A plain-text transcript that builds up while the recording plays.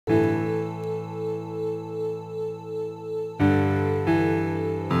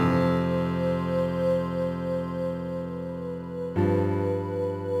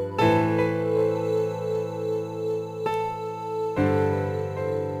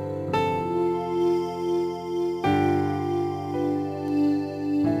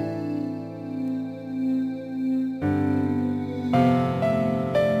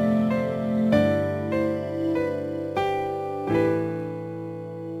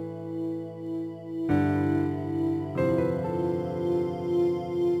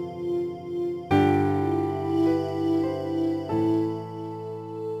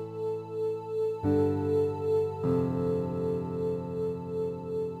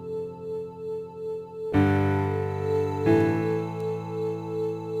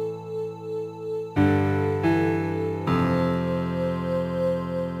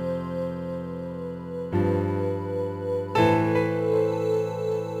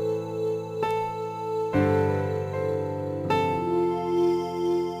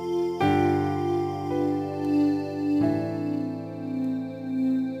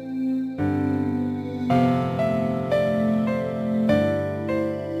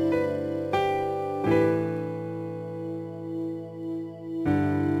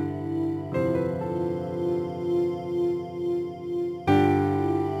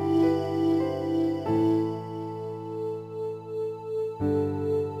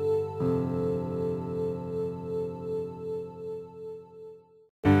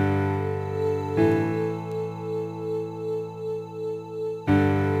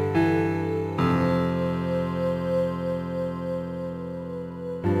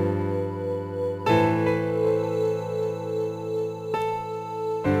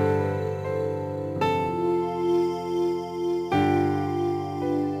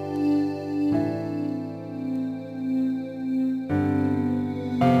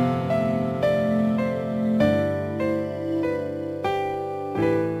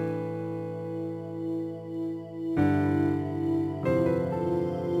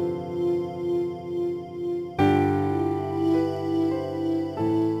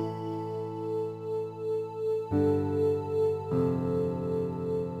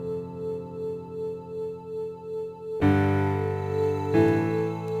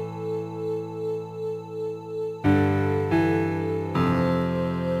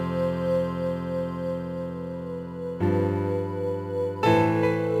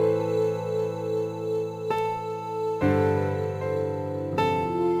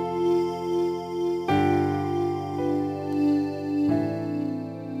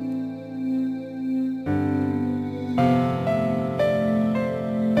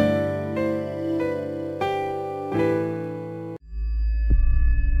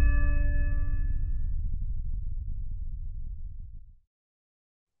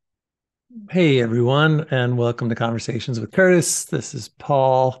Hey everyone, and welcome to Conversations with Curtis. This is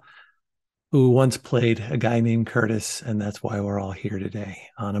Paul, who once played a guy named Curtis, and that's why we're all here today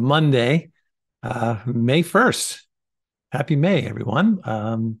on a Monday, May 1st. Happy May,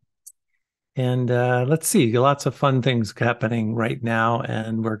 everyone. And let's see, lots of fun things happening right now,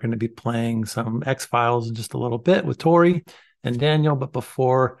 and we're going to be playing some X-Files in just a little bit with Tori and Daniel. But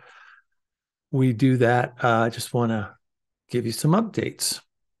before we do that, I just want to give you some updates.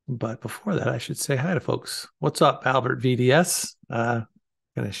 But before that, I should say hi to folks. What's up, Albert VDS? Going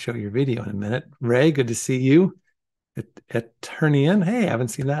to show your video in a minute. Ray, good to see you. Eternian, hey, I haven't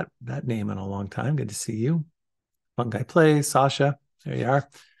seen that name in a long time. Good to see you. Fun Guy Plays, Sasha, there you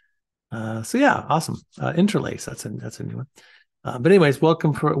are. So yeah, awesome. Interlace, that's a new one. But anyways,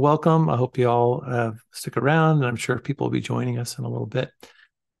 welcome. I hope you all stick around, and I'm sure people will be joining us in a little bit.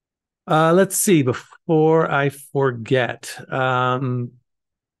 Let's see, before I forget,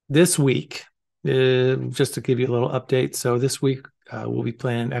 this week, just to give you a little update. So this week, we'll be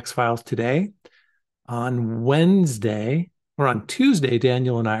playing X-Files today. On Wednesday, or on Tuesday,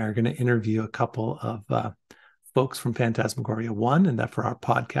 Daniel and I are going to interview a couple of folks from Phantasmagoria 1, and that for our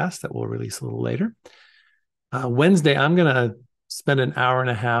podcast that we'll release a little later. Wednesday, I'm going to spend an hour and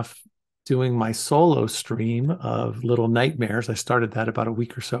a half doing my solo stream of Little Nightmares. I started that about a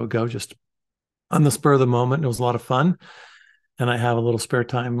week or so ago, just on the spur of the moment. It was a lot of fun. And I have a little spare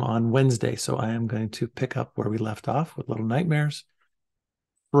time on Wednesday, so I am going to pick up where we left off with Little Nightmares.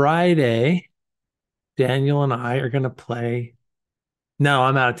 Friday, Daniel and I are going to play. No,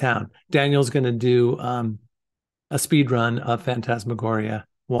 I'm out of town. Daniel's going to do a speed run of Phantasmagoria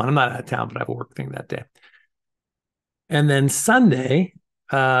 1. I'm not out of town, but I have a work thing that day. And then Sunday,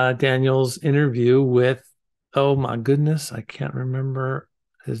 Daniel's interview with, oh my goodness, I can't remember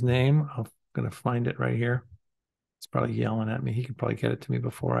his name. I'm going to find it right here. He's probably yelling at me. He could probably get it to me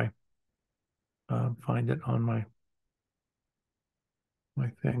before I find it on my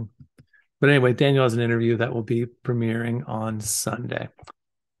thing. But anyway, Daniel has an interview that will be premiering on Sunday.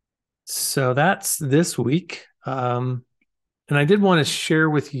 So that's this week. And I did want to share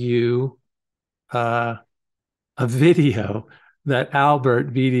with you a video that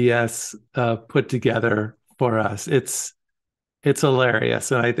Albert VDS put together for us. It's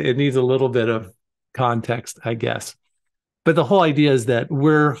hilarious, and it needs a little bit of context, I guess. But the whole idea is that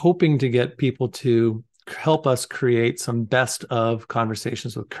we're hoping to get people to help us create some best of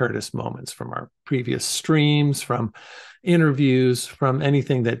Conversations with Curtis moments from our previous streams, from interviews, from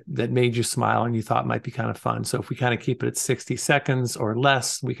anything that made you smile and you thought might be kind of fun. So if we kind of keep it at 60 seconds or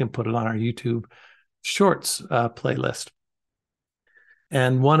less, we can put it on our YouTube Shorts playlist.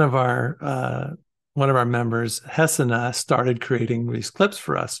 And one of our members, Hesina, started creating these clips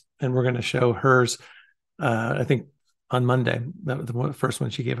for us, and we're going to show hers, I think, on Monday. That was the first one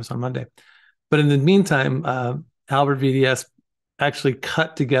she gave us on Monday. But in the meantime, Albert VDS actually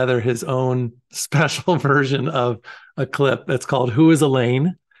cut together his own special version of a clip that's called "Who is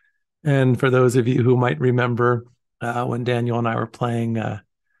Elaine?" And for those of you who might remember, when Daniel and I were playing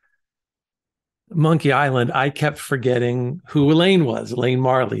Monkey Island, I kept forgetting who Elaine was. Elaine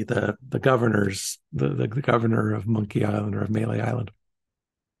Marley, the governor of Monkey Island, or of Melee Island.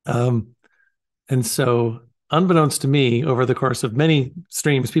 And so, unbeknownst to me, over the course of many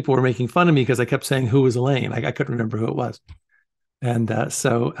streams, people were making fun of me because I kept saying who was Elaine. I couldn't remember who it was. And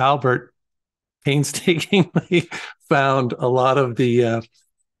so Albert painstakingly found a lot of the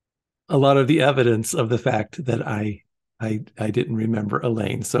evidence of the fact that I didn't remember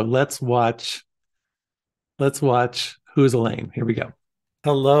Elaine. So let's watch Who's Elaine. Here we go.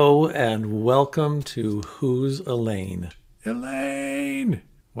 Hello and welcome to Who's Elaine. Elaine!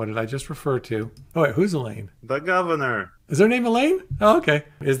 What did I just refer to? Oh, wait, who's Elaine? The governor. Is her name Elaine? Oh, okay.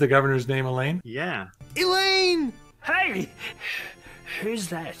 Is the governor's name Elaine? Yeah. Elaine! Hey! Who's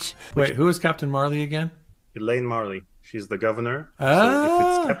that? Wait, who is Captain Marley again? Elaine Marley. She's the governor. Ah. So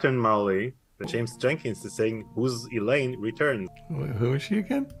if it's Captain Marley, then James Jenkins is saying, who's Elaine returned? Who is she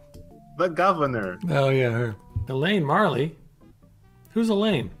again? The governor. Oh, yeah, her. Elaine Marley? Who's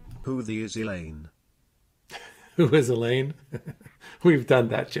Elaine? Who the is Elaine? Who is Elaine? We've done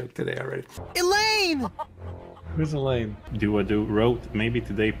that joke today already. Elaine! Who's Elaine? Do wrote, maybe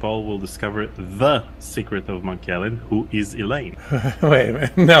today Paul will discover the secret of Monkey Island. Who is Elaine? Wait a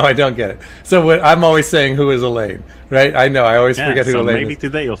minute. No, I don't get it. So I'm always saying who is Elaine, right? I know. I always forget who Elaine is. Maybe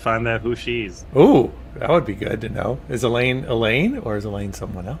today you'll find out who she is. Ooh, that would be good to know. Is Elaine or is Elaine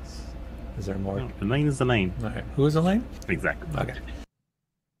someone else? Is there more? No, Elaine is Elaine. All right. Who is Elaine? Exactly. Okay.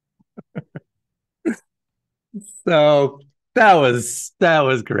 So that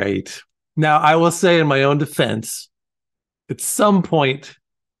was great. Now, I will say in my own defense, at some point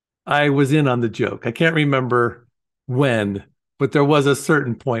I was in on the joke. I can't remember when, but there was a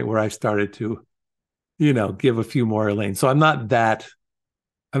certain point where I started to, give a few more Elaine. So I'm not that.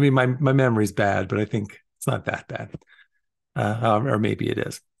 I mean, my memory's bad, but I think it's not that bad. Or maybe it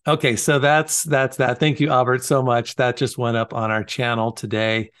is. Okay, so that's that. Thank you, Albert, so much. That just went up on our channel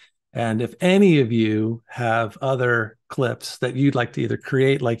today. And if any of you have other clips that you'd like to either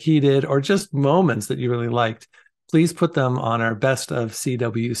create like he did, or just moments that you really liked, please put them on our Best of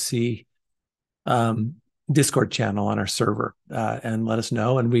CWC Discord channel on our server, and let us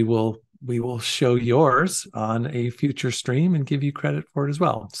know, and we will show yours on a future stream and give you credit for it as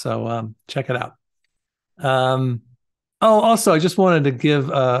well. So check it out. Also, I just wanted to give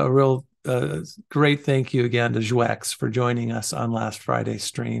a real great thank you again to Jouex for joining us on last Friday's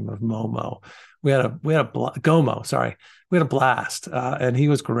stream of Momo. Gomo, sorry. We had a blast, and he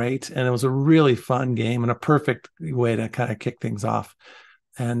was great, and it was a really fun game and a perfect way to kind of kick things off.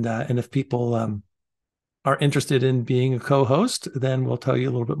 And if people are interested in being a co-host, then we'll tell you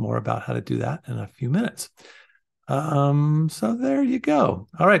a little bit more about how to do that in a few minutes. So there you go.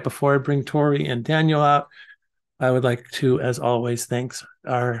 All right, before I bring Tori and Daniel out, I would like to, as always, thanks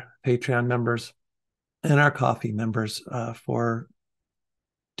our Patreon members and our coffee members for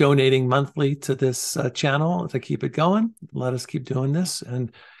donating monthly to this channel to keep it going. Let us keep doing this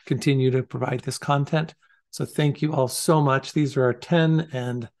and continue to provide this content. So thank you all so much. These are our $10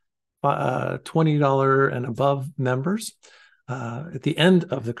 and $20 and above members. At the end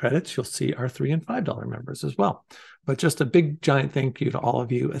of the credits, you'll see our $3 and $5 members as well. But just a big, giant thank you to all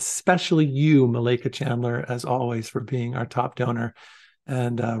of you, especially you, Malika Chandler, as always, for being our top donor,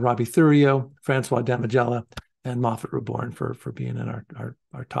 and Robbie Thurio, Francois Damagella, and Moffat Reborn for being in our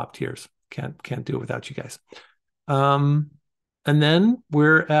top tiers. Can't do it without you guys. And then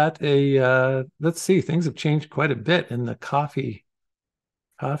we're at a let's see, things have changed quite a bit in the coffee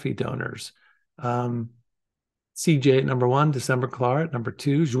donors. CJ at number 1, December Clar at number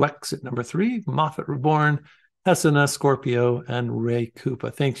 2, Jouex at number 3, Moffat Reborn, Hesena, Scorpio, and Ray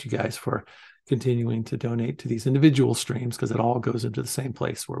Koopa. Thanks, you guys, for continuing to donate to these individual streams, because it all goes into the same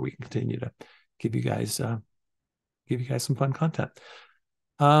place where we can continue to give you guys some fun content.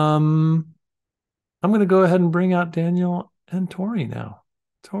 I'm going to go ahead and bring out Daniel and Tori now.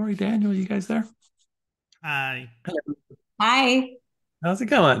 Tori, Daniel, you guys there? Hi. Hi. How's it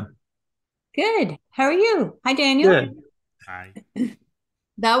going? Good. How are you? Hi, Daniel. Good. Hi.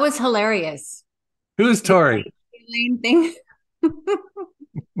 That was hilarious. Who's Tori? Elaine thing.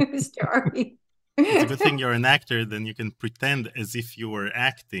 Who's Tori? It's a good thing you're an actor, then you can pretend as if you were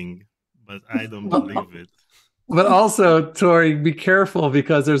acting, but I don't believe it. But also, Tori, be careful,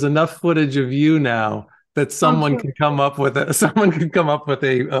 because there's enough footage of you now that someone can come up with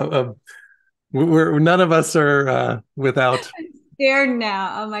a we're none of us are without. I'm scared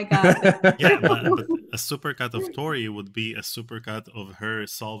now. Oh my God. Yeah, but a supercut of Tori would be a supercut of her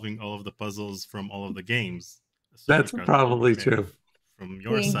solving all of the puzzles from all of the games. That's probably true. From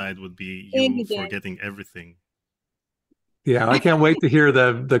your side would be you forgetting everything. Yeah, I can't wait to hear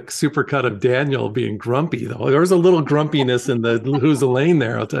the supercut of Daniel being grumpy, though. There was a little grumpiness in the Who's Elaine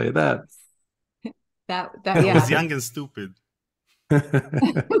there, I'll tell you that. That I was young and stupid.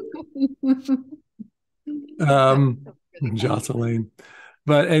 Jocelyn.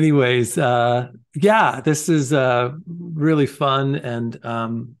 But anyways, yeah, this is really fun, and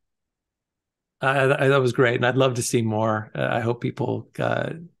that was great, and I'd love to see more. I hope people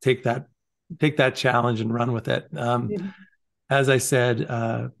take that challenge and run with it. As I said,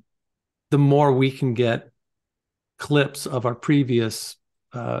 the more we can get clips of our previous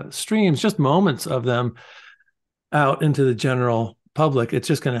streams, just moments of them, out into the general public, it's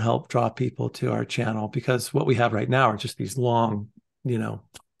just going to help draw people to our channel, because what we have right now are just these long,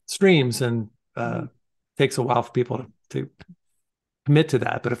 streams, and takes a while for people to commit to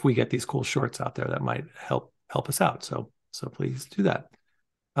that. But if we get these cool shorts out there, that might help us out. So please do that.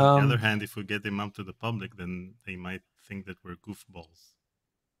 On the other hand, if we get them out to the public, then they might think that we're goofballs.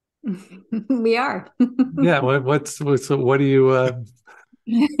 We are. Yeah. What do you?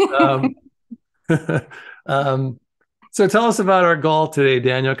 So tell us about our goal today,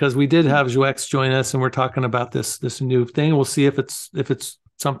 Daniel, because we did have Jouex join us, and we're talking about this new thing. We'll see if it's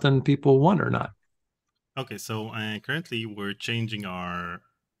something people want or not. Okay, so currently we're changing our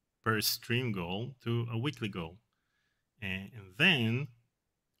per stream goal to a weekly goal, and then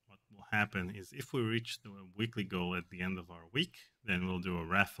what will happen is, if we reach the weekly goal at the end of our week, then we'll do a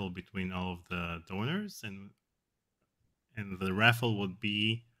raffle between all of the donors, and the raffle would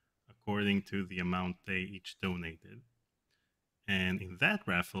be according to the amount they each donated. And in that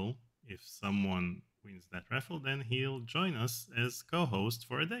raffle, if someone wins that raffle, then he'll join us as co-host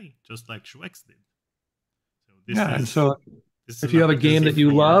for a day, just like Shuex did. So this Yeah, and so this if you have a game that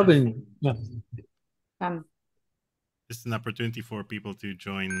you love and this is an opportunity for people to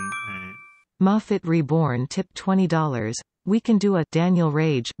join. Moffat Reborn tipped $20. We can do a Daniel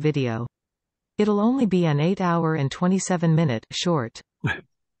Rage video. It'll only be an 8-hour and 27-minute short.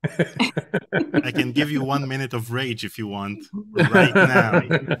 I can give you 1 minute of rage if you want, right now.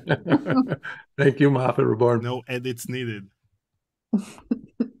 Thank you, Moffat Reborn. No edits needed.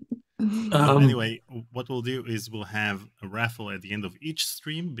 Anyway, what we'll do is we'll have a raffle at the end of each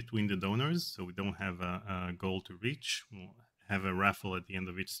stream between the donors, so we don't have a goal to reach. We'll have a raffle at the end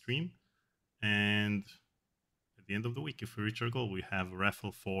of each stream, and at the end of the week, if we reach our goal, we have a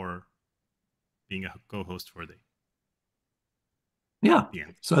raffle for being a co-host for a day. Yeah.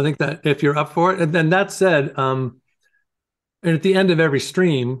 So I think that if you're up for it, and then that said, and at the end of every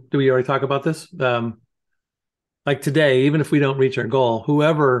stream, do we already talk about this? Like today, even if we don't reach our goal,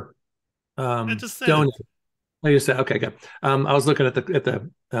 whoever I just said donate. Oh, you said okay, good. I was looking at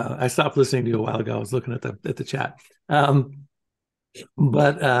the. I stopped listening to you a while ago. I was looking at the chat. But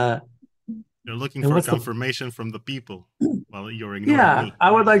you're looking for confirmation from the people while you're ignoring me.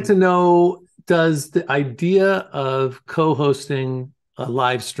 I would like to know, does the idea of co-hosting a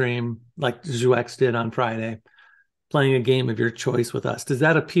live stream like Jouex did on Friday, playing a game of your choice with us, does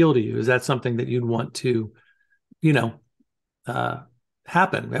that appeal to you? Is that something that you'd want to,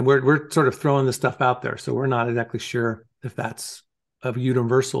 happen? And we're sort of throwing this stuff out there, so we're not exactly sure if that's of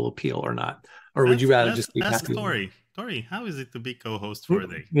universal appeal or not. Or would you rather just be ask happy? Tori? Tori, how is it to be co-host for a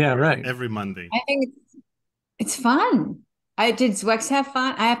day? Yeah, right. Every Monday. I think it's fun. Did Zwex have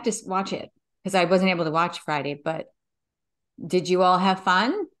fun? I have to watch it because I wasn't able to watch Friday, but did you all have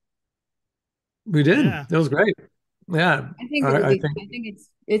fun? We did. Yeah. It was great. Yeah. I think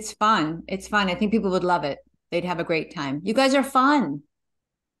it's fun. It's fun. I think people would love it. They'd have a great time. You guys are fun.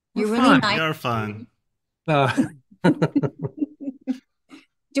 You're really nice. You're fun.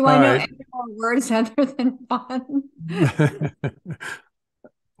 Do I know any more words other than fun?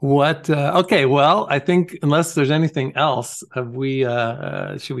 What? Okay. Well, I think unless there's anything else, should we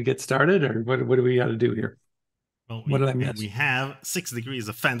get started, or what do we got to do here? Well, what did I miss? We have 6 degrees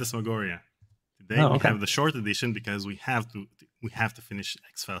of Phantasmagoria today. We have the short edition because we have to finish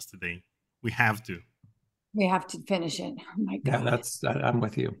X-Files today. We have to. We have to finish it. Oh my God. Yeah, I'm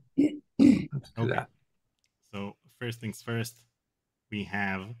with you. Let's do that. So first things first, we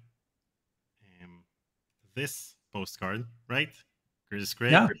have this postcard, right? Curtis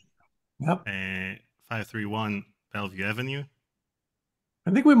Gray. Yeah. Yep. 531 Bellevue Avenue.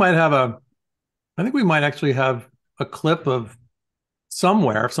 I think we might actually have a clip of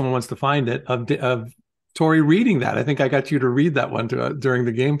somewhere, if someone wants to find it, of Tori reading that. I think I got you to read that one during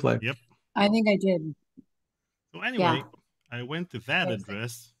the gameplay. Yep. I think I did. So anyway, I went to that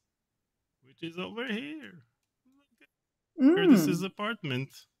address, which is over here. Curtis's apartment.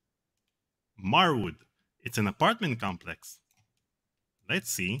 Marwood. It's an apartment complex. Let's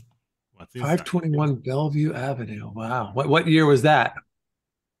see what's inside. 521 Bellevue Avenue. Wow. What year was that?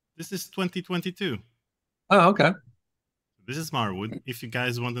 This is 2022. Oh, okay. This is Marwood. If you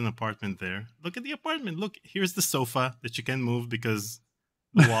guys want an apartment there, look at the apartment. Look, here's the sofa that you can move because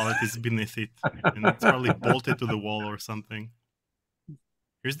the wallet is beneath it. And it's probably bolted to the wall or something.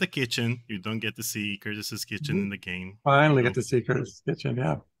 Here's the kitchen. You don't get to see Curtis's kitchen in the game. Finally get to see Curtis's kitchen,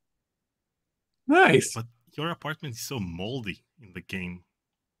 yeah. Nice. But your apartment is so moldy in the game.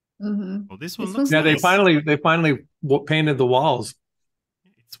 Mm-hmm. Oh, this one looks nice. They finally painted the walls.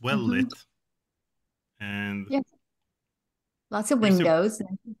 It's well lit. And lots of windows.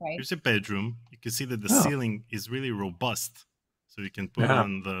 Here's a bedroom. You can see that the ceiling is really robust. So you can put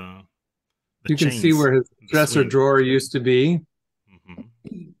on the you can see where his dresser drawer used to be.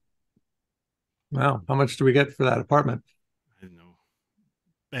 Mm-hmm. Wow. How much do we get for that apartment? I don't know.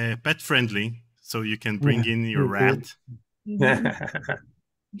 Pet friendly. So you can bring in your rat.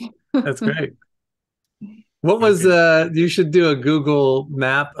 That's great. What was you should do a Google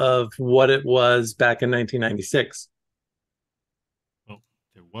map of what it was back in 1996. Well,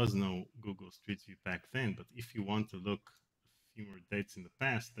 there was no Google Street View back then, but if you want to look a few more dates in the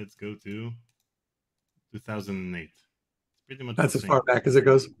past, let's go to 2008. It's pretty much that's as far back as it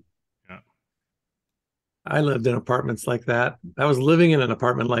goes. Yeah. I lived in apartments like that. I was living in an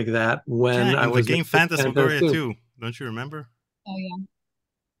apartment like that when I was the game Phantasmagoria too. Don't you remember? Oh yeah.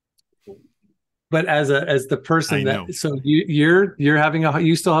 But as the person that so you're having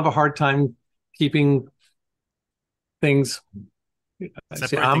you still have a hard time keeping things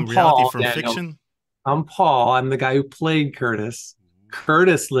separating reality from fiction. I'm Paul. I'm the guy who played Curtis.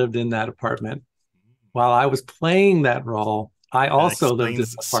 Curtis lived in that apartment. while I was playing that role, I That also lived in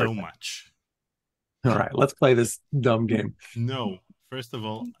explains an so apartment. much. All right, let's play this dumb game. No, first of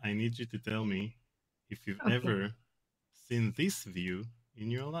all, I need you to tell me if you've Okay. ever seen this view in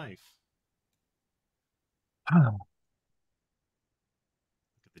your life. Oh,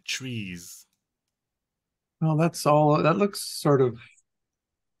 Look at the trees. well, that's all. That looks sort of.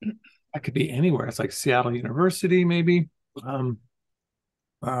 That could be anywhere. It's like Seattle University, maybe. Uh,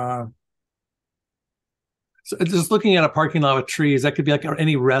 so just looking at a parking lot with trees, that could be like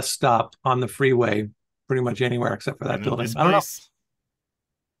any rest stop on the freeway, pretty much anywhere except for You that know building. this I don't know. place?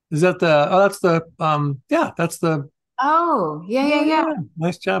 Is that the? Oh, that's the. Yeah, that's the. Oh, yeah.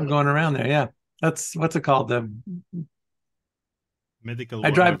 Nice job going around there. Yeah, that's what's it called? The. Medical I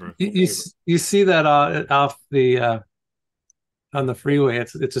drive. whatever. You see that off the on the freeway.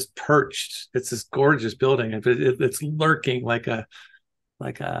 It's just perched. It's this gorgeous building. It's lurking like a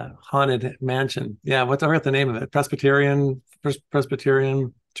haunted mansion. Yeah, I forgot the name of it. Presbyterian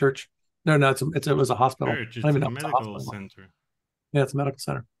Church. No, it was a hospital. Church, I don't it's even a know if it's a medical hospital. center. Yeah, it's a medical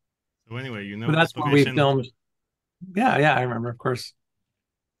center. So anyway, you know But that's this where we location? filmed. Yeah, I remember, of course.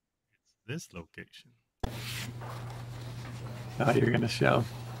 It's this location. Oh, you're gonna show.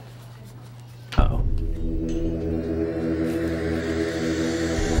 Oh.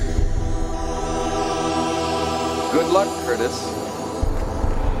 Good luck, Curtis.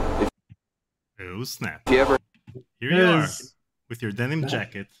 Oh snap. If you ever Here you are with your denim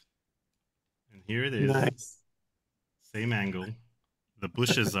jacket. And here it is. Nice. Same angle. The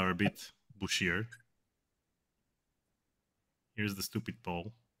bushes are a bit bushier. Here's the stupid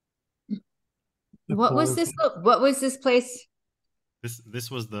pole. What was this? What was this place?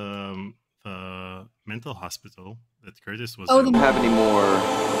 This was the mental hospital that Curtis was Oh, in. have any more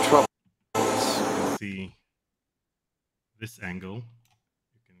trouble, You can see this angle.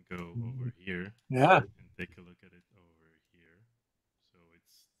 You can go over here Yeah. and take a look at it over here. So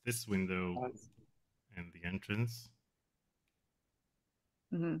it's this window and the entrance.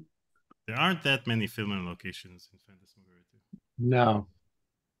 Mm-hmm. There aren't that many filming locations in Phantasmagoria 2. No.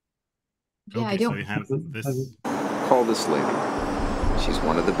 Yeah, Okay, I don't. so you have this. call this lady. She's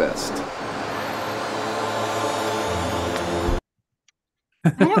one of the best. I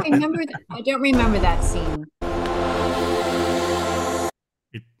don't remember that. I don't remember that scene.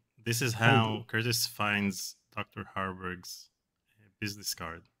 This is how Curtis finds Dr. Harburg's business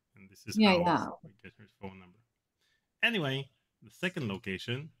card, and this is how we get her phone number. Anyway, the second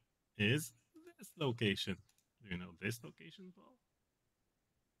location is this location. Do you know this location, Paul?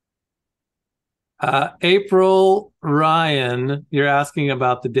 April Ryan, you're asking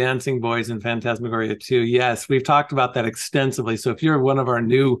about the dancing boys in Phantasmagoria 2. Yes, we've talked about that extensively. So if you're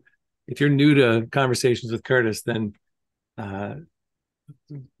if you're new to Conversations with Curtis, then I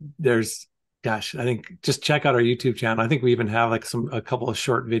think just check out our YouTube channel. I think we even have like a couple of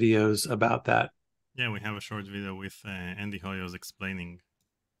short videos about that. Yeah, we have a short video with Andy Hoyos explaining.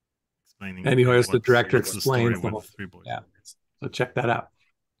 Andy Hoyos, the director, explains the story with Three Boys. Yeah, so check that out.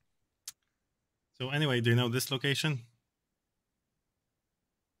 So anyway, do you know this location?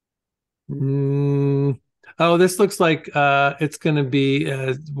 Oh, this looks like it's going to be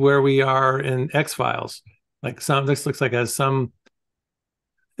where we are in X-Files. This looks like some.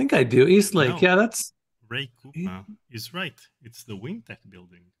 I think I do. East Lake. No. Yeah, that's. Ray Koopa is right. It's the Wintech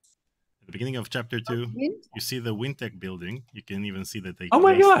building. At the beginning of chapter 2, you see the Wintech building. You can even see that they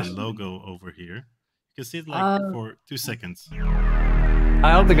placed the logo over here. You can see it for 2 seconds.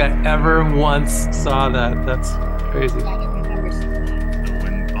 I don't think I ever once saw that. That's crazy. I don't remember seeing that. So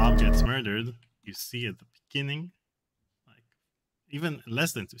when Bob gets murdered, you see at the beginning, like even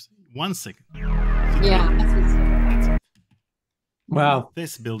less than 1 second. Yeah, that's it. Wow.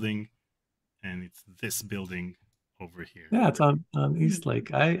 This building, and it's this building over here. Yeah, it's on East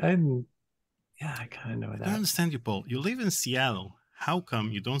Lake. I kind of know that. I don't understand you, Paul. You live in Seattle. How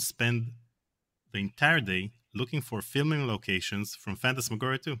come you don't spend the entire day looking for filming locations from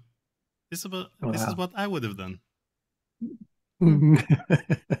Phantasmagoria 2? This is what I would have done.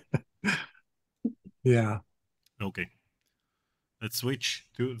 Yeah. Okay. Let's switch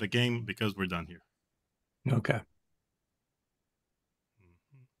to the game because we're done here. Okay.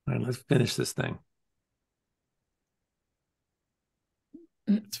 All right, let's finish this thing.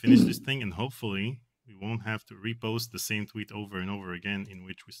 Let's finish this thing, and hopefully we won't have to repost the same tweet over and over again in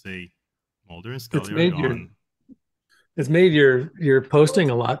which we say Mulder and Scully are gone. It's made your posting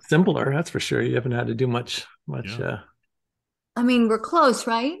a lot simpler, that's for sure. You haven't had to do much. Yeah. I mean, we're close,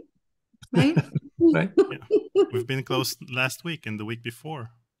 right? Right? Right? Yeah. We've been close last week and the week before,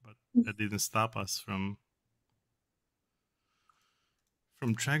 but that didn't stop us from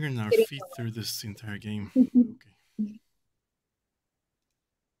From dragging our feet through this entire game. Okay.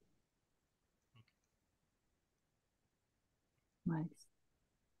 Nice.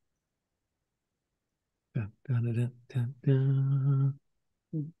 Dun, dun, dun, dun, dun.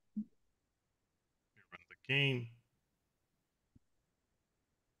 We run the game.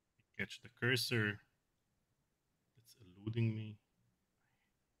 We catch the cursor. It's eluding me.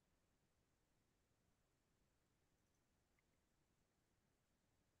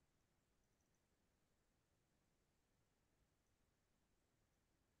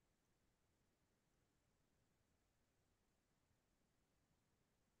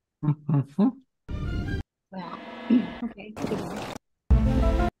 Mhm. Wow. Okay.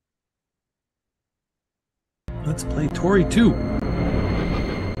 Let's play Tori 2. Play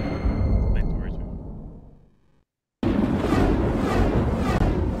Tori 2.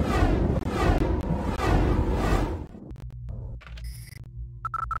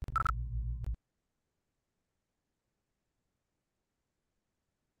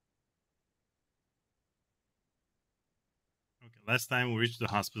 Okay, last time we reached the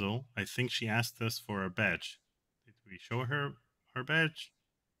hospital, I think she asked us for a badge. Did we show her our badge?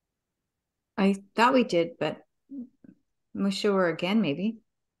 I thought we did, but we'll show her again, maybe.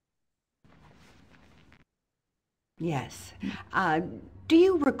 Yes. Do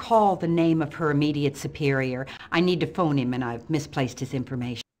you recall the name of her immediate superior? I need to phone him and I've misplaced his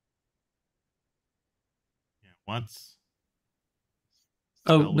information. Yeah, what's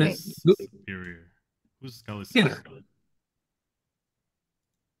Oh, Scully's superior? Who's Scully's Skinner. superior?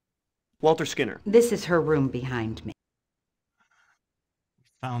 Walter Skinner. This is her room behind me.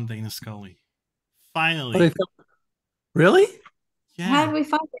 We found Dana Scully. Oh, Finally. Really? Yeah. How did we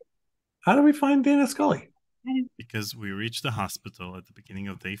find it? How do we find Dana Scully? Because we reached the hospital at the beginning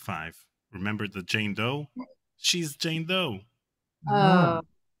of day 5. Remember the Jane Doe? She's Jane Doe. Oh,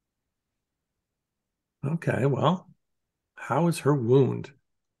 Okay, well, how is her wound?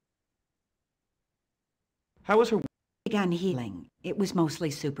 How was her? Began healing. It was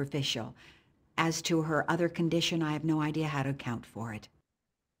mostly superficial. As to her other condition, I have no idea how to account for it.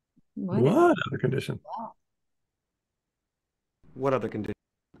 What other condition? What other condition?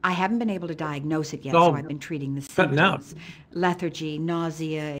 I haven't been able to diagnose it yet, Oh, so I've been treating the cutting out. symptoms. Lethargy,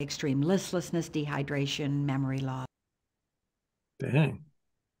 nausea, extreme listlessness, dehydration, memory loss. Dang.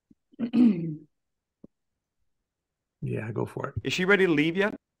 Yeah, go for it. Is she ready to leave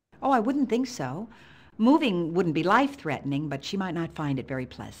yet? Oh, I wouldn't think so. Moving wouldn't be life-threatening, but she might not find it very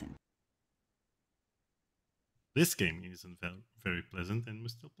pleasant. This game isn't very pleasant, and we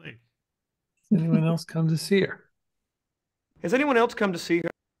still play. Anyone else come to see her? Has anyone else come to see her?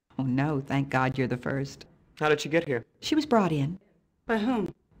 Oh, no, thank God you're the first. How did she get here? She was brought in. By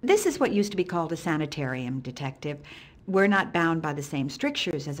whom? This is what used to be called a sanitarium, Detective. We're not bound by the same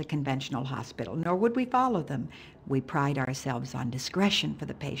strictures as a conventional hospital, nor would we follow them. We pride ourselves on discretion for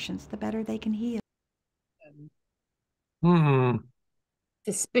the patients, the better they can heal.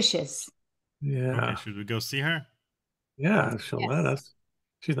 suspicious. Yeah. Okay, should we go see her? Yeah, she'll Yes. let us.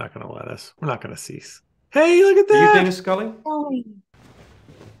 She's not going to let us. We're not going to cease. Hey, look at Are you that. Dana Scully?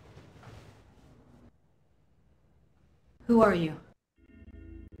 Who are you?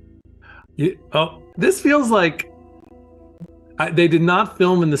 Oh, this feels like they did not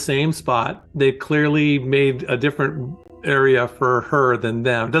film in the same spot. They clearly made a different area for her than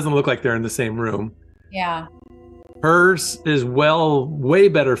them. It doesn't look like they're in the same room. Yeah. Hers is way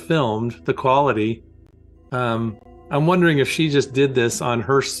better filmed, the quality. I'm wondering if she just did this on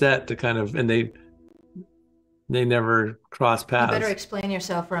her set to kind of, and they never cross You paths. better explain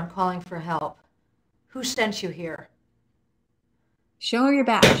yourself or I'm calling for help. Who sent you here? Show her your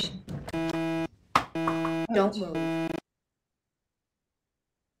badge. Don't move.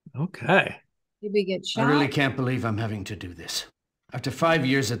 Okay. Did we get shot? I really can't believe I'm having to do this. After 5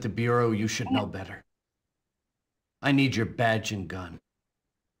 years at the Bureau, you should know better. I need your badge and gun.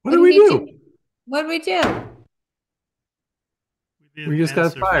 What did we do? What did we do? We didn't We just got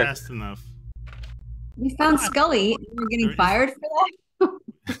answer fired. fast enough. We found Scully and we're getting There is- fired for that?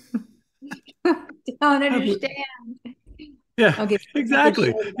 Don't understand. Yeah, Okay.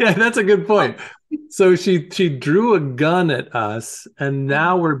 exactly. Yeah, that's a good point. So she drew a gun at us, and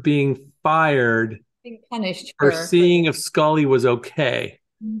now we're being fired Being punished for for seeing if Scully was okay.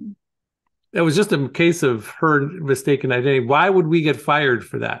 Mhm. It was just a case of her mistaken identity. Why would we get fired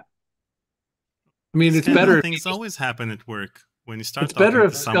for that? I mean, it's These kind of better. if Things always happen at work. When you start It's better talking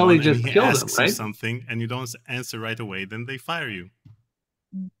if to Scully someone and just he killed him, asks you right? something and you don't answer right away, then they fire you.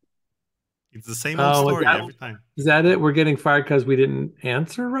 It's the same Oh, old is story that- every time. Is that it? We're getting fired because we didn't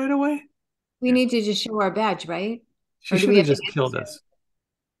answer right away? We need to just show our badge, right? She Or do should we have have just to killed answer? us.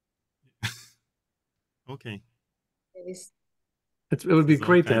 Okay. It would be It's all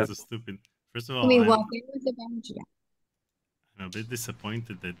great to kinds have. of stupid. First of Can all, we I'm walk in with the badge? Yeah. a bit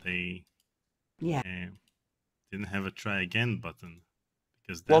disappointed that they Yeah. didn't have a try again button,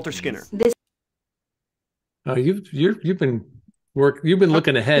 because that Walter means... Skinner. This Oh, you've been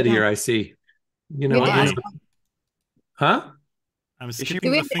looking ahead here. I see. You know, We have to Why? ask- huh? I'm she- skipping Do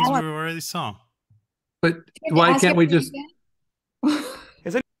we the have to things we ask- already saw. But we have to why ask can't we everybody just?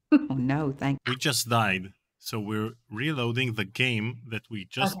 again? oh no, thank We just died, so we're reloading the game that we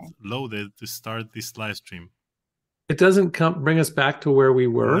just Okay. loaded to start this live stream. It doesn't bring us back to where we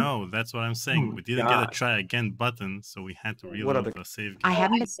were. No, that's what I'm saying. Oh We didn't get a God. try again button, so we had to What reload other- the save I game.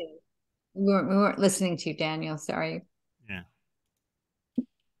 haven't I been see. We weren't listening to you, Daniel. Sorry. Yeah.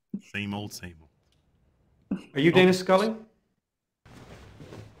 Same old, same old. Are you Dana Scully?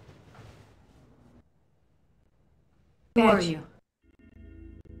 Who are Badge. you?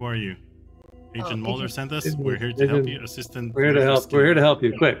 Who are you? Agent Mulder Agent- sent us. Agent- We're here to help Agent- you, Assistant. We're here to Director help. We're here to help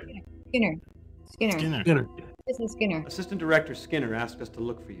you. Quick, Skinner. Skinner. Skinner. Skinner. This is Skinner. Assistant Director Skinner asked us to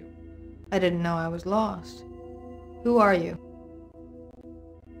look for you. I didn't know I was lost. Who are you?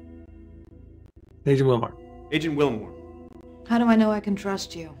 Agent Wilmar. Agent Wilmore. How do I know I can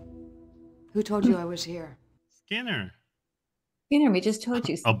trust you? Who told you I was here? Skinner. Skinner, we just told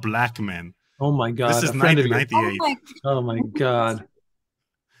you. A black man. Oh my God. This is a friend of yours. 1998. Oh my, Oh my God.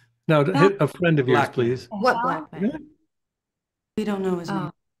 No, hit a friend of yours, Black man. please. What black man? Yeah. We don't know his Oh.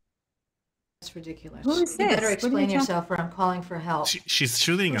 name. That's ridiculous. Who is You better this? What are you explain talking- yourself or I'm calling for help. She's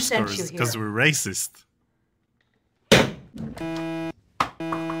shooting Who us sent you because here? we're racist.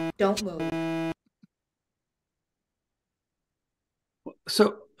 Don't move.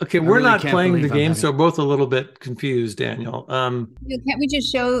 So, okay, I we're really not can't playing the believe I'm game, having- so we're both a little bit confused, Daniel. Can't we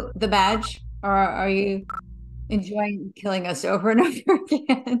just show the badge? Or are you enjoying killing us over and over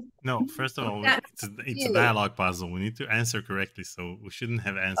again? No, first of all, it's a Really? dialogue puzzle. We need to answer correctly, so we shouldn't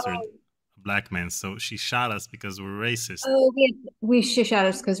have answered Oh. a black man. So she shot us because we're racist. Oh, we shush at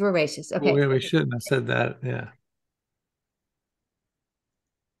us because we're racist. Okay. Well, we shouldn't have said that. Yeah.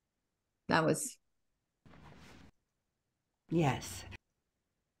 That was yes.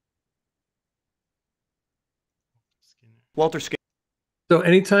 Skinner. Walter Skinner. So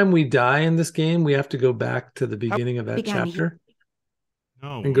anytime we die in this game, we have to go back to the beginning of that began chapter.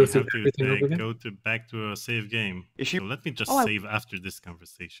 No, And go we through have to everything over again? go to back to a save game. Is she- So let me just Oh, I- save after this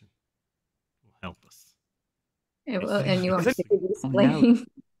conversation. It will help us. and you want Is to it- keep explaining.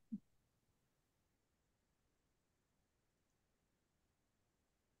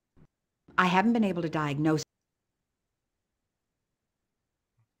 I haven't been able to diagnose.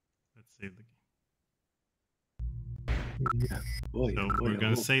 Let's save the game. Yeah. Boy, So boy, we're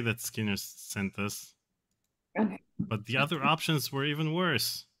gonna oh. say that Skinner sent us, Okay. but the other options were even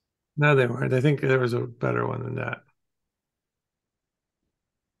worse. No, they weren't. I think there was a better one than that.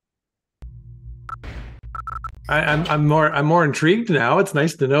 I'm more intrigued now. It's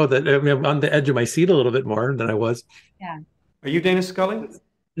nice to know that I'm on the edge of my seat a little bit more than I was. Are you Dana Scully?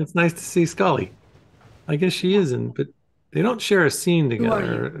 It's nice to see Scully. I guess she isn't, but they don't share a scene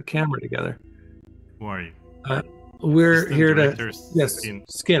together or a camera together. Who are you? We're Assistant here Director to yes,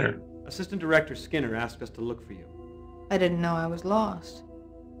 Skinner. Assistant Director Skinner asked us to look for you. I didn't know I was lost.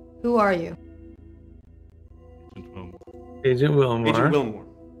 Who are you? Agent Wilmore. Agent Wilmore. Agent Wilmore.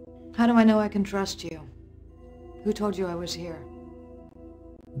 How do I know I can trust you? Who told you I was here?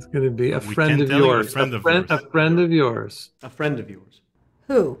 It's going to be a We friend can of tell you a yours. friend of yours. A friend of yours. A friend of yours.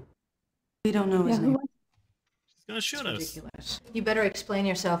 Who? We don't know his Yeah, name. She's gonna shoot It's us. ridiculous. You better explain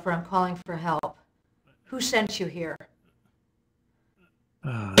yourself or I'm calling for help. Who sent you here?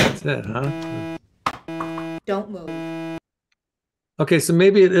 That's it, huh? Don't move. Okay, so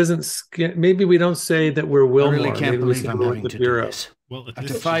maybe it isn't. Maybe we don't say that we're I Wilmore. really can't Maybe we believe say I'm we're having with to the do Bureau. this. Well, at After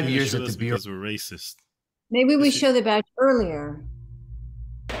least 5 she's gonna years shoot at us the Bureau- because we're racist. Maybe we She- show the badge earlier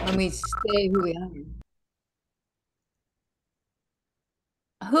when we say who we are.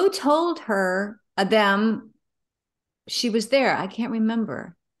 Who told her, them, she was there? I can't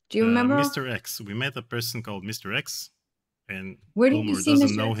remember. Do you remember? Mr. X. We met a person called Mr. X, and Where did you Wilmore see doesn't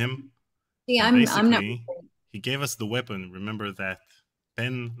Mr. know X? him. See, And I'm not. basically, he gave us the weapon. Remember that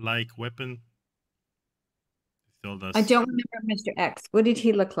pen-like weapon? He told us. I don't remember Mr. X. What did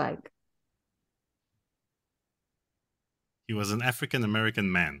he look like? He was an African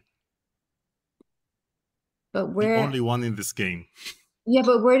American man. But The where? only one in this game. Yeah,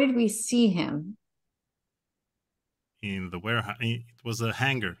 but where did we see him? In the warehouse. It was a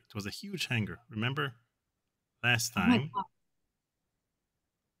hangar. It was a huge hangar. Remember? Last Oh my time. God.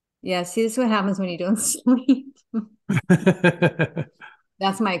 Yeah, see, this is what happens when you don't sleep.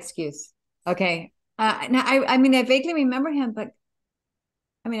 That's my excuse. Okay. Now I mean, I vaguely remember him, but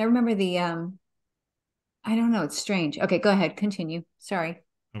I mean, I remember the, I don't know. It's strange. Okay, go ahead. Continue. Sorry.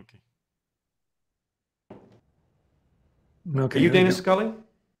 Okay. Okay. Are you here we Dana go. Scully?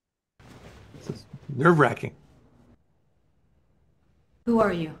 This is nerve-wracking. Who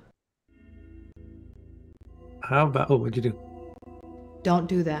are you? How about, oh, what'd you do? Don't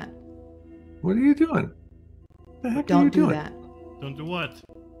do that. What are you doing? The heck are you Don't do doing? that. Don't do what?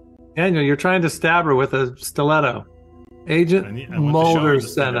 Daniel, you're trying to stab her with a stiletto. Agent I want to show her Mulder the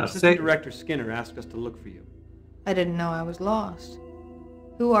sent stiletto. us. Assistant Director Skinner asked us to look for you. I didn't know I was lost.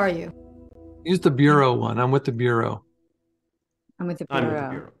 Who are you? Use the bureau one. I'm with the bureau. I'm with the I'm bureau. with the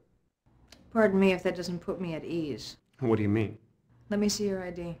Bureau. Pardon me if that doesn't put me at ease. What do you mean? Let me see your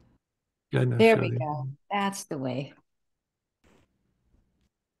ID. Goodness, There we Shelley. go. That's the way.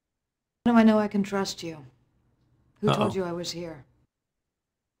 How do I know I can trust you? Who Uh-oh. told you I was here?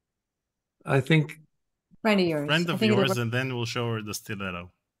 I think. Friend of yours. Friend I of think it'll yours, work. and then we'll show her the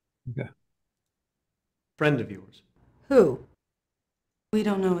stiletto. Okay. Friend of yours. Who? We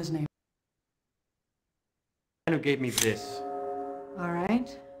don't know his name. Man who gave me this. All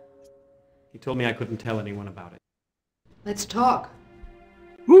right. He told me I couldn't tell anyone about it. Let's talk.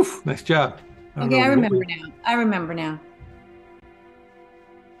 Woof, nice job. don't Okay, know I what remember we- now. I remember now.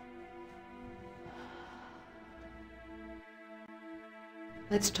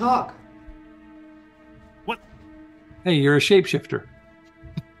 Let's talk. What? Hey, you're a shapeshifter.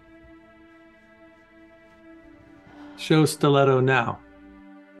 Show stiletto now.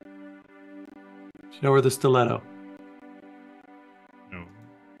 Show her the stiletto. No.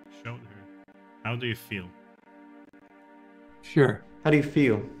 Show her. How do you feel? Sure. How do you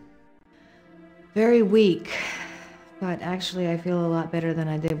feel? Very weak. But actually, I feel a lot better than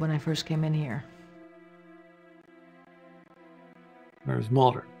I did when I first came in here. Where's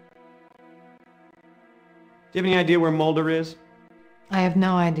Mulder? Do you have any idea where Mulder is? I have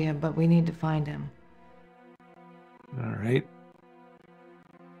no idea, but we need to find him. All right.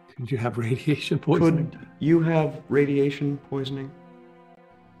 Did you have radiation poisoning? Could you have radiation poisoning?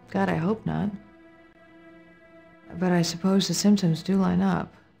 God, I hope not. But I suppose the symptoms do line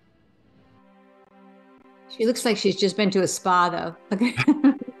up. She looks like she's just been to a spa, though.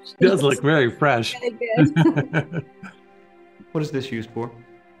 She does look very fresh. really good. What is this used for?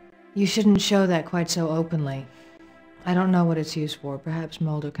 You shouldn't show that quite so openly. I don't know what it's used for. Perhaps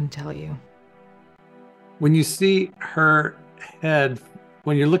Mulder can tell you. When you see her head,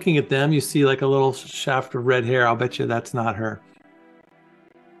 when you're looking at them, you see like a little shaft of red hair. I'll bet you that's not her.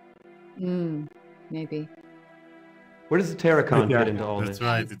 Maybe. Where does the Terracon Yeah. fit into all That's this?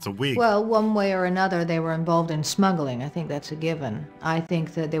 right, it's a wig. Well, one way or another, they were involved in smuggling. I think that's a given. I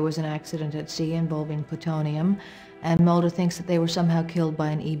think that there was an accident at sea involving plutonium, and Mulder thinks that they were somehow killed by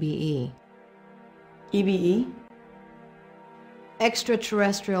an EBE. EBE?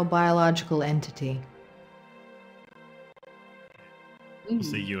 Extraterrestrial biological entity.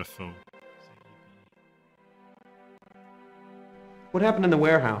 Say UFO. What happened in the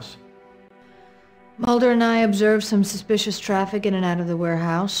warehouse? Mulder and I observed some suspicious traffic in and out of the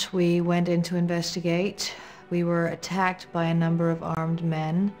warehouse. We went in to investigate. We were attacked by a number of armed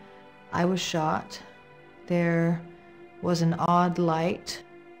men. I was shot. There was an odd light.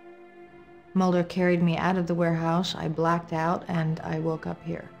 Mulder carried me out of the warehouse. I blacked out and I woke up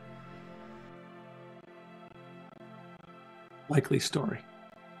here. Likely story.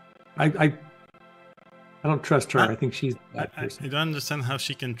 I don't trust her. I think she's that I person. don't understand how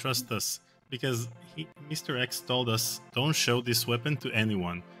she can trust us. Because Mr. X told us, don't show this weapon to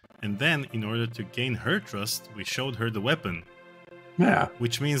anyone. And then, in order to gain her trust, we showed her the weapon. Yeah.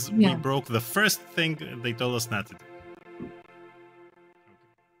 Which means Yeah. we broke the first thing they told us not to do.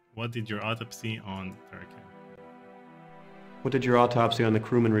 What did your autopsy on Terracon? What did your autopsy on the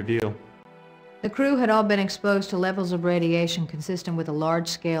crewman reveal? The crew had all been exposed to levels of radiation consistent with a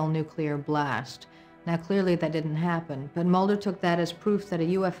large-scale nuclear blast. Now, clearly that didn't happen, but Mulder took that as proof that a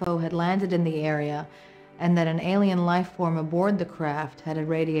UFO had landed in the area and that an alien life form aboard the craft had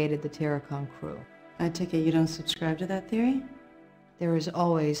irradiated the Terracon crew. I take it you don't subscribe to that theory? There is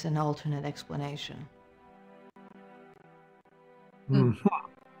always an alternate explanation. Mhm.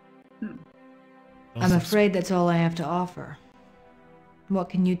 I'm afraid that's all I have to offer. What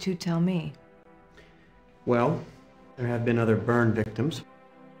can you two tell me? Well, there have been other burn victims.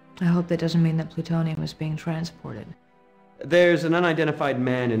 I hope that doesn't mean that plutonium is being transported. There's an unidentified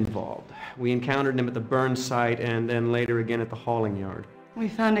man involved. We encountered him at the burn site and then later again at the hauling yard. We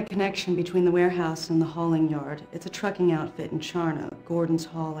found a connection between the warehouse and the hauling yard. It's a trucking outfit in Charno, Gordon's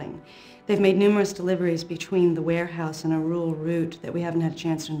Hauling. They've made numerous deliveries between the warehouse and a rural route that we haven't had a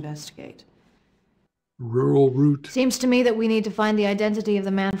chance to investigate. Rural route. Seems to me that we need to find the identity of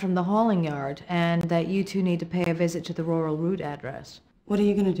the man from the hauling yard, and that you two need to pay a visit to the rural route address. What are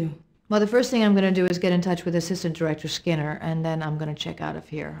you gonna do? Well, the first thing I'm going to do is get in touch with Assistant Director Skinner, and then I'm going to check out of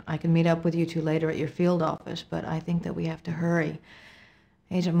here. I can meet up with you two later at your field office, but I think that we have to hurry.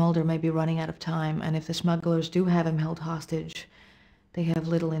 Agent Mulder may be running out of time, and if the smugglers do have him held hostage, they have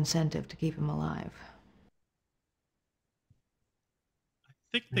little incentive to keep him alive. I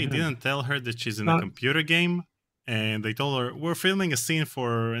think they didn't tell her that she's in a computer game, and they told her, we're filming a scene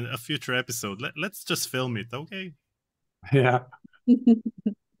for a future episode. Let's just film it, okay? Yeah.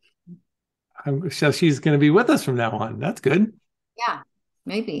 So she's going to be with us from now on. That's good. Yeah,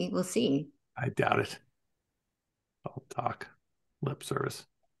 maybe. We'll see. I doubt it. I'll talk. Lip service.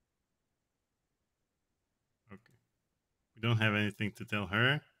 Okay. We don't have anything to tell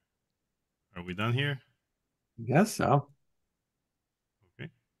her. Are we done here? Yes, so.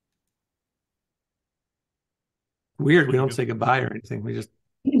 Okay. Weird. We don't say goodbye or anything. We just.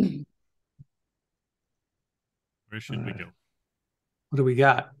 Where should we go? What do we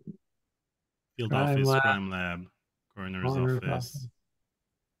got? Field office, crime lab, coroner's office.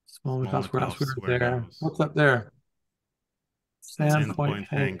 Small house, warehouse. We were there. What's up there? Sandpoint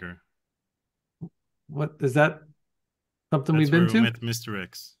hangar. What is that? Something we've been to? We met Mr.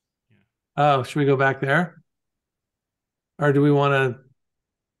 X. Yeah. Oh, should we go back there? Or do we want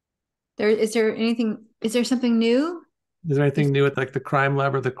to? Is there something new? Is there anything new with like the crime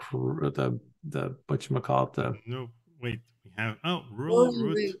lab or the whatchamacallit? No, wait. We have rural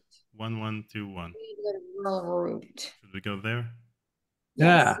route 1121. Rural route. Should we go there?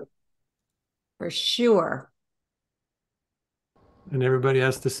 Yeah. Yes, for sure. And everybody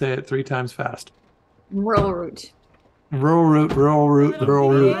has to say it 3 times fast. Rural route. Rural route, rural route,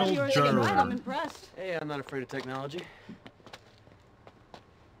 rural route. I'm impressed. Hey, I'm not afraid of technology.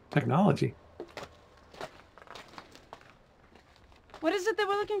 Technology. What is it that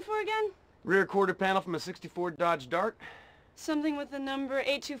we're looking for again? Rear quarter panel from a 64 Dodge Dart. Something with the number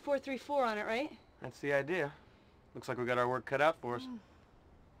 82434 on it, right? That's the idea. Looks like we got our work cut out for us.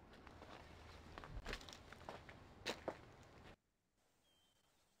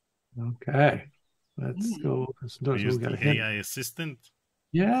 Okay. Let's go open some doors. Use the AI assistant?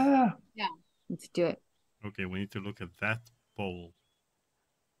 Yeah. Yeah. Let's do it. Okay, we need to look at that pole.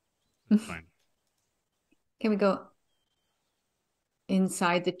 That's fine. Can we go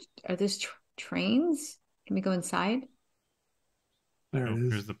inside are those trains? Can we go inside? There it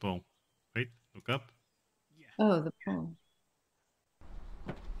is. Here's the pole. Wait, look up. Yeah. Oh, the pole.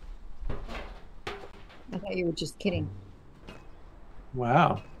 I thought you were just kidding.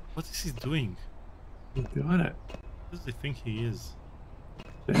 Wow. What is he doing? He's doing it. Who does he think he is?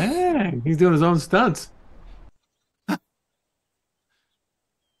 Dang, he's doing his own stunts.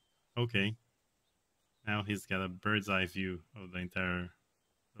 Okay. Now he's got a bird's eye view of the entire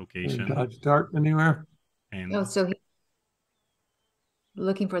location. Dodge Dart anywhere? And so he's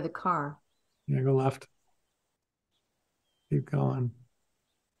looking for the car. Yeah, go left. Keep going.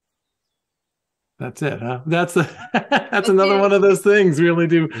 That's it, huh? That's another one of those things. We only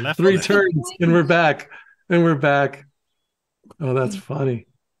do left 3 turns and we're back. And we're back. Oh, that's funny.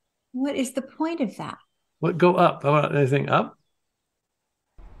 What is the point of that? What, go up? How about anything up?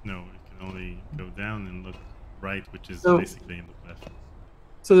 No, you can only go down and look right, which is basically in the left.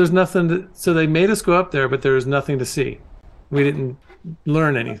 So there's nothing to, so they made us go up there, but there was nothing to see. We didn't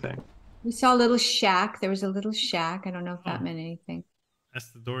learn anything. We saw a little shack. There was a little shack. I don't know if that meant anything.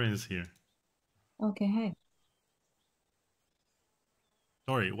 That's the Dorian is here. Okay, hey.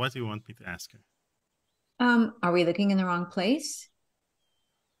 Tori, what do you want me to ask her? Are we looking in the wrong place?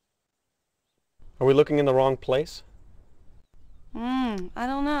 Are we looking in the wrong place? I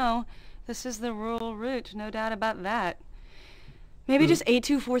don't know. This is the rural route, no doubt about that. Maybe just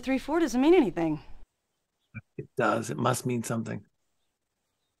 82434 doesn't mean anything. It does. It must mean something.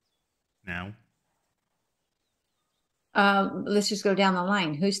 Now? Let's just go down the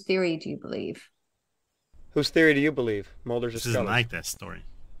line. Whose theory do you believe? Whose theory do you believe? Mulder's or Scully's? This isn't like that story.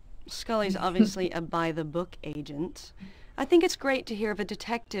 Scully's obviously a by-the-book agent. I think it's great to hear of a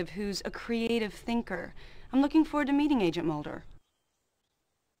detective who's a creative thinker. I'm looking forward to meeting Agent Mulder.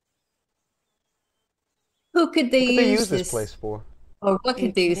 Who could they use this place for? Or what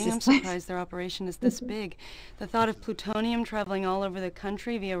could they use this I'm place? surprised their operation is this big. The thought of plutonium traveling all over the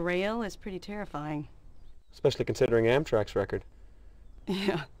country via rail is pretty terrifying. Especially considering Amtrak's record.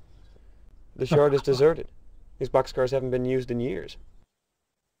 Yeah. This yard is deserted. These boxcars haven't been used in years.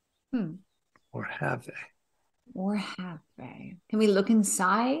 Or have they? Or have they? Can we look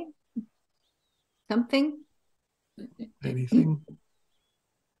inside? Something? Anything?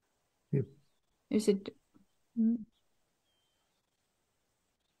 There's a.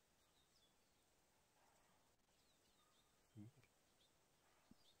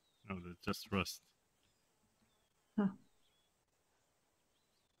 No, that's just rust. Huh.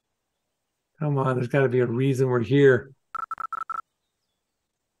 Come on, there's got to be a reason we're here.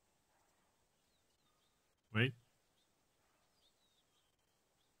 Wait.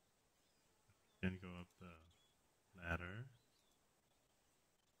 Then go up the ladder.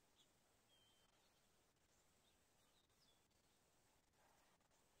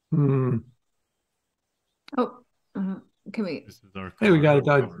 Hmm. Oh, can we? This is our car. Hey, we got a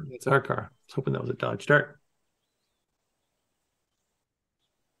Dodge. It's our car. I was hoping that was a Dodge Dart.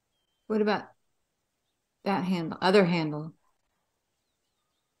 What about that handle? Other handle.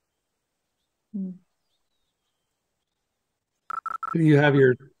 Do you have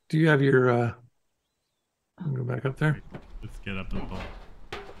your? Go back up there. Wait, let's get up the pole.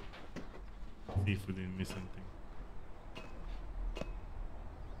 See if we didn't miss anything.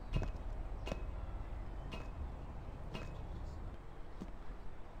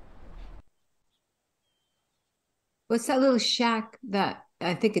 What's that little shack that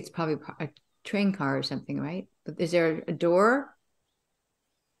I think it's probably a train car or something, right? But is there a door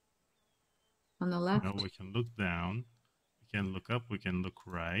on the left? No, we can look down. We can look up. We can look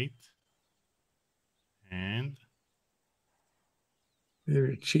right. And Do you have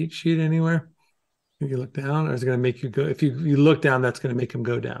your cheat sheet anywhere? If you look down, or is it going to make you go? If you look down, that's going to make him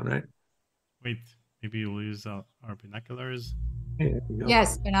go down, right? wait, maybe we'll use our binoculars. Hey, there you go.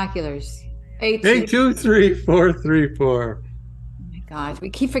 Yes, binoculars. 823434. Oh my gosh,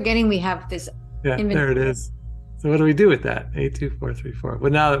 we keep forgetting we have this. Yeah, there it is. So what do we do with that? 82434.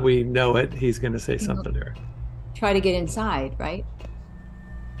 Well, now that we know it, he's going to say something there. Try to get inside, right?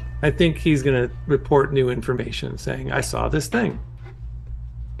 I think he's going to report new information saying, I saw this thing.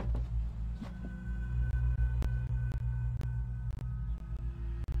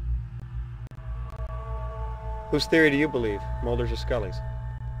 Whose theory do you believe, Mulder's or Scully's?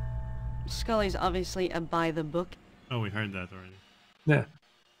 Scully's obviously a by-the-book. Oh, we heard that already. Yeah.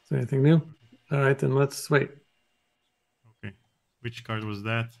 Is there anything new? All right, then let's wait. Okay. Which card was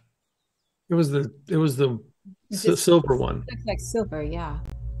that? It was the silver one. Looks like silver, yeah.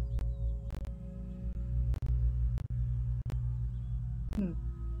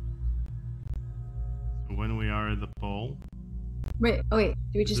 So when we are at the pole. Wait, oh wait,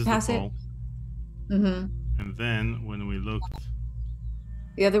 did we just pass it? Mm-hmm. And then when we looked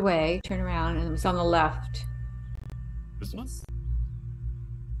The other way, turn around, and it was on the left. this one?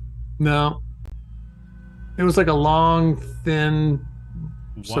 No. It was like a long, thin,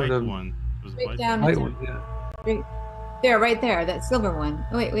 sort White of one. It was Right white down, white down. one. Yeah. Right there, right there, that silver one.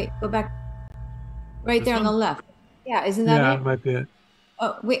 Oh, wait, go back. Right This there on the one? left. Yeah, isn't that Yeah, it? it might be it.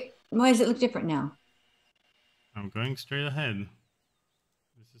 Oh, wait, why does it look different now? I'm going straight ahead.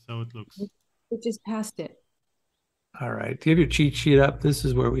 This is how it looks. We just passed it. All right. Do you have your cheat sheet up? This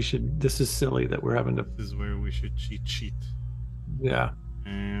is where we should. This is silly that we're having to. This is where we should cheat sheet. Yeah.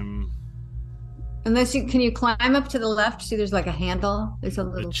 Unless you can you climb up to the left? See, there's like a handle. There's a The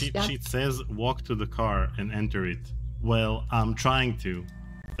little cheat step. sheet says walk to the car and enter it. Well, I'm trying to.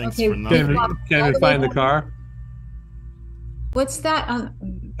 Thanks Okay, for Can nothing. we, All can we the way find the down. car? What's that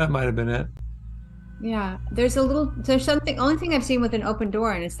on? That might have been it. Yeah, there's a little. There's something. Only thing I've seen with an open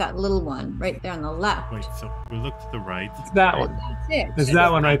door, and it's that little one right there on the left. Wait, so we look to the right. It's that one. That's it. It's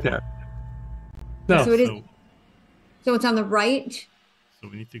that one right there. No. So it is. So, So it's on the right. so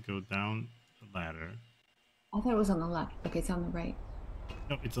we need to go down the ladder. I thought it was on the left. Okay, it's on the right.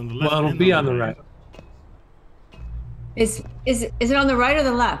 No, it's on the left. Well, it'll and be on the right. Is it on the right or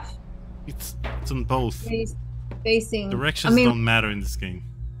the left? It's on both. Facing. Directions I mean, don't matter in this game.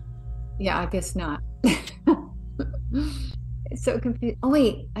 yeah, I guess not. It's so confused. Oh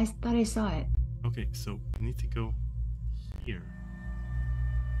wait, I thought I saw it. Okay, so we need to go here.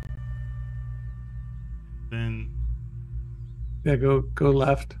 Then Yeah, go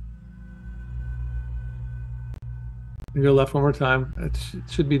left. You go left one more time. It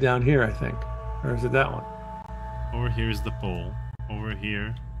should be down here, I think. Or is it that one? over here is the pole. Over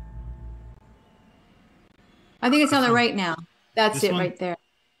here. I think it's on the right now. That's This it one? right there.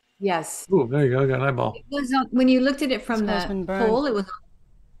 Yes. Ooh, there you go. I got an eyeball. It was on, when you looked at it from This has been the burned. pole, it was on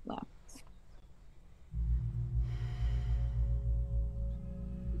the left.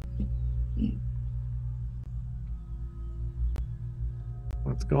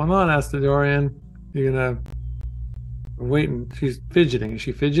 What's going on, asked Adrienne. You're gonna. We're waiting. She's fidgeting. Is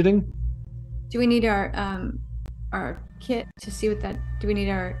she fidgeting? Do we need our kit to see what that? Do we need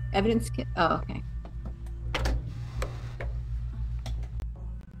our evidence kit? Oh, okay.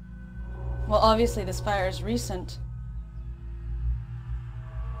 Well, obviously this fire is recent.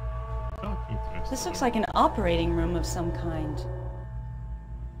 Oh, interesting. This looks like an operating room of some kind.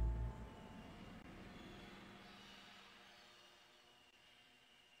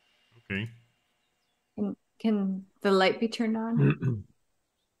 Okay. Can the light be turned on?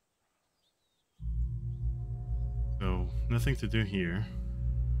 So, nothing to do here.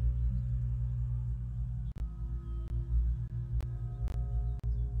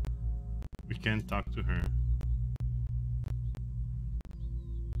 We can't talk to her.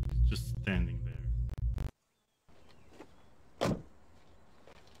 Just standing there.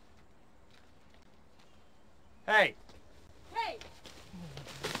 Hey! Hey!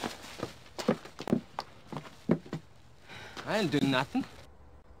 I didn't do nothing.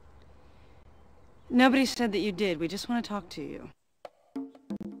 Nobody said that you did. We just want to talk to you.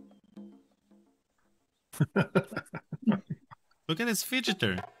 Look at his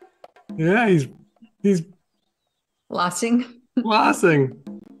fidgeter. Yeah, he's Flossing. flossing.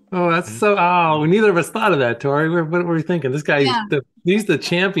 Oh, that's so. Oh, neither of us thought of that, Tori. What were we thinking? This guy, he's the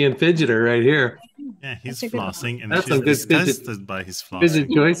champion fidgeter right here. Yeah, he's flossing, and That's she's some good disgusted by his flossing.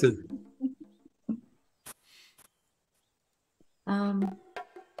 fidget choices.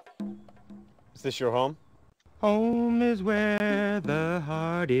 Is this your home? Home is where the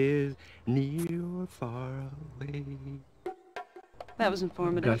heart is, near or far away. That was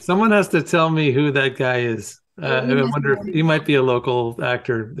informative. God, someone has to tell me who that guy is. I wonder if he might be a local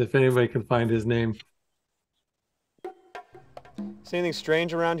actor, if anybody can find his name. See anything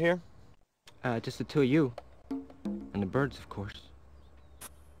strange around here? Just the two of you. And the birds, of course.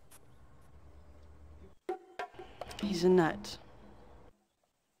 He's a nut.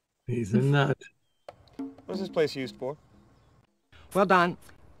 He's a nut. What's this place used for? Well, Don,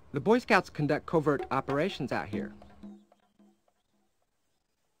 the Boy Scouts conduct covert operations out here.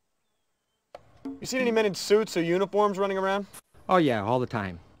 You seen any men in suits or uniforms running around? Oh, yeah, all the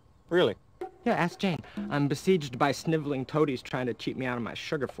time. Really? Yeah, ask Jane. I'm besieged by sniveling toadies trying to cheat me out of my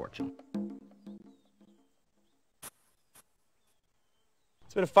sugar fortune.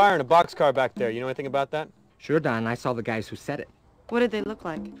 There's been a fire in a boxcar back there. You know anything about that? Sure, Don. I saw the guys who set it. What did they look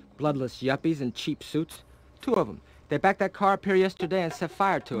like? Bloodless yuppies in cheap suits. Two of them. They backed that car up here yesterday and set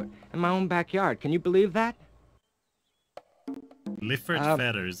fire to it. In my own backyard. Can you believe that? Lifford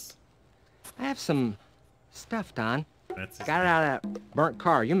feathers. I have some stuff, Don. That's Got it out of that burnt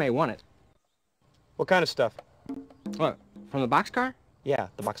car. You may want it. What kind of stuff? What? From the boxcar? Yeah,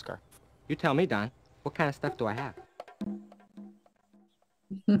 the boxcar. You tell me, Don. What kind of stuff do I have?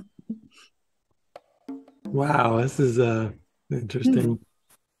 Wow, this is interesting.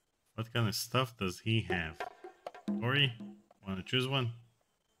 What kind of stuff does he have? Tori, want to choose one?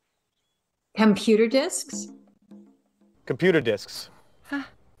 Computer discs? Computer discs. Huh.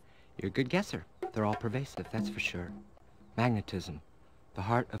 You're a good guesser. They're all pervasive, that's for sure. Magnetism. The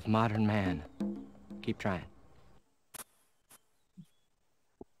heart of modern man. Keep trying.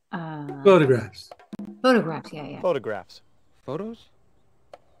 Photographs. Photographs, yeah. Photographs. Photos?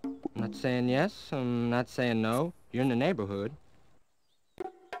 I'm not saying yes, I'm not saying no. You're in the neighborhood.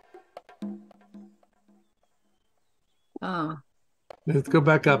 Oh. Let's go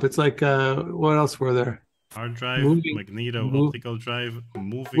back up. It's like, what else were there? Hard drive, magneto, optical drive,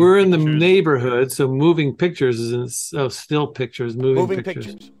 moving We're in the pictures. neighborhood, so moving pictures is in, still pictures, moving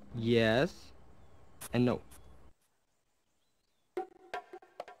pictures. Yes and no.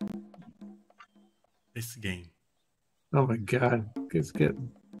 This game. Oh my God. It's good.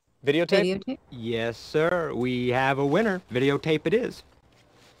 Videotape? Videotape? Yes, sir. We have a winner. Videotape it is.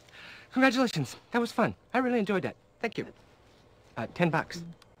 Congratulations. That was fun. I really enjoyed that. Thank you. $10.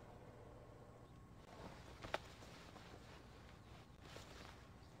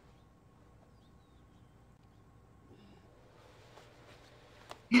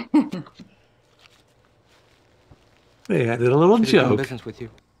 Hey, I did a little Should've done joke. business with you.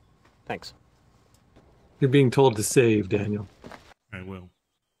 Thanks. You're being told to save, Daniel. I will.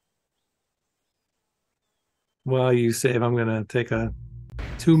 While you save, I'm going to take a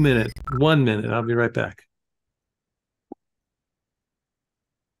 1 minute. I'll be right back.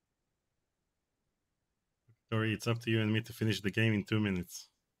 Tori, it's up to you and me to finish the game in 2 minutes.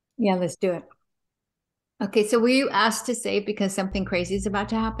 Yeah, let's do it. Okay, so were you asked to save because something crazy is about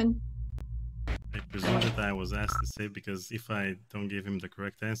to happen? I presume that I was asked to save because if I don't give him the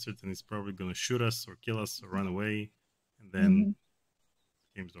correct answer, then he's probably going to shoot us or kill us or run away, and then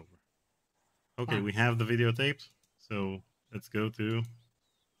the game's over. Okay, we have the videotape, so let's go to...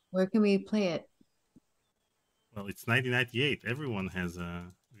 Where can we play it? Well, it's 1998. Everyone has a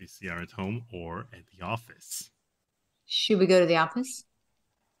VCR at home or at the office. Should we go to the office?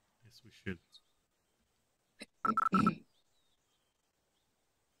 Yes, we should.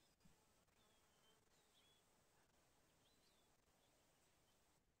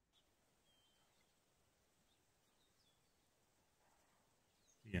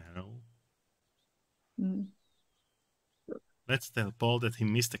 Seattle. Mm. Let's tell Paul that he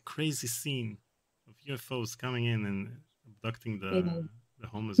missed a crazy scene of UFOs coming in and abducting the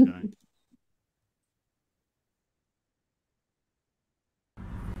homeless guy.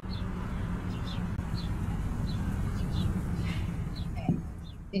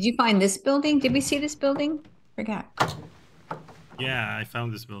 Did you find this building? Did we see this building? Forgot. Yeah, I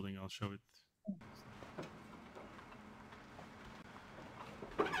found this building. I'll show it.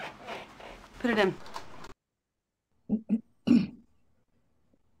 Put it in.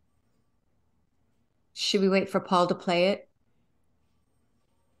 Should we wait for Paul to play it?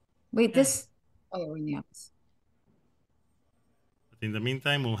 Wait, this. Oh, yeah, we're in the office. But in the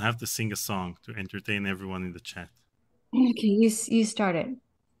meantime, we'll have to sing a song to entertain everyone in the chat. Okay, you start it.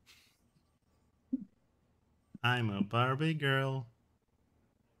 I'm a Barbie girl.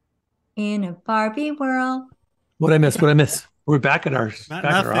 In a Barbie world. What I miss? What I miss? We're back at our Nothing.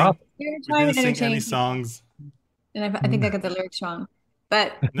 office. We didn't sing any songs. And I think I got the lyrics wrong.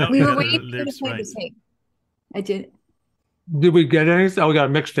 But No, we you were got the waiting for you to lyrics play right. the tape. I did. Did we get any? Oh, we got a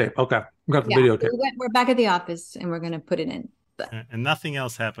mixtape. Okay, we got the Yeah, videotape. we're back at the office and we're going to put it in. But And nothing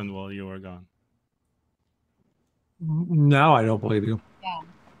else happened while you were gone. Now I don't believe you. yeah,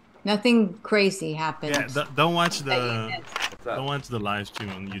 nothing crazy happened. Yeah, don't watch the live stream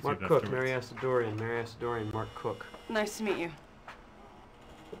on YouTube Mark afterwards. Cook, Mary Asadorian, Mary Asadorian, Mark Cook. Nice to meet you.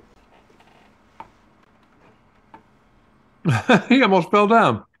 He almost fell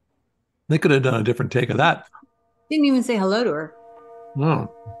down. They could have done a different take of that. Didn't even say hello to her.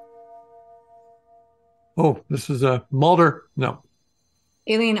 No. Oh, this is a Mulder. No.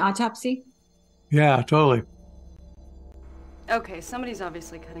 Alien autopsy? Yeah, totally. Okay, somebody's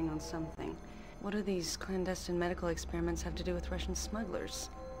obviously cutting on something. What do these clandestine medical experiments have to do with Russian smugglers?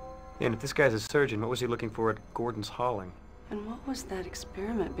 Yeah, and if this guy's a surgeon, what was he looking for at Gordon's Hauling? And what was that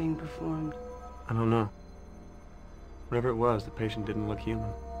experiment being performed? I don't know. Whatever it was, the patient didn't look human.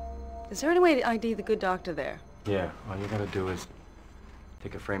 Is there any way to ID the good doctor there? Yeah, all you gotta do is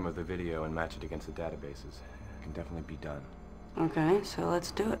take a frame of the video and match it against the databases. It can definitely be done. Okay, so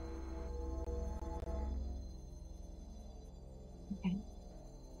let's do it. Okay.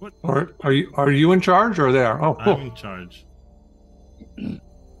 What? Or are you in charge or there? Oh, cool. I'm in charge. So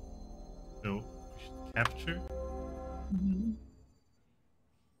we should capture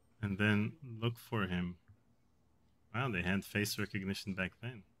and then look for him. Wow, they had face recognition back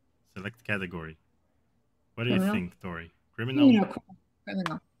then. Select category. What do you Criminal? think, Tori? Criminal?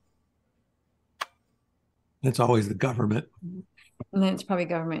 Criminal. It's always the government. And then it's probably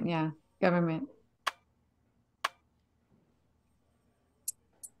government. Yeah, government.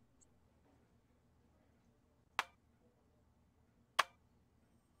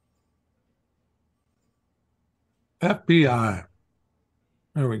 FBI.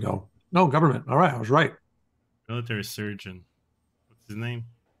 There we go. No, government. All right, I was right. Military surgeon. What's his name?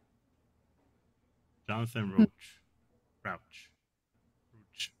 Jonathan Roach. Roach.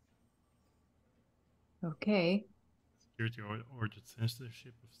 Okay. Security ordered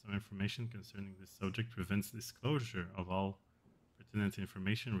censorship of some information concerning this subject prevents disclosure of all pertinent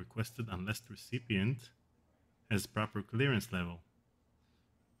information requested unless the recipient has proper clearance level.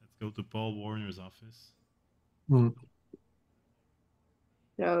 Let's go to Paul Warner's office.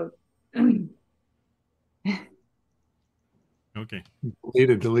 So Okay.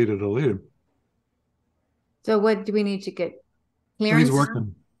 Deleted. So what do we need to get clearance? He's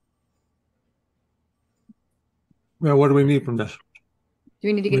working. Well, what do we need from this? Do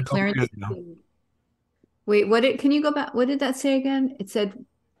we need to get clearance? Wait, can you go back? What did that say again? It said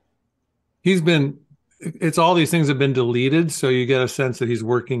it's all these things have been deleted, so you get a sense that he's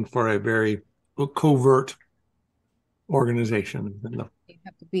working for a very covert organization. you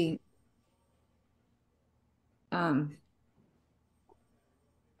have to be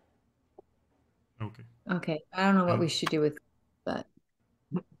okay. I don't know what we should do with that.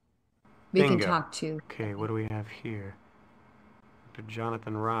 We can talk to. Okay, what do we have here? Dr.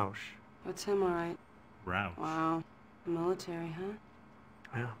 Jonathan Rausch. What's him, all right? Rausch. Wow. Military, huh?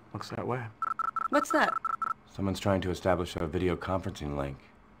 Yeah, looks that way. What's that? Someone's trying to establish a video conferencing link.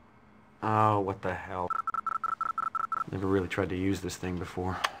 Oh, what the hell. Never really tried to use this thing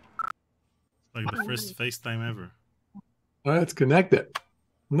before. Like the first FaceTime ever. Let's connect it.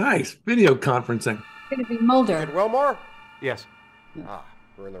 Nice. Video conferencing. It's going to be Mulder. Ed Wilmore? Yes. Ah,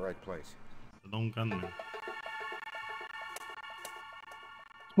 we're in the right place. The lone gunman.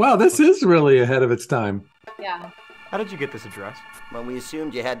 Wow, this is really ahead of its time. Yeah. How did you get this address? Well, we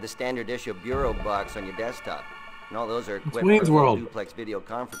assumed you had the standard issue Bureau box on your desktop. And all those are equipped Wayne's for World. duplex video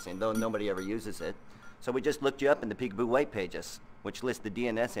conferencing, though nobody ever uses it. So we just looked you up in the Peekaboo white pages, which list the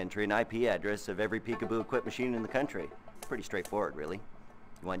DNS entry and IP address of every Peekaboo-equipped machine in the country. Pretty straightforward, really.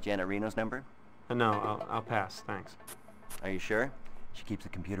 You want Janet Reno's number? No, I'll pass, thanks. Are you sure? She keeps the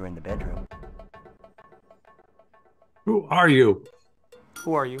computer in the bedroom. Who are you?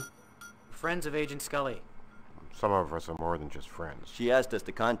 Who are you? Friends of Agent Scully. Some of us are more than just friends. She asked us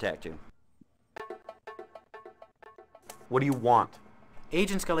to contact you. What do you want?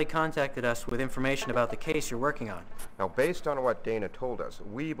 Agent Scully contacted us with information about the case you're working on. Now, based on what Dana told us,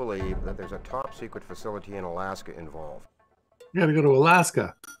 we believe that there's a top-secret facility in Alaska involved. You gotta go to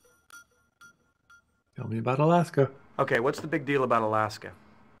Alaska. Tell me about Alaska. Okay, what's the big deal about Alaska?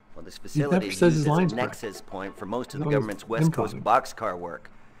 Well, this facility is says used his as lines a right. nexus point for most of He's the always government's West Coast improv. boxcar work.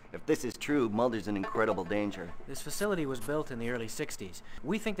 If this is true, Mulder's in incredible danger. This facility was built in the early 60s.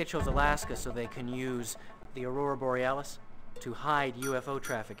 We think they chose Alaska so they can use the Aurora Borealis to hide UFO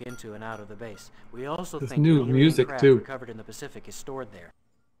traffic into and out of the base. We also This think new the alien music, craft too. recovered in the Pacific is stored there.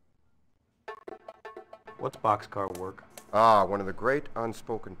 What's boxcar work? Ah, one of the great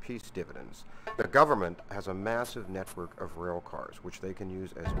unspoken peace dividends. The government has a massive network of rail cars, which they can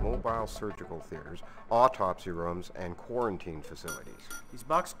use as mobile surgical theaters, autopsy rooms, and quarantine facilities. These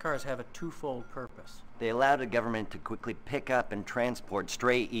boxcars have a twofold purpose. They allow the government to quickly pick up and transport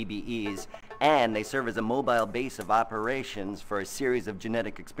stray EBEs, and they serve as a mobile base of operations for a series of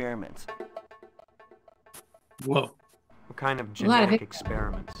genetic experiments. Whoa. What kind of lot of genetic it.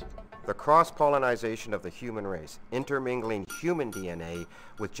 experiments? The cross-pollinization of the human race, intermingling human DNA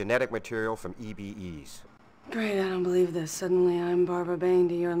with genetic material from EBEs. Great, I don't believe this. Suddenly I'm Barbara Bain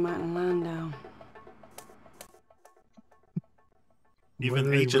to you're Martin Landau. Even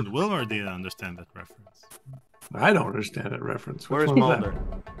Whether- Agent Wilmer didn't understand that reference. I don't understand that reference. Which Where's one's that? Mulder?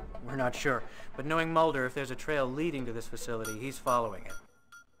 We're not sure, but knowing Mulder, if there's a trail leading to this facility, he's following it.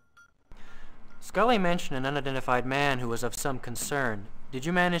 Scully mentioned an unidentified man who was of some concern. Did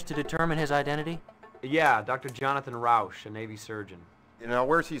you manage to determine his identity? Yeah, Dr. Jonathan Rausch, a Navy surgeon. Now,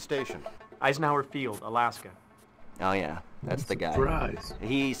 where's he stationed? Eisenhower Field, Alaska. Oh yeah, that's the guy. Surprise.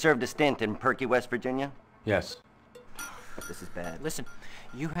 He served a stint in Perky, West Virginia. Yes. This is bad. Listen,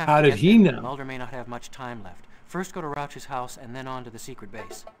 you have How to did get he there. know? Mulder may not have much time left. First go to Rauch's house and then on to the secret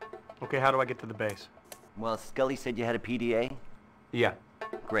base. Okay, how do I get to the base? Well, Scully said you had a PDA? Yeah.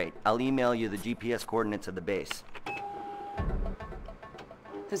 Great. I'll email you the GPS coordinates of the base.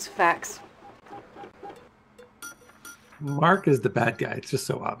 There's facts. Mark is the bad guy. It's just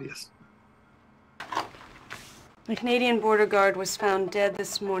so obvious. The Canadian border guard was found dead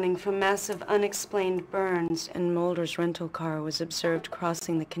this morning from massive unexplained burns, and Mulder's rental car was observed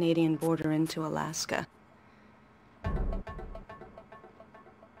crossing the Canadian border into Alaska.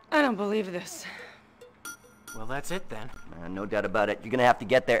 I don't believe this. Well, that's it then. No doubt about it. You're gonna have to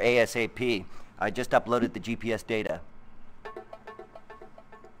get there ASAP. I just uploaded the GPS data.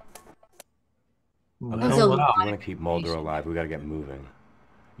 Wow. If Wow. we want to keep Mulder alive, we got to get moving.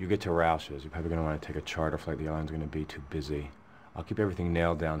 You get to Roush's, you're probably going to want to take a charter flight. The airline's going to be too busy. I'll keep everything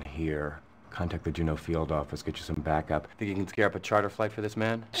nailed down here. Contact the Juneau field office, get you some backup. Think you can scare up a charter flight for this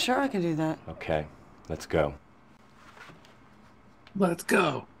man? Sure, I can do that. Okay, let's go. Let's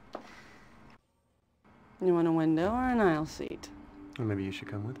go. You want a window or an aisle seat? Well, maybe you should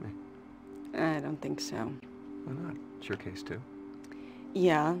come with me. I don't think so. Why not? It's your case, too.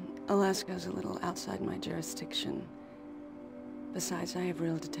 Yeah, Alaska's a little outside my jurisdiction. Besides, I have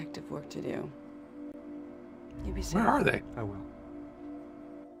real detective work to do. You be safe. Where are they? I will.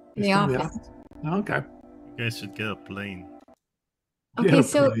 In the Still in office. Okay. You guys should get a plane. Okay, Yeah,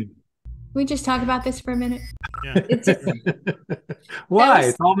 so plane. we just talk about this for a minute. Yeah. It's just, Why? was-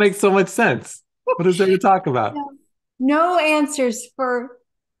 It all makes so much sense. What is there to talk about? no answers for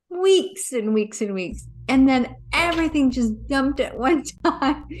weeks and weeks and weeks. And then everything just dumped at one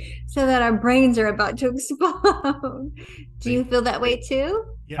time so that our brains are about to explode. Do you feel that way too?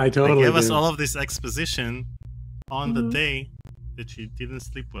 Yeah, I totally They gave us do. all of this exposition on the Mhm. day that she didn't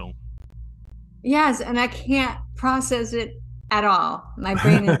sleep well. Yes, and I can't process it at all. My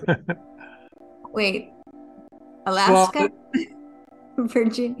brain is wait, Alaska?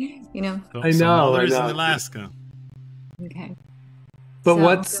 Virginia, you know. So, I so know, Mulder I is in know. Alaska. Okay. But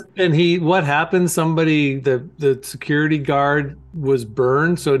So- what happened? Somebody, the security guard was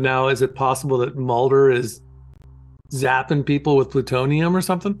burned. So now is it possible that Mulder is zapping people with plutonium or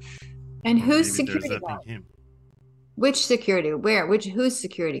something? And who's Maybe they're security zapping guard? him Which security? Where? Who's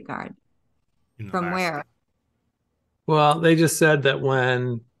security guard? in From Alaska. where? Well, they just said that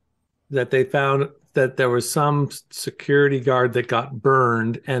they found that there was some security guard that got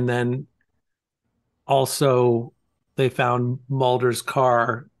burned, and then also they found Mulder's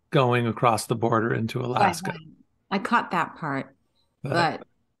car going across the border into Alaska. I caught that part, but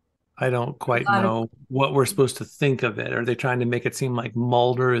I don't quite know what we're supposed to think of it. Are they trying to make it seem like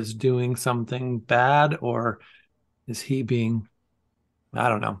Mulder is doing something bad, or is he being, I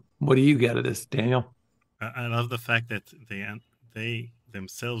don't know. What do you get of this, Daniel? I love the fact that they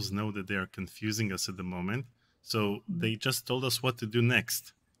themselves know that they are confusing us at the moment. So they just told us what to do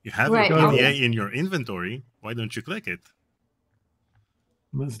next. You have your PDA in your inventory. Why don't you click it?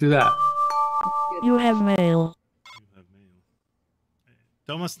 Let's do that. You have mail.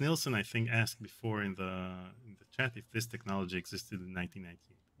 Thomas Nilsson, I think, asked before in the chat if this technology existed in 1998.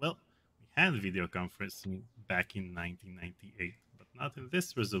 Well, we had video conferencing back in 1998, but not in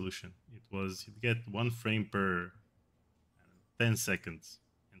this resolution. It was, you'd get 1 frame per 10 seconds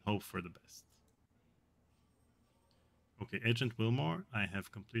and hope for the best. Okay, Agent Wilmore, I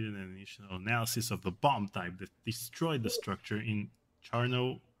have completed an initial analysis of the bomb type that destroyed the structure in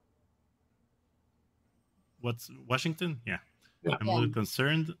Charno. Washington? Yeah. I'm a little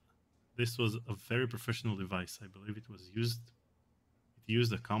concerned. This was a very professional device. I believe it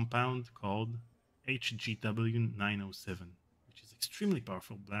used a compound called HGW-907, which is extremely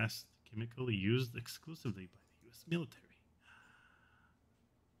powerful blast chemical used exclusively by the U.S. military.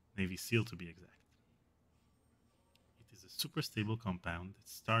 Navy SEAL to be exact. It is a super stable compound that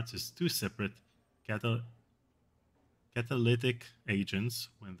starts as 2 separate catalytic agents.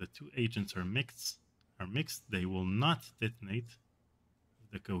 When the 2 agents are mixed, they will not detonate if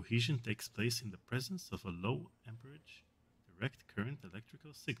the cohesion takes place in the presence of a low amperage direct current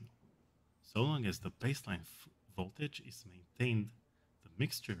electrical signal. So long as the baseline voltage is maintained, the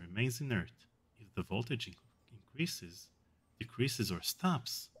mixture remains inert. If the voltage increases, decreases, or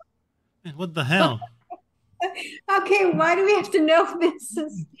stops, man, what the hell? Okay, why do we have to know this?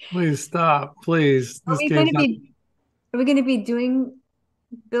 Please stop, please. Are we going to be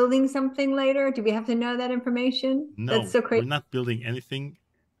building something later? Do we have to know that information? No, that's so crazy. We're not building anything.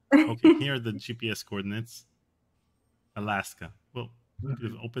 Okay, here are the GPS coordinates. Alaska. Well, we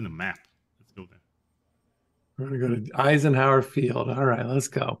could open a map. Let's go there. We're going to go to Eisenhower Field. All right, let's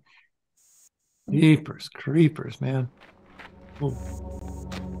go. Jeepers, creepers, man. Ooh.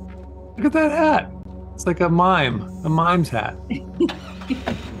 Look at that hat. It's like a mime's hat.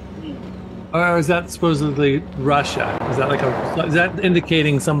 Or is that supposedly Russia? Is that that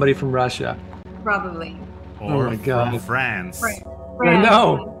indicating somebody from Russia? Probably. Or oh my God. From France. I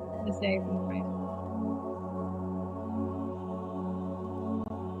know.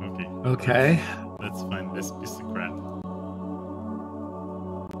 Okay. Let's find this piece of crap.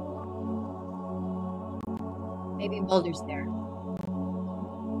 Maybe Mulder's there.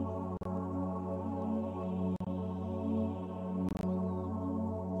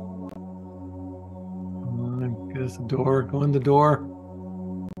 Get us a door. Go in the door.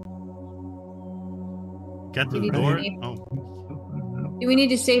 Get to the door. Do we need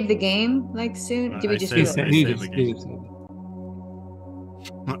to save the game like soon? Do we just save the game?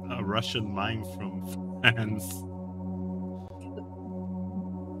 A Russian mime from France.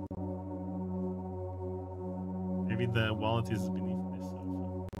 Maybe the wallet is beneath this sofa.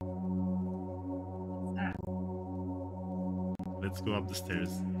 Let's go up the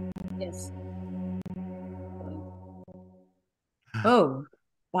stairs. Yes. Oh,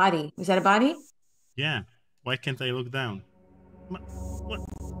 body. Was that a body? Yeah. Why can't I look down? What?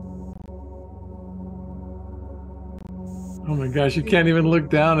 Oh my gosh, you can't even look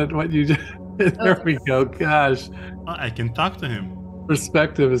down at what you just... There we go. Gosh. Oh, I can talk to him.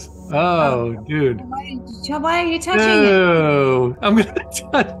 Perspective is... Oh, dude. Why are you touching it? I'm going to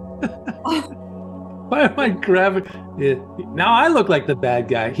touch... Why am I grabbing... Now I look like the bad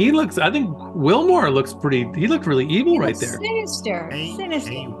guy. He looks... I think Wilmore looks pretty... He looked really evil right there. Sinister.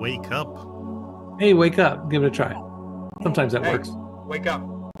 Sinister. Hey, wake up. Hey, wake up. Give it a try. Sometimes that works. Wake up.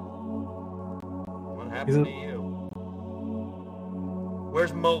 What happened to you?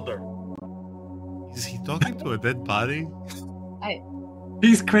 Where's Mulder? Is he talking to a dead body?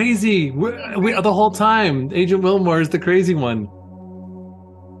 He's crazy. The whole time, Agent Wilmore is the crazy one.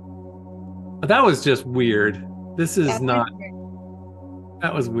 That was just weird. This is not...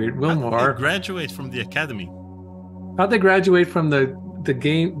 That was weird. Wilmore. How did they graduate from the academy? How'd they graduate from the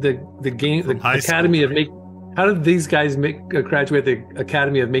Academy of Make? How did these guys graduate the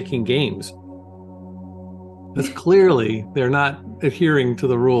Academy of Making Games? Because clearly they're not adhering to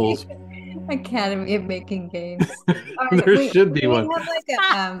the rules. Academy of Making Games. There should be one. Have like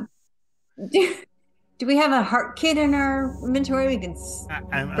a, Do we have a heart kit in our inventory? We can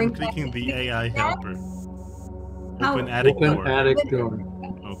I'm clicking the AI helper. How- Open attic Open door. attic door.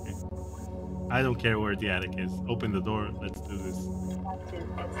 Okay. I don't care where the attic is. Open the door. Let's do this.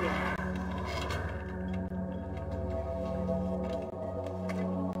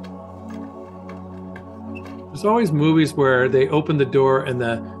 There's always movies where they open the door and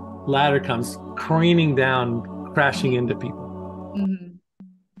the ladder comes careening down, crashing into people. Mhm.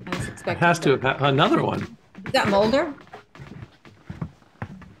 I was It expecting has to have another one. Is that Mulder?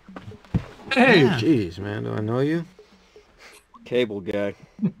 Hey, Jeez, man, do I know you? Cable guy.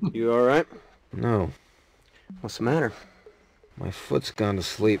 You alright? No. What's the matter? My foot's gone to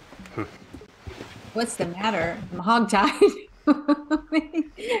sleep. What's the matter? I'm hogtied.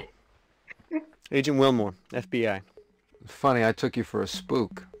 Agent Wilmore, FBI. Funny, I took you for a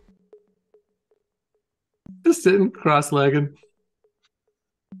spook. just sitting cross-legged.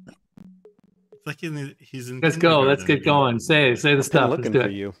 It's like he's in. Let's go. Let's get going. Say the stuff. Let's Looking do for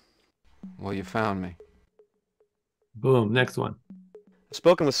it. you. Well, you found me. Boom. Next one. I've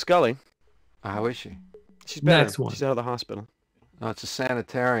spoken with Scully. How is she? She's better. Next one. She's out of the hospital. No, it's a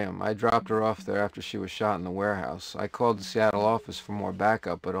sanitarium. I dropped her off there after she was shot in the warehouse. I called the Seattle office for more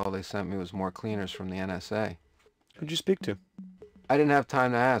backup, but all they sent me was more cleaners from the NSA. Who'd you speak to? I didn't have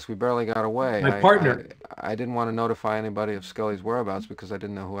time to ask. We barely got away. My partner. I didn't want to notify anybody of Scully's whereabouts because I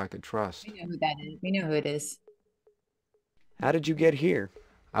didn't know who I could trust. We know who that is. We know who it is. How did you get here?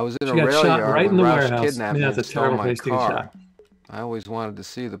 I was in She a got rail shot yard right in when the Roush warehouse. kidnapped me That's and a stole terrible my place to get car. shot. I always wanted to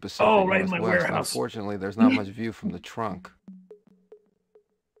see the Pacific Oh, right in my Northwest. warehouse. Unfortunately, there's not much view from the trunk.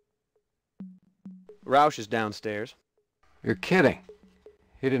 Roush is downstairs. You're kidding.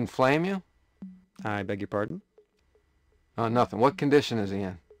 He didn't flame you? I beg your pardon? Oh, nothing. What condition is he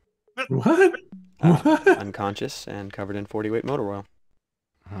in? What? Unconscious and covered in 40-weight motor oil.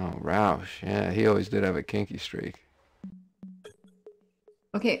 Oh, Roush. Yeah, he always did have a kinky streak.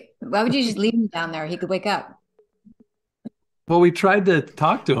 Okay, why would you just leave him down there? He could wake up. Well, we tried to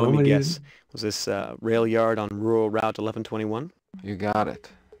talk to him. Let me and he- guess. Was this rail yard on rural Route 1121? You got it.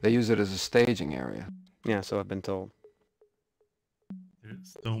 They use it as a staging area. Yeah, so I've been told.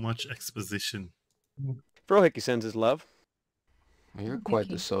 There's so much exposition. Frohickey sends his love. Well, you're quite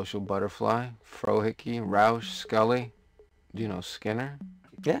the social butterfly. Frohickey, Roush, Scully. Do you know Skinner?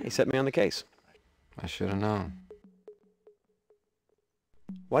 Yeah, he set me on the case. I should have known.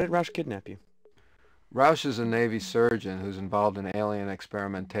 Why did Roush kidnap you? Roush is a Navy surgeon who's involved in alien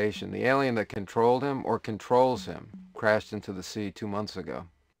experimentation. The alien that controlled him, or controls him, crashed into the sea 2 months ago.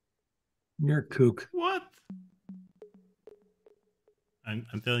 You're a kook. What?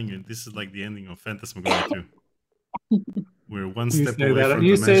 I'm telling you, this is like the ending of Phantasmagoria 2. We're one You step say away that, from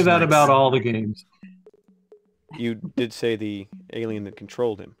you say Dimension that X. about all the games. You did say the alien that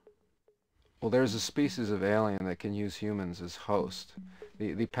controlled him. Well, there's a species of alien that can use humans as host.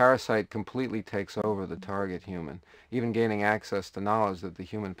 The parasite completely takes over the target human, even gaining access to knowledge that the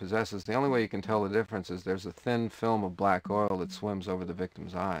human possesses. The only way you can tell the difference is there's a thin film of black oil that swims over the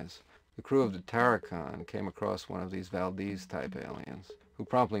victim's eyes. The crew of the Terracon came across one of these Valdez-type aliens, who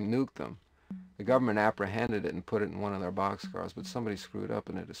promptly nuked them. The government apprehended it and put it in one of their boxcars, but somebody screwed up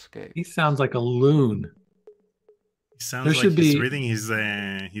and it escaped. He sounds like a loon. He sounds There like should he's be- reading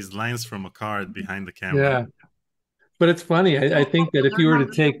his lines from a card behind the camera. Yeah. But it's funny. I think that if you were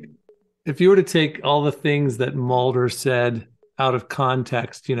to take all the things that Mulder said out of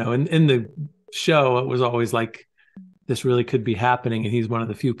context, you know, in the show, it was always like this really could be happening, and he's one of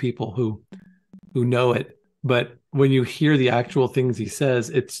the few people who know it. But when you hear the actual things he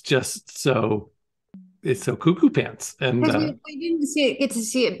says, it's so cuckoo pants. And Because we didn't get to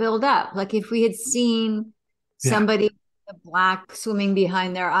see it build up. Like if we had seen somebody with black swimming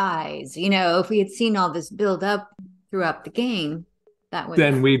behind their eyes, you know, if we had seen all this build up throughout the game, that would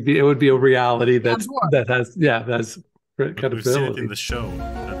then it would be a reality that has But we've seen it credibility. in the show.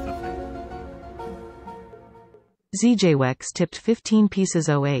 That's the thing. ZJWEX tipped 15 pieces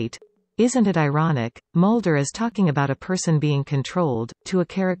 08. Isn't it ironic? Mulder is talking about a person being controlled, to a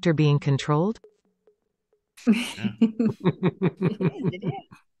character being controlled?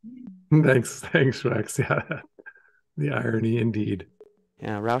 Thanks, Rex. Yeah, the irony indeed.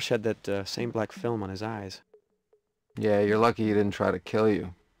 Yeah, Roush had that same black film on his eyes. Yeah, you're lucky he didn't try to kill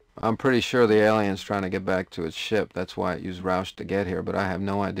you. I'm pretty sure the alien's trying to get back to its ship. That's why it used Roush to get here, but I have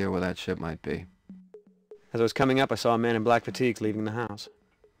no idea where that ship might be. As I was coming up, I saw a man in black fatigues leaving the house.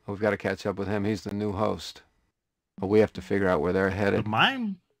 We've got to catch up with him. He's the new host. But we have to figure out where they're headed. The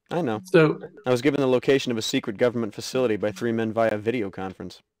mime? I know. So I was given the location of a secret government facility by 3 men via video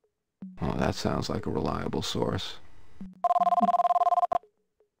conference. Oh, that sounds like a reliable source.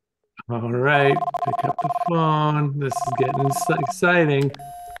 All right, pick up the phone. This is getting exciting.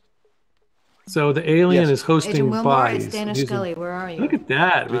 So the alien is hosting Agent Wilmore, bodies. it's Dana Using- Scully. Where are you? Look at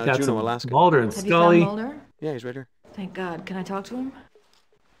that. We got Juneau, some Alaska. Mulder and Have Scully. you found Mulder? Yeah, he's right here. Thank God. Can I talk to him?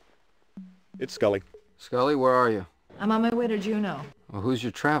 It's Scully. Scully, where are you? I'm on my way to Juneau. Well, who's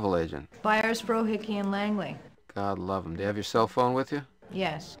your travel agent? Byers, Frohickey, and Langley. God love him. Do you have your cell phone with you?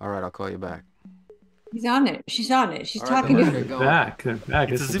 Yes. All right, I'll call you back. He's on it. She's on it. She's All right, talking to They're back. They're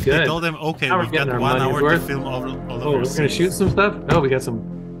back. It's This as is if good. they told them, okay, Now we're we've getting got our 1 money's hour to worth. film all Oh, of we're our gonna scenes. shoot some stuff. Oh, we got some.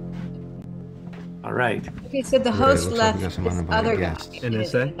 All right. Okay, so the Okay, host looks like left we got some this uninvited other guy. guests. and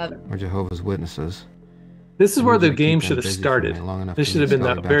there's another. We're Jehovah's Witnesses. This is I where need the you to keep game them should have busy for started. me long enough This to should have get been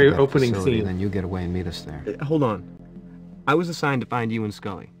Scully that back very to that opening facility, scene. Then you get away and meet us there. Hold on. I was assigned to find you and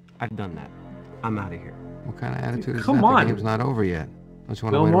Scully. I've done that. I'm out of here. What kind of attitude is Come that? on. The game's not over yet. Don't you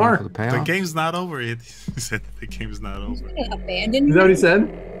want to No wait more. around for the The payoff? game's not over yet. He said the game's not over. Abandoned. Is that what he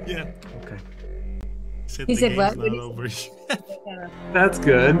said? Yeah. Okay. He The said game's what? not over yet. That's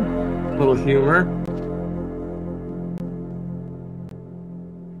good. A little humor.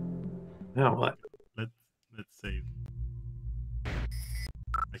 Now what? Let's save.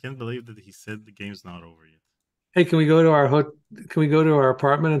 I can't believe that he said the game's not over yet. Hey, can we go to our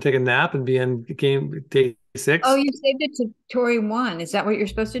apartment and take a nap and be in game day 6? Oh, you saved it to Tori 1. Is that what you're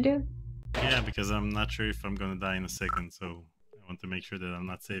supposed to do? Yeah, because I'm not sure if I'm gonna die in a second, so I want to make sure that I'm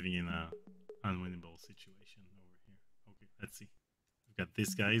not saving in a unwinnable situation over here. Okay, let's see. We've got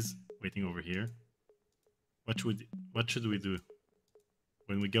these guys waiting over here. What should we do?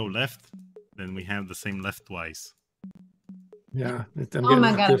 When we go left, then we have the same left twice. Yeah. Oh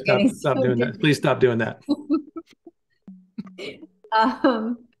my God, I'm getting Stop so doing that. Please stop doing that.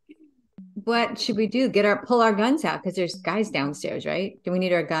 What should we do? Pull our guns out because there's guys downstairs, right? Do we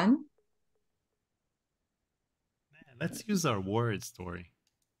need our gun? Let's use our words, Tori.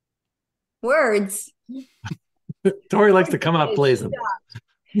 Words. Tori likes to come out blazing.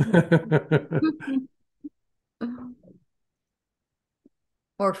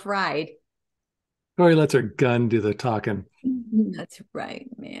 Or fried. Tori lets her gun do the talking. That's right,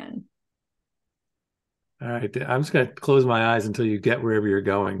 man. All right. I'm just going to close my eyes until you get wherever you're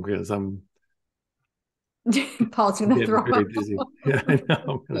going because I'm Paul's going to getting throw very up. dizzy. Yeah, I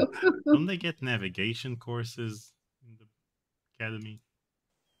know. Don't they get navigation courses in the academy?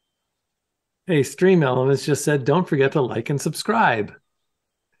 Hey, Stream Elements just said, don't forget to like and subscribe.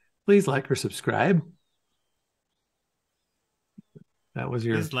 Please like or subscribe. That was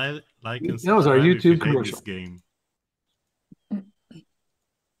your. Please like and That was our subscribe if you YouTube like commercial. this game.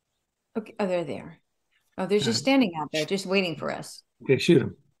 Okay, oh, they're there. Oh, they're just standing out there, just waiting for us. Okay, shoot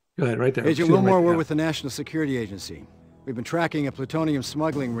him. Go ahead, right there. Agent Shoot him Wilmore, right we're now. with the National Security Agency. We've been tracking a plutonium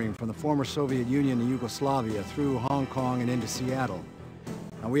smuggling ring from the former Soviet Union and Yugoslavia through Hong Kong and into Seattle.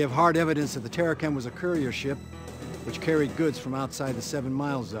 And we have hard evidence that the Terrachem was a courier ship which carried goods from outside the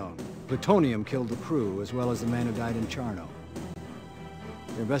 7-mile zone. Plutonium killed the crew, as well as the man who died in Charno.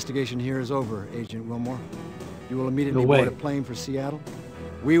 Your investigation here is over, Agent Wilmore. You will immediately No way. board a plane for Seattle.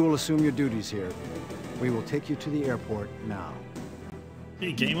 We will assume your duties here. We will take you to the airport now.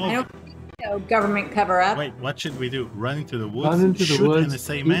 Hey, game I over. don't think so. Government cover up. Wait, what should we do? Run into the woods, Run into the shoot woods.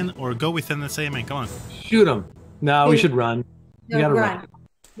 NSA man, or go with NSA man? Come on. Shoot him. No, we should run. No, You gotta run. run.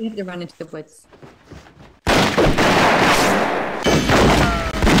 We have to run into the woods.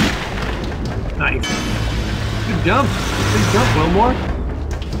 Nice. Good jump. Good jump, Wilmore.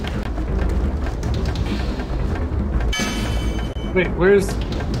 Wait, where's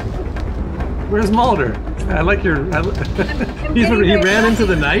Mulder? I like your. He ran into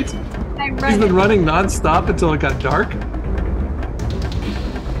the night. He's been running nonstop until it got dark.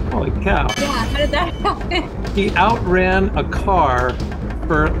 Holy cow! Yeah, how did that happen? He outran a car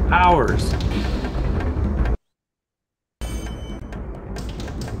for hours.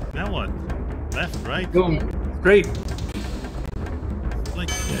 Now what? Left, right? Boom. Great. Like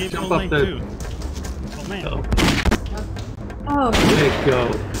game jump all up night the- too. Oh man. Oh, There you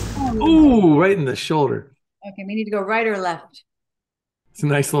go. Ooh, right in the shoulder. okay. We need to go right or left. It's a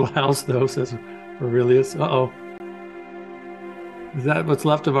nice little house, though, says Aurelius. Uh-oh. Is that what's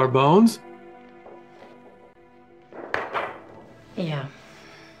left of our bones? Yeah.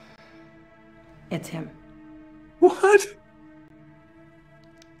 It's him. What?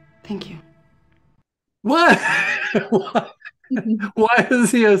 Thank you. What? Why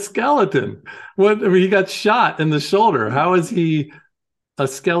is he a skeleton? What? I mean, he got shot in the shoulder. How is he a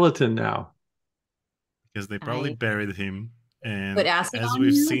skeleton now? Because they probably buried him, and Put acid as on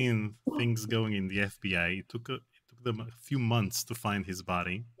we've you? seen things going in the FBI, it took took them a few months to find his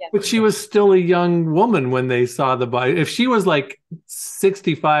body. But she was still a young woman when they saw the body. If she was like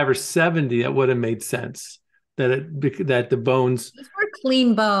 65 or 70, it would have made sense that the bones. Those were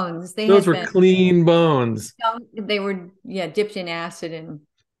clean bones. Those were clean bones. They were dipped in acid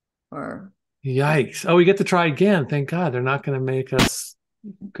or. Yikes! Oh, we get to try again. Thank God they're not going to make us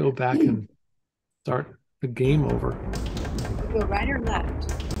go back and start the game over. Go right or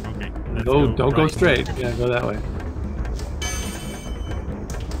left? Okay. No, don't go straight. Yeah, go that way.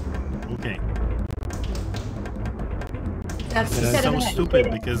 Okay. That's so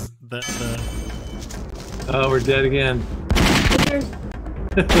stupid because the. Oh, we're dead again. There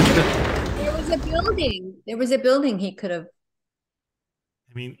was a building. There was a building he could have.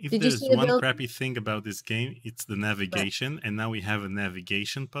 I mean, if there's one crappy thing about this game, it's the navigation, and now we have a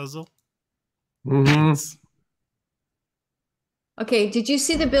navigation puzzle. Mm-hmm. Okay, did you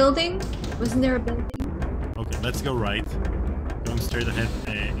see the building? Wasn't there a building? Okay, let's go right. Going straight ahead.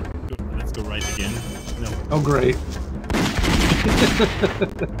 Let's go right again. No. Oh, great.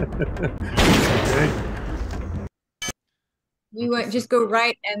 Okay. You want just go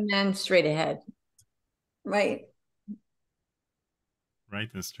right and then straight ahead. Right. Right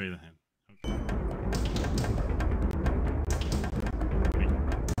and straight ahead. Okay.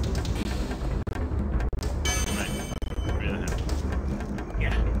 Right. Straight ahead.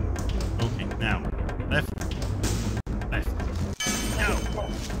 Yeah. Okay, now. Left. Left. No.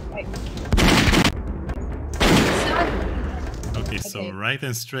 Right. Okay, so right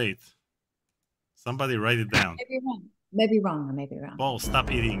and straight. Somebody write it down. Maybe wrong. Maybe wrong. I may be wrong. Paul,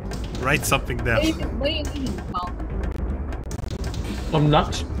 stop eating. Write something down. What are you eating, Paul? I'm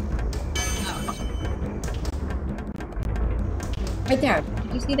nuts. Oh. Right there.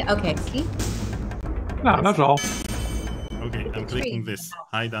 Did you see that? Okay, see? No, that's all. Okay, I'm clicking this.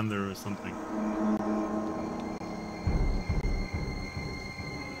 Hide under or something.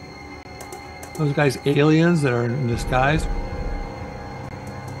 Those guys aliens that are in disguise.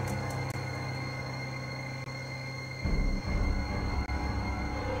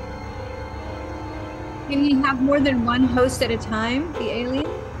 Can he have more than one host at a time, the alien?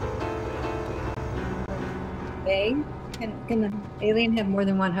 Can the alien have more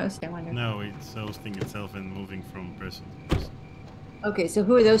than one host, I wonder? No, it's hosting itself and moving from person to person. Okay, so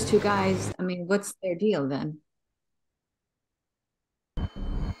who are those two guys? I mean, what's their deal then?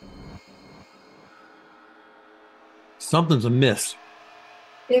 Something's amiss.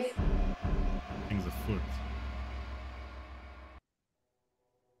 If things afoot.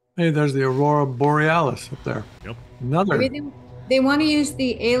 Hey, there's the Aurora Borealis up there. Yep. Another. maybe they want to use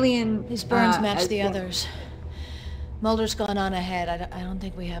the alien. These burns match the others. Mulder's gone on ahead. I don't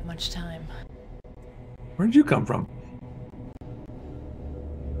think we have much time. Where'd you come from?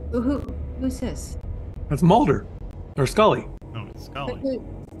 Who's this? That's Mulder. Or Scully. No, it's Scully.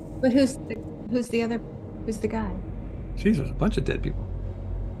 But who's the other? Who's the guy? Jeez, there's a bunch of dead people.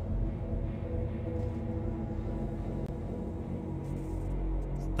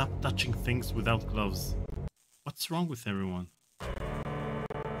 Stop touching things without gloves. What's wrong with everyone?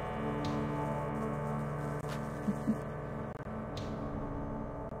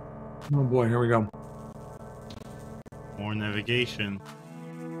 Oh boy, here we go. More navigation.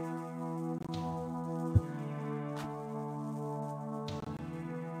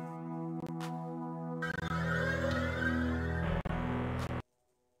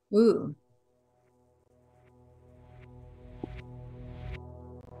 Ooh.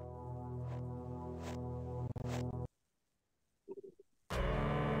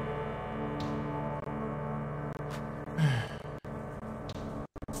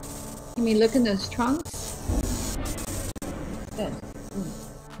 Can we look in those trunks? Good.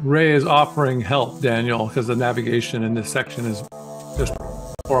 Ray is offering help, Daniel, because the navigation in this section is just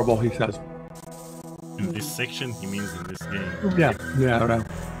horrible, he says. In this section, he means in this game. Yeah, I don't know.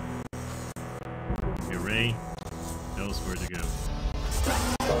 Okay, Ray knows where to go.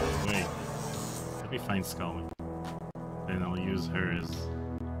 Wait, let me find Scully. Then I'll use her as...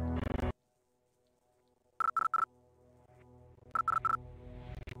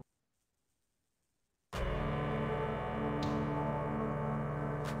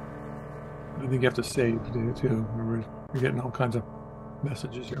 I think you have to save too. We're getting all kinds of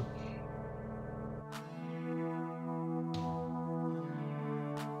messages here.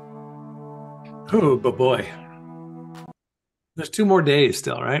 Oh, but boy. There's 2 more days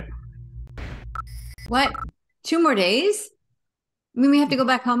still, right? What? 2 more days? I mean, we have to go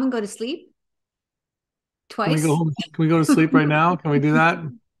back home and go to sleep? Twice? Can we go home? Can we go to sleep right now? Can we do that?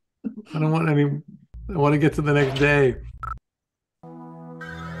 I don't want any... I want to get to the next day.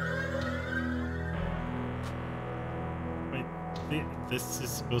 this is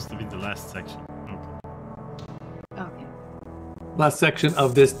supposed to be the last section. Okay. Okay. Last section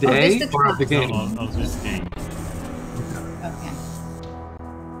of this day or of the game? No, of this game. Okay.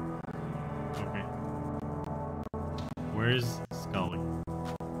 Okay. Where's Scully?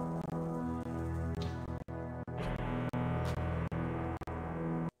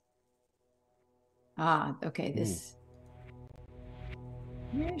 Ah, okay. This.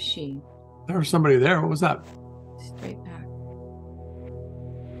 Where is she? There was somebody there. What was that? Straight back.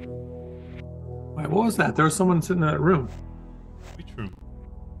 Wait, what was that? There was someone sitting in that room. Which room?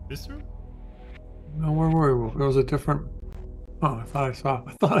 This room? No, where were we? There was a different. Oh, I thought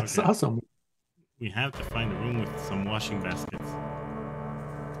I saw someone. We have to find a room with some washing baskets.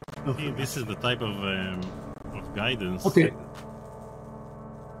 Okay, this is the type of guidance. Okay.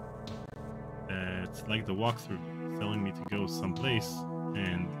 It's like the walkthrough, telling me to go someplace,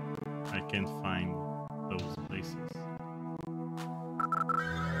 and I can't find those places.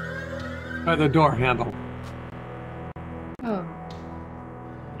 By the door handle. Oh.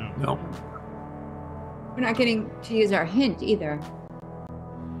 No. We're not getting to use our hint either.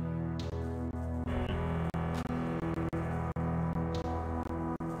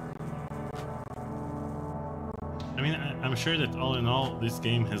 I mean, I'm sure that all in all, this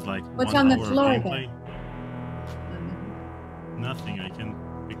game has like What's 1 on the hour of floor gameplay. Nothing. I can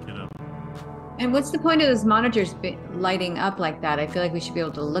pick it up. And what's the point of those monitors lighting up like that? I feel like we should be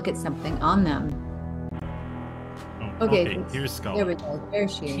able to look at something on them. Oh, Okay, here's Scully. there we go. There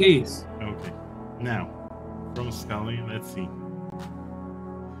she is. Jeez. Okay. Now, from Scully, let's see.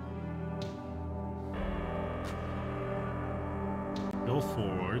 Go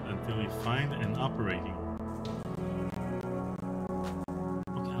forward until you find an operating.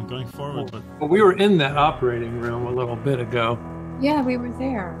 Okay, I'm going forward, but Well, we were in that operating room a little bit ago, Yeah, we were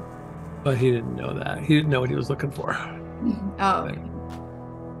there. but he didn't know that. He didn't know what he was looking for. Oh.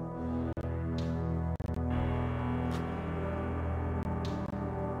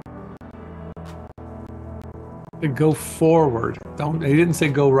 To go forward. Don't. He didn't say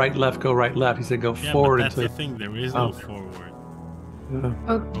go right, left, go right, left. He said go yeah, forward but that's until. the thing. There is no forward. Yeah.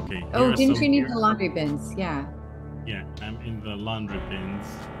 Okay. Oh, here are didn't some- you need the laundry bins? Yeah. Yeah, I'm in the laundry bins.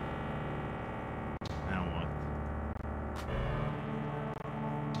 Now what?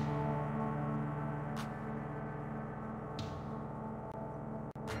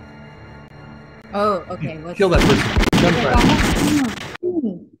 Oh, okay. What's Kill that person.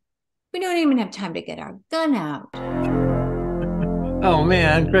 We don't even have time to get our gun out. Oh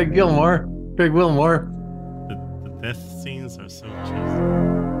man, Craig Wilmore. The death scenes are so cheesy.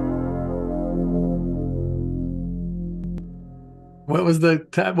 What was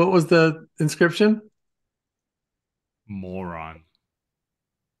the inscription? Moron.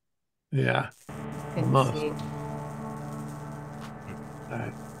 Yeah. Couldn't Almost. see. All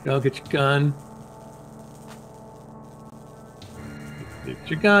right, go get your gun. Get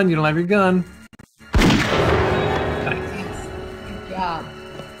your gun. You don't have your gun. Nice. Good job.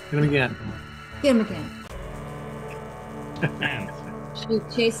 Do it again. Get him again. Man. Should we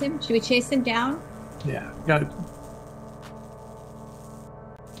chase him? Should we chase him down? Yeah. Got it.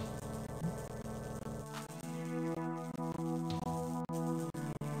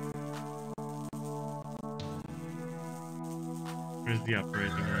 Where's the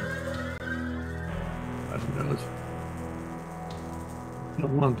operating room? I don't know. Kill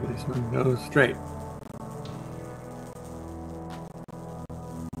one policeman. Go straight.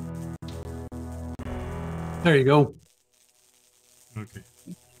 There you go. Okay.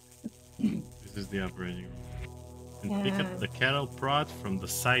 This is the operating room. And pick Yeah. up the cattle prod from the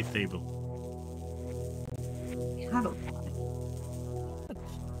side table. Cattle.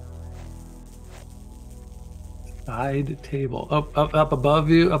 Side table. Up above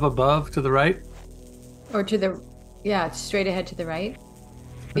you. Up above to the right. Or to the, yeah, straight ahead to the right.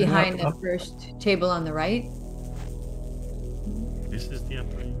 Behind the up. first table on the right. This is the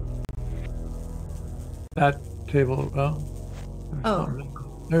operating room. That table. Oh. Oh.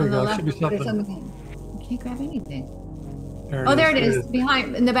 There we On the go. left, Should be there's something. something. You can't grab anything. There Oh, there it is. is.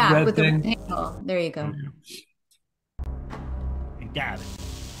 Behind, in the back Red with thing. the handle. There you go. You got it.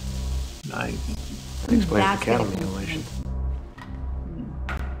 Nice. Explains the That's cattle it. mutilation.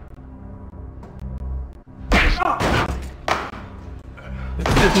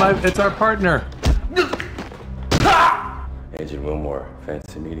 It's our partner. Agent Wilmore,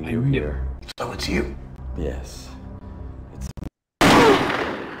 fancy meeting you knew here. So it's you. Yes.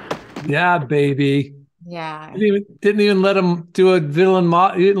 Yeah, baby. Yeah. Didn't even let him do a villain.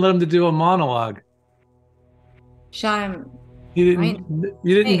 You didn't let him to do a monologue. Shot him You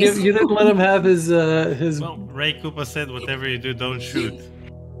didn't let him have his Well, Ray Koopa said, whatever you do, don't shoot.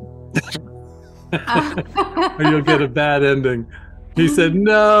 or you'll get a bad ending. He said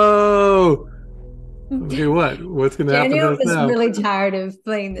no. Okay, what's gonna happen to Daniel us is now? really tired of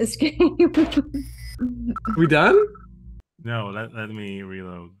playing this game. We done? No, let me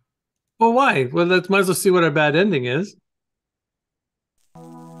reload. Well, why? Well, let's might as well see what our bad ending is.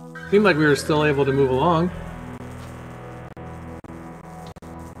 Seemed like we were still able to move along.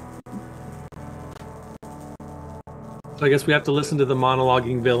 So I guess we have to listen to the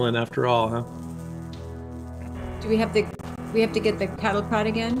monologuing villain after all, huh? Do we have to get the cattle prod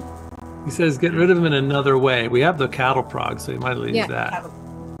again? He says get rid of him in another way. We have the cattle prod, so you might as well use that. Cattle.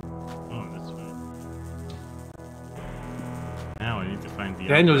 Oh, that's right. Now I need to find the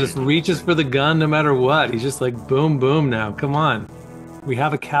Daniel just reaches for the gun no matter what. He's just like boom, boom now. Come on. We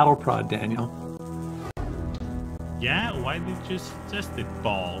have a cattle prod, Daniel. Yeah? Why did you suggest it,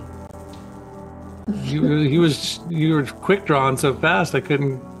 Paul? You were quick drawing so fast I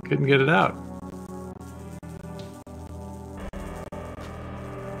couldn't get it out.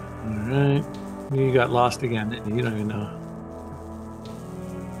 Alright. You got lost again, didn't you? You don't even know.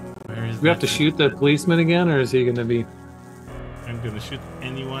 Where is We have to shoot the policeman again, or is he gonna be? I'm gonna shoot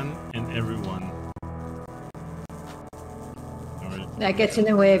anyone and everyone. That gets in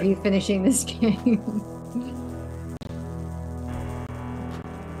the way of you finishing this game.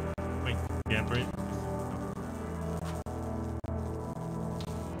 Wait, yeah, right.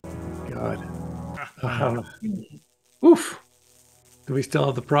 God. Oof. Do we still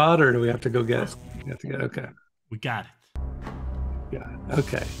have the prod, or do we have to go get it? We have to get it. Okay. We got it. Yeah.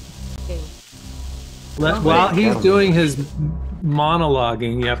 Okay. Okay. While he's doing his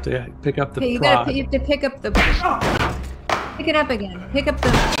monologuing, you have to pick up the Okay, you prod. have to pick up the. Pick it up again. Pick up the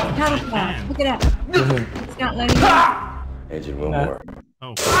cattle prod. Pick it up. It's not letting you. Agent Wilmore.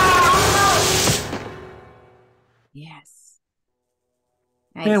 Oh. Yes.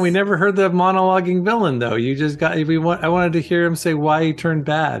 Man, we never heard the monologuing villain though. You just got. I wanted to hear him say why he turned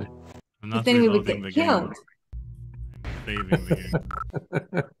bad. I'm not then we would reloading get the killed. game. I'm saving the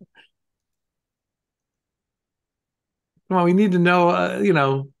game. Come on, we need to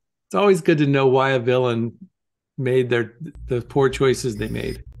know. It's always good to know why a villain made the poor choices they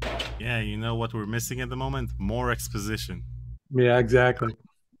made. Yeah, you know what we're missing at the moment? More exposition. Yeah, exactly.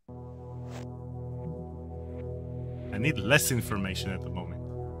 I need less information at the moment.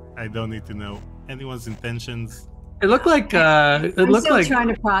 I don't need to know anyone's intentions. It looked like I'm still trying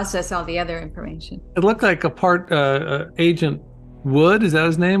to process all the other information. It looked like a part Agent Wood. Is that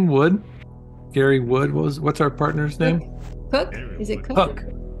his name? Wood? Gary Wood. What's our partner's name? Cook? Is it Cook? Cook.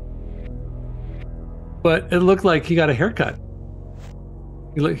 But it looked like he got a haircut.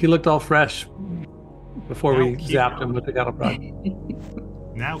 He looked all fresh before we zapped him with the cattle prod.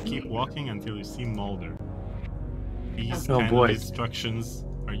 Now keep walking until you see Mulder. These Oh, kind boy. of instructions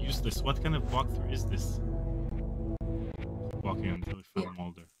are useless. What kind of walkthrough is this? Walking until you find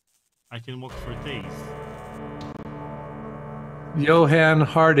Mulder. I can walk for days. Johan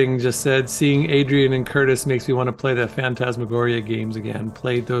Harding just said, seeing Adrienne and Curtis makes me want to play the Phantasmagoria games again.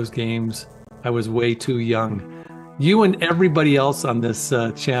 Played those games. I was way too young. You and everybody else on this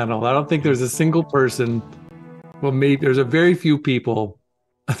channel. I don't think there's a single person. Well, maybe there's a very few people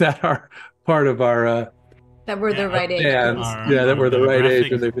that are part of our That were the right age. bands. That were the right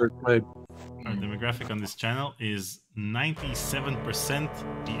age when they first played. Our demographic on this channel is 97%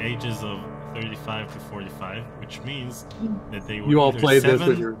 the ages of 35 to 45, which means that they were You all either played this 7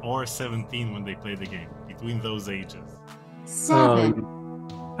 with your- or 17 when they played the game. Between those ages. 7.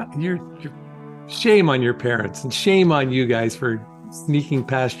 You're shame on your parents and shame on you guys for sneaking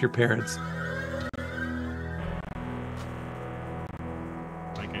past your parents.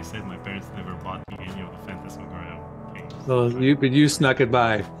 Like I said, my parents never bought me any of the Phantasmagoria games. So you snuck it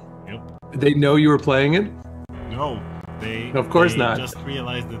by. Yep. Did they know you were playing it? No, Of course they not. just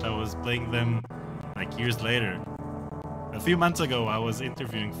realized that I was playing them like years later. A few months ago, I was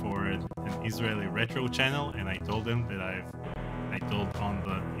interviewing for an Israeli retro channel, and I told them that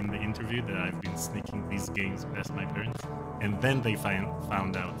in the interview that I've been sneaking these games past my parents, and then they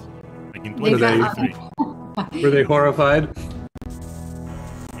found out. Like in 2023. Were they horrified?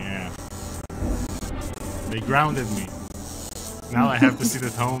 Yeah. They grounded me. Now I have to sit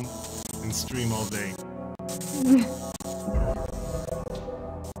at home and stream all day.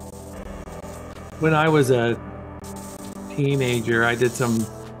 When I was a teenager,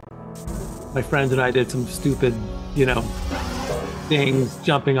 my friends and I did some stupid, things,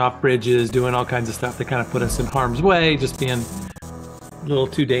 jumping off bridges, doing all kinds of stuff that kind of put us in harm's way, just being a little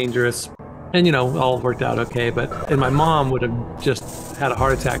too dangerous. And, all worked out okay. And my mom would have just had a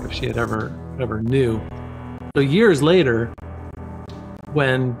heart attack if she had ever knew. So years later,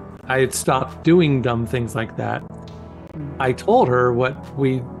 when I had stopped doing dumb things like that, I told her what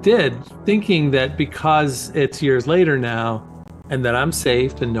we did, thinking that because it's years later now and that I'm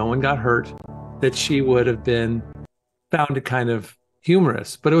safe and no one got hurt, that she would have found it kind of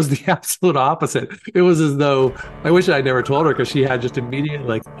humorous. But it was the absolute opposite. It was as though, I wish I'd never told her, because she had just immediately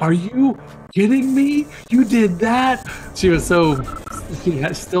like, are you kidding me? You did that? She still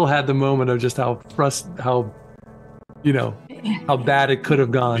had the moment of just how bad it could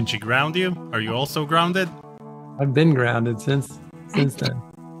have gone. Did she ground you? Are you also grounded? I've been grounded since then.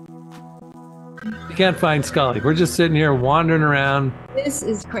 You can't find Scully. We're just sitting here wandering around. This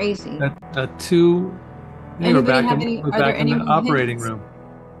is crazy. We're back in the operating room.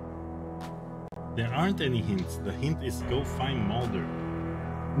 There aren't any hints. The hint is go find Mulder.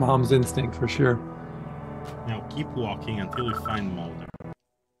 Mom's instinct for sure. Now keep walking until you find Mulder.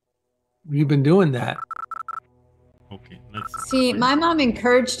 You've been doing that. Okay, let's see. My mom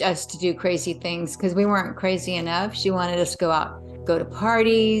encouraged us to do crazy things because we weren't crazy enough. She wanted us to go out, go to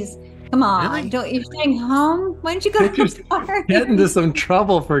parties. Come on, really? Don't you staying home? Why don't you go to a party? Get into some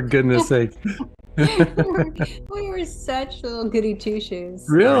trouble, for goodness sake. we were such little goody two shoes.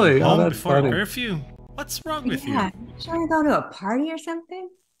 Really? Home before curfew? What's wrong with you? Shall we go to a party or something?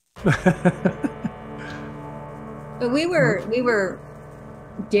 But we were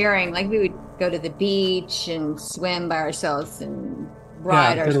daring. Like we would go to the beach and swim by ourselves and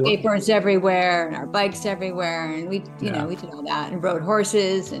ride our skateboards everywhere and our bikes everywhere, and we did all that, and rode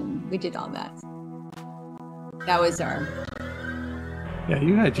horses, and we did all that. That was our. Yeah,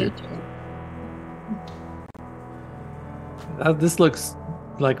 you had your. This looks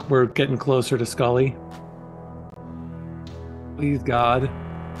like we're getting closer to Scully. Please, God.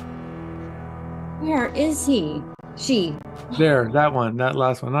 Where is he? She. There, that one, that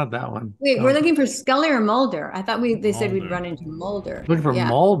last one, not that one. Wait, we're looking for Scully or Mulder? I thought they said we'd run into Mulder. Looking for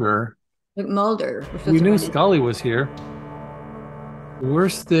Mulder? Look, Mulder. We knew Scully was here. The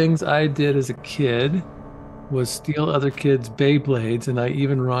worst things I did as a kid was steal other kids' Beyblades, and I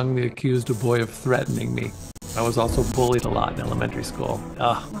even wrongly accused a boy of threatening me. I was also bullied a lot in elementary school.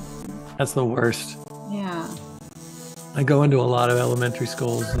 Ugh, that's the worst. Yeah. I go into a lot of elementary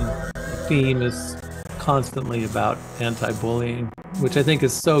schools, and the theme is constantly about anti-bullying, which I think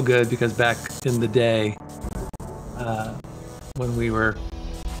is so good, because back in the day, when we were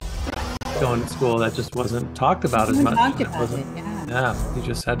going to school, that just wasn't talked about as much. Yeah, you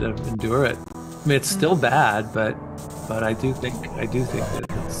just had to endure it. I mean, it's still bad, but I do think that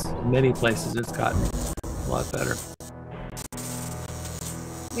it's, in many places it's gotten a lot better.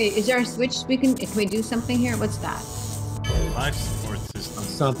 Wait, is there a switch can we do something here? What's that? Life support system.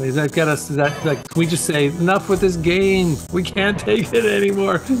 Something. Does that get us? Is that like, can we just say enough with this game? We can't take it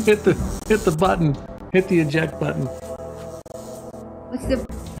anymore. Hit the button. Hit the eject button. What's the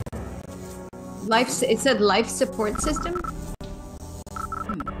life? It said life support system.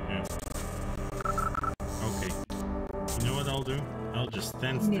 Yeah. Okay. You know what I'll do? I'll just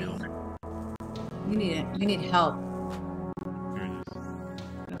stand still. You need help. Here it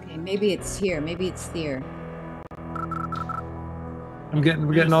is. Okay, maybe it's here. Maybe it's there.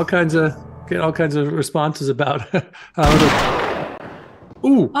 We're getting all kinds of responses about how to.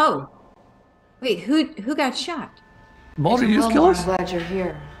 Ooh. Oh. Wait, who got shot? Mulder, you just kill us? I'm glad you're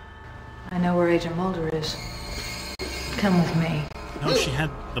here. I know where Agent Mulder is. Come with me. No, she had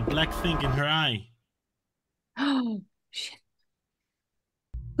the black thing in her eye. Oh shit.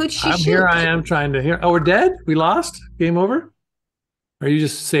 Who'd she I'm shoot? here. I am trying to hear. Oh, we're dead? We lost? Game over? Or are you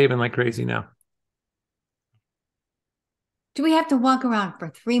just saving like crazy now? Do we have to walk around for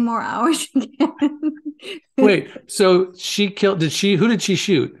 3 more hours again? Wait, so she killed, who did she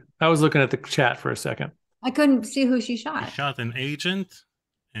shoot? I was looking at the chat for a second. I couldn't see who she shot. She shot an agent,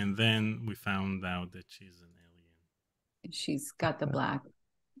 and then we found out that she's an alien. She's got the black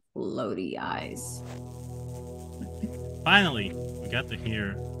floaty eyes. Finally, we got to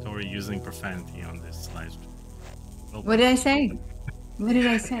hear Tori using profanity on this live stream. Well, what did I say? What did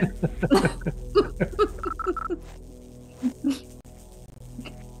I say?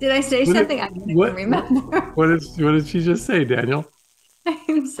 Did I say something? I don't even remember. What did she just say, Daniel?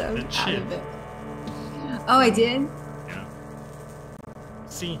 I'm so out of it. Oh, I did? Yeah.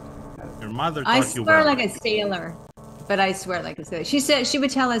 See, your mother I taught you swear well. like a sailor, but I swear like a sailor. She said she would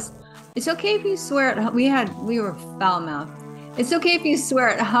tell us, it's okay if you swear at home. We were foul mouthed. It's okay if you swear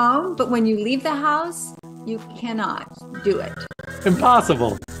at home, but when you leave the house, you cannot do it.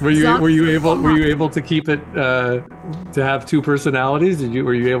 Impossible. Were you able to keep it to have 2 personalities?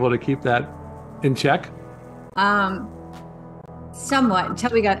 Were you able to keep that in check? Somewhat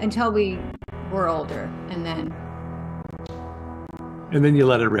until we were older, and then you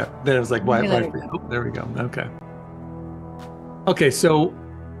let it rip. Then it was like, why? There We go. Okay, so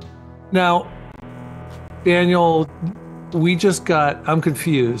now, Daniel, I'm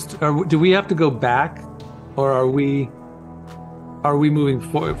confused. Do we have to go back, or are we moving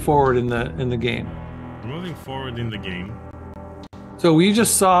forward in the game? We're moving forward in the game. So we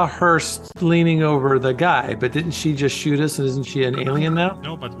just saw her leaning over the guy, but didn't she just shoot us? And isn't she an alien now?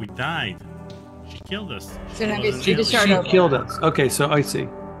 No, but we died. She killed us. So now wasn't she just alien. started over. Killed us. Okay, so I see.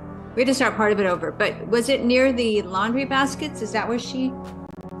 We had to start part of it over. But was it near the laundry baskets? Is that where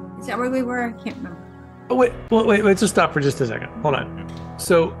we were? I can't remember. Oh, wait, just stop for just a second. Hold on.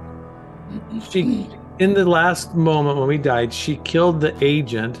 So she, in the last moment when we died, she killed the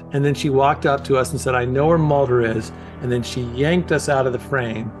agent, and then she walked up to us and said, I know where Mulder is, and then she yanked us out of the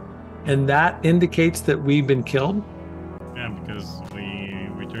frame. And that indicates that we've been killed? Yeah, because we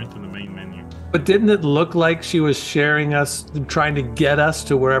returned to the main menu. But didn't it look like she was sharing us, trying to get us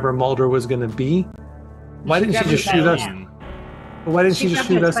to wherever Mulder was going to be? Why didn't she just shoot us? Why didn't she just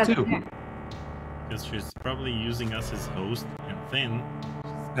shoot us too? Because she's probably using us as host, and then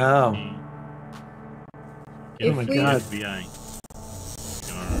Oh my God. FBI.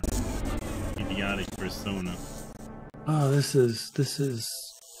 Your idiotic persona. Oh, this is.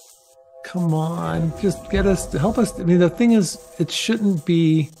 Come on, just help us. I mean, the thing is, the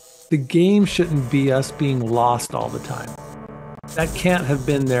game shouldn't be us being lost all the time. That can't have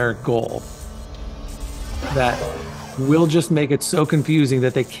been their goal. That we'll just make it so confusing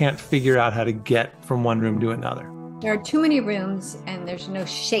that they can't figure out how to get from one room to another. There are too many rooms, and there's no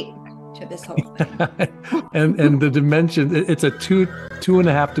shape to this whole thing. and the dimension, it's a two and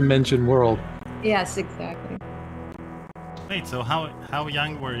a half dimension world. Yes, exactly. Wait, so how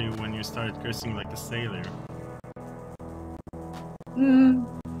young were you when you started cursing like a sailor?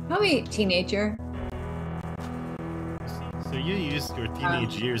 Probably a teenager. So you used your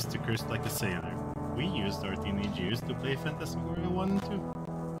teenage years to curse like a sailor. We used our teenage years to play Phantasmagoria 1 and 2.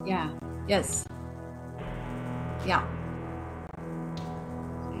 Yeah. Yes. Yeah.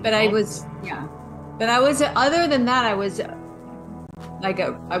 But I was, other than that, I was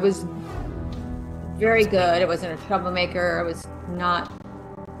very good. I wasn't a troublemaker. I was not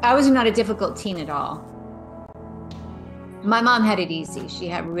a difficult teen at all. My mom had it easy.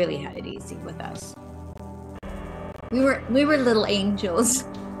 She really had it easy with us. We were little angels.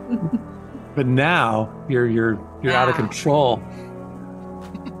 But now you're out of control.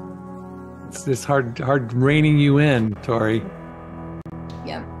 It's just hard reining you in, Tori.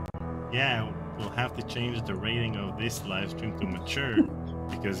 Yep. Yeah, we'll have to change the rating of this live stream to mature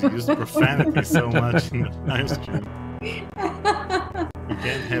because you use profanity so much in the live stream. We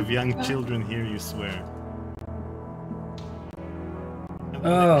can't have young children here, you swear.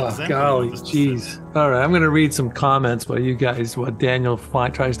 Oh, golly, jeez. All right, I'm going to read some comments while Daniel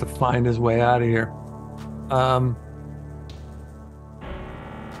tries to find his way out of here.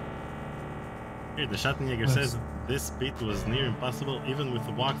 Here, the Schattenjäger says this beat was near impossible even with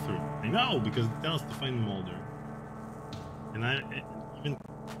the walkthrough. I know, because it tells to find Mulder. And I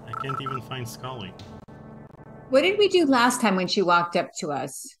can't even find Scully. What did we do last time when she walked up to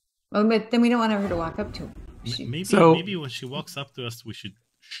us? Well, but then we don't want her to walk up to her. Maybe when she walks up to us, we should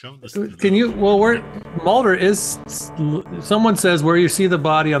show this. Mulder is. Someone says where you see the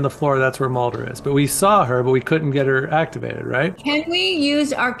body on the floor, that's where Mulder is. But we saw her, but we couldn't get her activated, right? Can we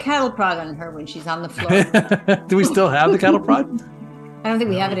use our cattle prod on her when she's on the floor? Do we still have the cattle prod? I don't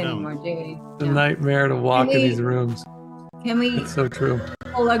think we have it anymore, do we? The nightmare to walk in these rooms. Can we? It's so true.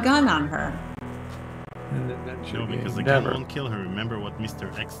 Pull a gun on her. No, because the gun won't kill her. Remember what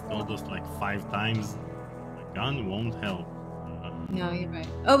Mr. X told us like 5 times? The gun won't help. No, you're right.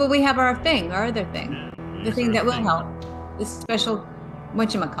 Oh, but we have our other thing. Yeah, the thing that will help. This special,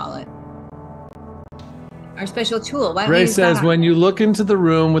 whatchamacallit. Our special tool. Why don't Ray we use says, that? when you look into the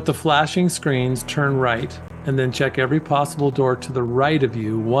room with the flashing screens, turn right, and then check every possible door to the right of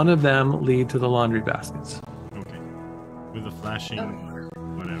you. One of them lead to the laundry baskets. Okay. With the flashing,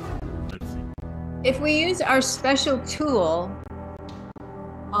 whatever. Let's see. If we use our special tool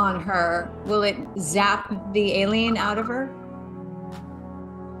on her, will it zap the alien out of her?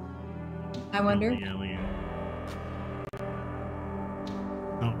 I wonder. The alien.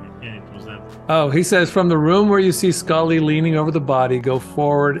 Oh, yeah, it was that. Oh, he says, from the room where you see Scully leaning over the body, go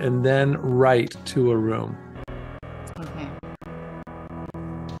forward and then right to a room. Okay.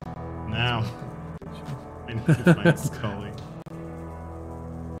 Now, I need to find Scully.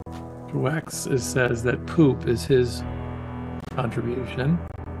 Wax says that poop is his contribution.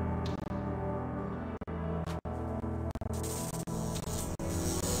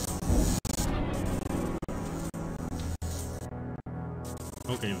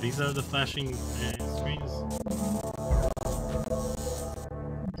 Okay, these are the flashing screens.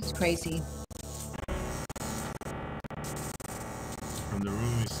 It's crazy. From the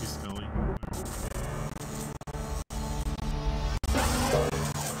room, you see Scully.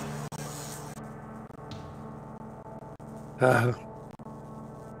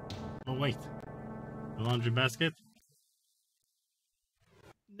 Oh wait, the laundry basket.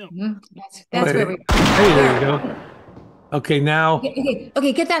 No. That's where we. Hey, there you go. Okay, now.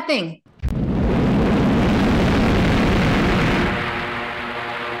 Okay, get that thing.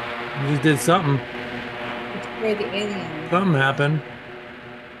 You just did something. It's where the alien. Something happened.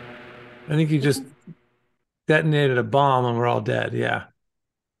 I think you just detonated a bomb and we're all dead. Yeah.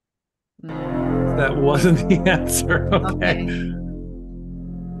 That wasn't the answer. Okay.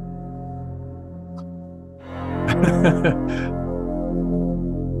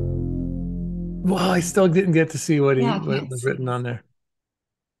 Well, I still didn't get to see what what was written on there.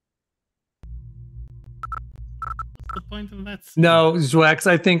 What's the point of that? No, Zwex,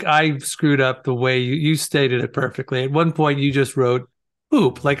 I think I screwed up the way you stated it perfectly. At one point, you just wrote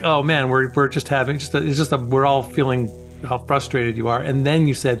poop, like, oh man, we're just having we're all feeling how frustrated you are, and then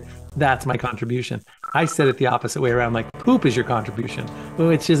you said that's my contribution. I said it the opposite way around, like poop is your contribution,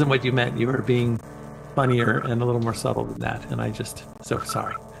 which isn't what you meant. You were being funnier and a little more subtle than that, and I just so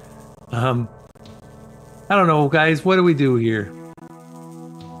sorry. I don't know, guys. What do we do here?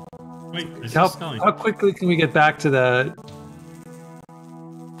 Wait, how quickly can we get back to the?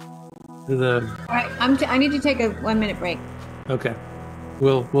 All right, I need to take a 1 minute break. Okay,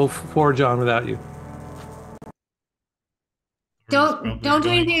 we'll forge on without you. Don't do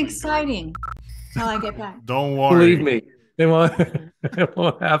anything exciting till I get back. Don't worry. Believe me, it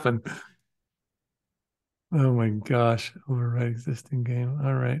won't happen. Oh my gosh, overwrite existing game.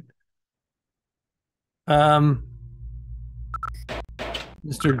 All right.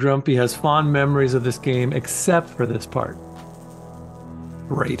 Mr. Grumpy has fond memories of this game, except for this part.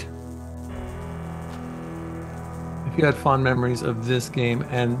 Great. If you had fond memories of this game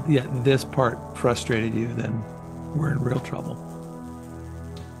and yet this part frustrated you, then we're in real trouble.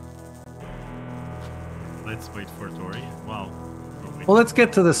 Let's wait for Tori. Wow. Well, let's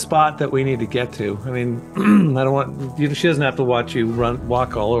get to the spot that we need to get to. I mean, I don't want you. She doesn't have to watch you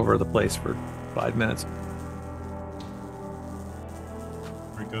walk all over the place for 5 minutes.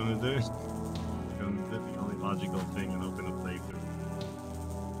 We're gonna do the only logical thing and open a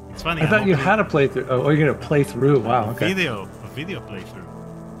playthrough. It's funny. I thought you had a playthrough. Oh, you're gonna play through. Wow. Okay. A video playthrough.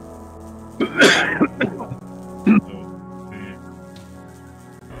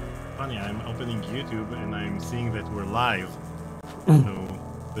 Funny, I'm opening YouTube and I'm seeing that we're live. So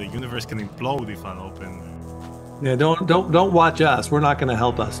the universe can implode if I open. Yeah, don't watch us. We're not going to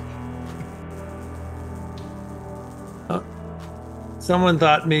help us. Someone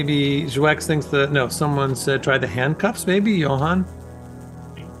thought maybe Zwex thinks that no. Someone said try the handcuffs. Maybe Johan.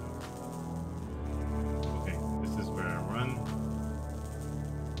 Okay, this is where I run.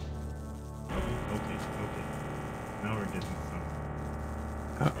 Okay. Now we're getting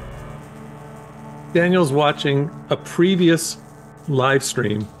some. Daniel's watching a previous live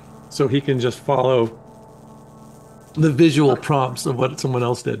stream, so he can just follow the visual prompts of what someone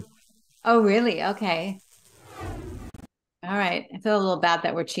else did. Oh, really? Okay. All right. I feel a little bad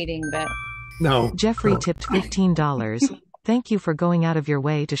that we're cheating, but no. Jeffrey tipped $15. Thank you for going out of your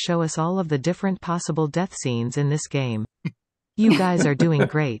way to show us all of the different possible death scenes in this game. You guys are doing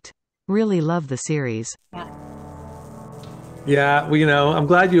great. Really love the series. Yeah, well, I'm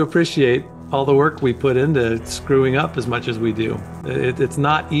glad you appreciate all the work we put into screwing up as much as we do. It's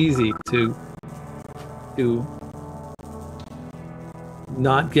not easy to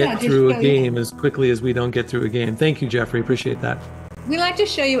not get through a game as quickly as we don't get through a game. Thank you, Jeffrey. Appreciate that. We like to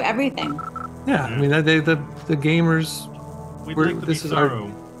show you everything. Yeah, I mean, the gamers. This is our.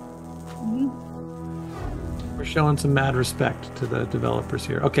 We're showing some mad respect to the developers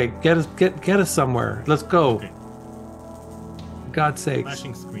here. Okay, get us somewhere. Let's go. Okay. For God's sakes.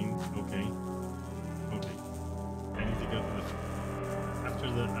 Flashing screen. Okay. I need to go to the after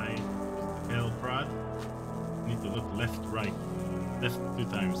the pedal prod. I need to look left, right, left 2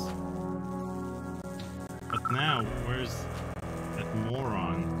 times. But now, where's that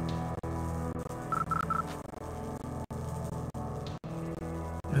moron?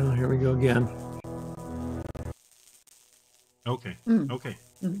 Oh, here we go again. Okay. Okay.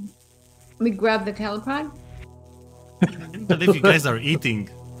 Let me grab the caliprod. I can't believe you guys are eating.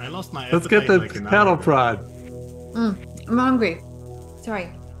 I lost my Let's get the like paddle prod. I'm hungry.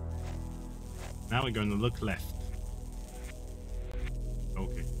 Sorry. Now we're going to look left.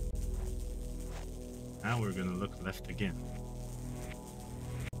 Okay. Now we're going to look left again.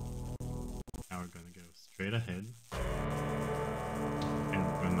 straight ahead. And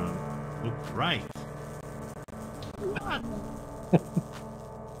we're gonna look right. What?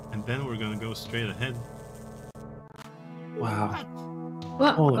 And then we're gonna go straight ahead. Wow.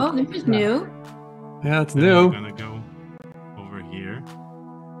 Well, Holy oh, this is crap. new. Yeah, it's Then new. we're gonna go over here.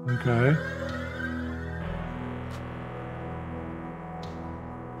 Okay.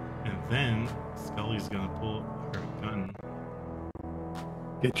 And then Scully's gonna pull her gun.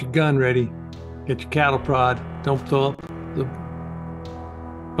 Get your gun ready. Get your cattle prod. Don't throw up the.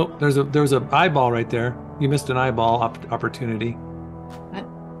 Oh, there's a eyeball right there. You missed an eyeball opportunity. What?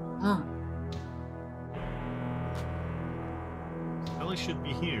 Oh. Scully should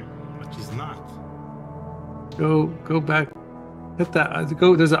be here, but she's not. Go back. Hit that.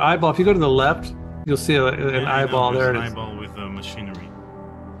 Go. There's an eyeball. If you go to the left, you'll see an Yeah, I know, eyeball. there's There an it is. eyeball with machinery.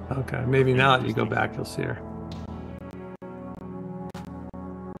 Okay. Maybe now that you go back, you'll see her.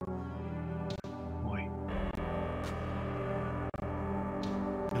 Boy.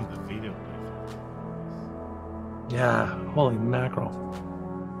 And the video. Yeah. Holy mackerel.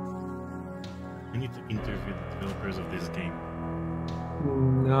 I need to interview the developers of this game.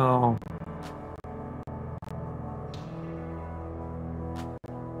 No.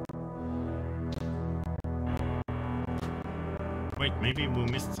 Wait, maybe we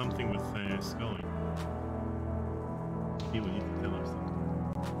missed something with Scully. Maybe we need to tell her something.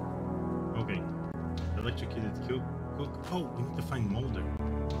 Okay. Electrocuted cook. Oh, we need to find Mulder.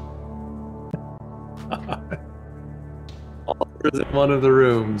 Mulder's in one of the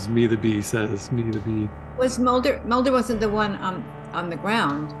rooms. Me the bee says. Me the bee. Was Mulder wasn't the one on the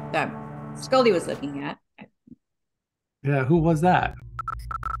ground that Scully was looking at. Yeah. Who was that?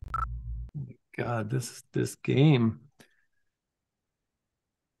 Oh my God, this game.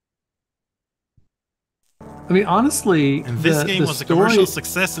 I mean, honestly, And this game was a commercial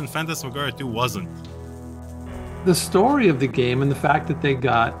success, and Phantasmagoria 2 wasn't. The story of the game and the fact that they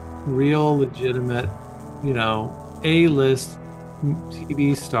got real, legitimate, you know, A-list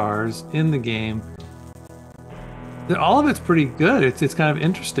TV stars in the game, all of it's pretty good. It's kind of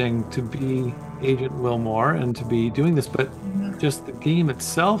interesting to be Agent Wilmore and to be doing this, but just the game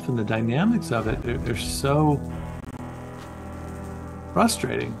itself and the dynamics of it, they're so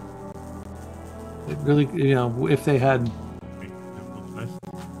frustrating. It really, you know, if they had,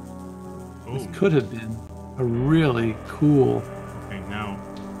 this could have been a really cool Okay, now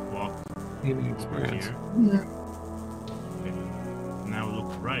walk gaming over experience. here. Okay. Now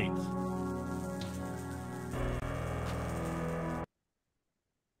look right.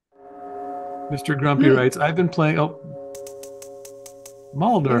 Mr. Grumpy writes, I've been playing,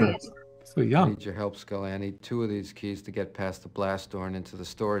 Mulder, so I young. need your help, Scully. I need 2 of these keys to get past the blast door and into the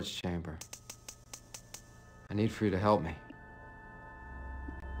storage chamber. I need for you to help me.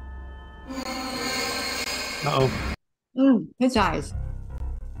 Uh-oh. His eyes.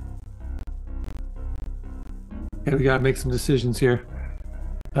 Okay, we gotta make some decisions here.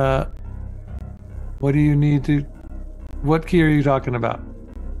 What do you need to, what key are you talking about?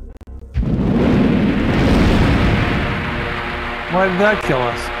 Why did that kill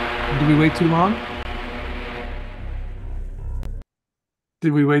us? Did we wait too long?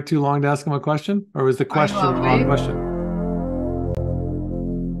 Did we wait too long to ask him a question? Or was the question the wrong question?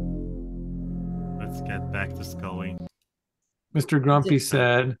 Let's get back to Scully. Mr. Grumpy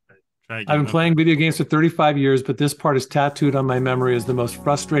said, Try I've been playing video games for 35 years, but this part is tattooed on my memory as the most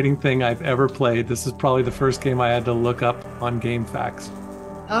frustrating thing I've ever played. This is probably the first game I had to look up on GameFAQs.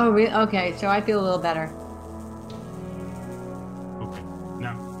 Oh, okay. So I feel a little better. Okay.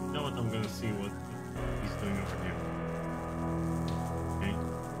 Now, you know what? I'm gonna see what he's doing over here. Okay.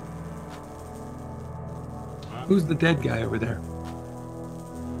 Who's the dead guy over there?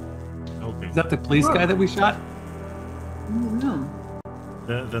 Okay. Is that the police guy that we shot? No.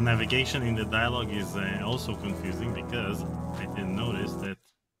 The navigation in the dialogue is also confusing because I didn't notice that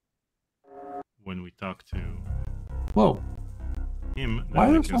when we talk to Whoa. him, Why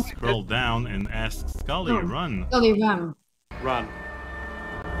then we are can so many scroll down and ask Scully, run. Scully, run. Run.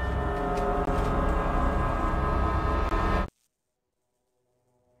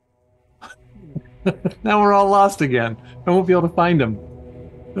 Now we're all lost again. I won't be able to find him.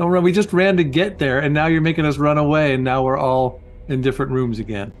 No, we just ran to get there, and now you're making us run away, and now we're all in different rooms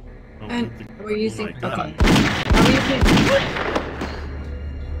again. And we're using. my God. Okay. Are we using?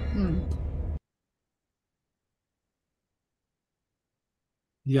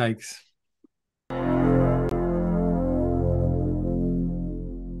 Yikes.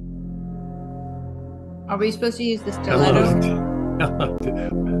 Are we supposed to use the stiletto?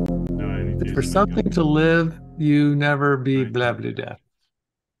 For something to live, you never be blah blah blah.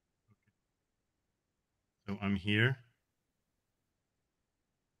 So I'm here.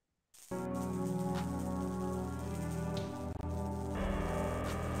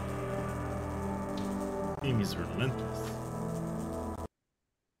 Team is relentless.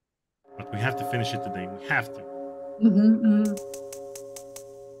 But we have to finish it today. We have to.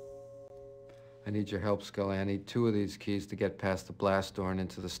 I need your help, Scully. I need 2 of these keys to get past the blast door and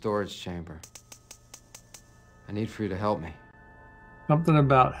into the storage chamber. I need for you to help me. Something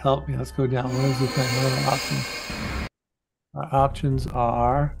about help me. Let's go down. What is the thing? What are the options? Our options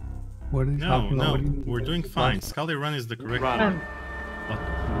are... What are you talking about? What do you we're doing fine. Scully run is the correct one. But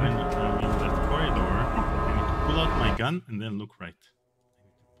when I'm in that corridor, I need to pull out my gun and then look right. I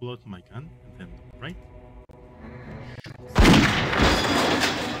need to pull out my gun and then look right.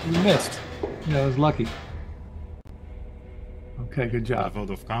 You missed. Yeah, I was lucky. Okay, good job. A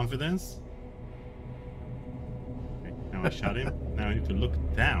vote of confidence. Okay, now I shot him. Now I need to look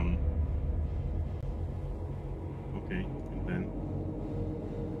down. Okay, and then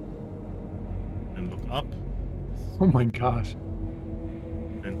look up. Oh my gosh.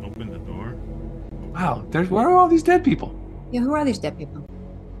 Then open the door. Wow, where are all these dead people? Yeah, who are these dead people?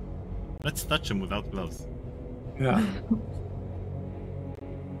 Let's touch them without gloves. Yeah.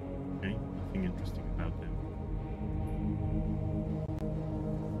 Okay, nothing interesting about them.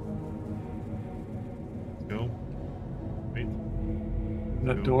 Let's go. Wait.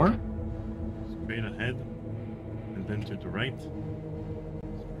 That go. door? Straight ahead. And then to the right. Straight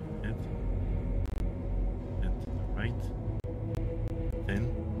ahead. Then to the right. Then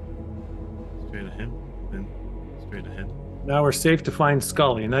straight ahead. Then straight ahead. Now we're safe to find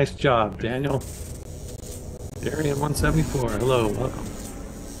Scully. Nice job, Daniel. Adrienne 174. Hello, welcome.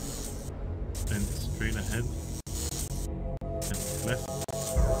 Then straight ahead. Then left.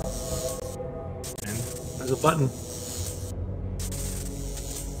 And there's a button.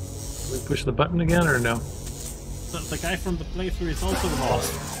 Can we push the button again or no? The guy from the playthrough is also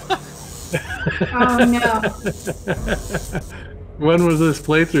lost. Oh no. When was this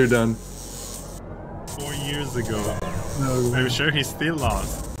playthrough done? 4 years ago. No. I'm sure he's still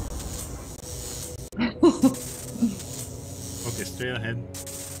lost. Okay, straight ahead.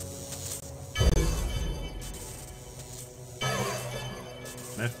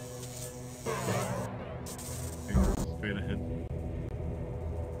 Left. Okay, straight ahead.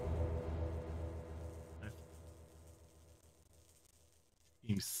 Left.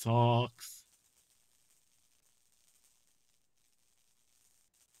 Team sucks.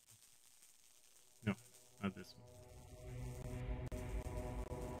 No, not this one.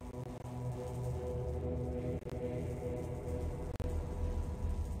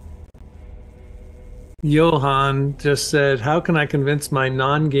 Johan just said, how can I convince my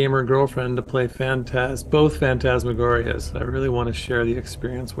non-gamer girlfriend to play both Phantasmagorias? I really want to share the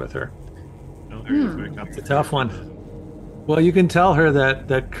experience with her. It's a tough one. Well, you can tell her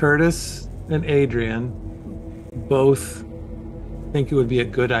that Curtis and Adrienne both think it would be a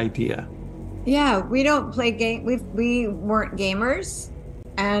good idea. Yeah, we don't play game. We weren't gamers,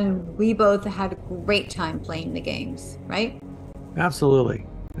 and we both had a great time playing the games, right? Absolutely.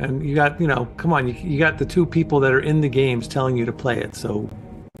 And you got, come on, you got the 2 people that are in the games telling you to play it. So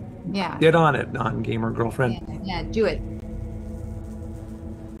yeah, get on it, non-gamer girlfriend. Yeah, do it.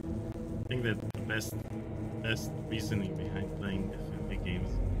 I think that the best reasoning behind playing FMV games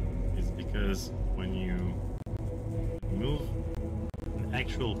is because when you move an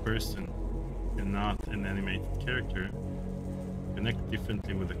actual person and not an animated character, connect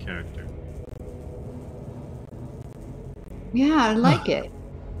differently with the character. Yeah, I like it.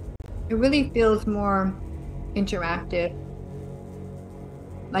 It really feels more interactive,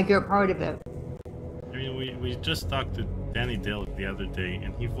 like you're a part of it. I mean, we just talked to Danny Dale the other day,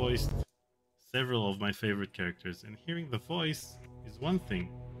 and he voiced several of my favorite characters, and hearing the voice is one thing.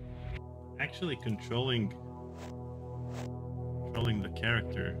 Actually controlling the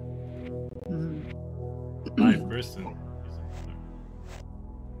character live person is another.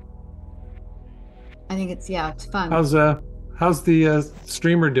 I think it's fun. How's the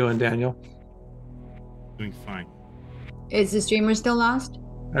streamer doing, Daniel? Doing fine. Is the streamer still lost?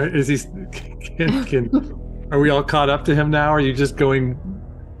 Is he? Are we all caught up to him now? Or are you just going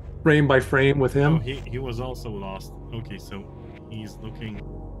frame by frame with him? No, he was also lost. Okay, so he's looking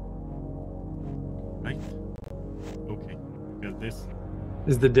right. Okay, got this.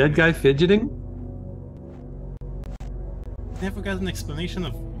 Is the dead guy fidgeting? Never got an explanation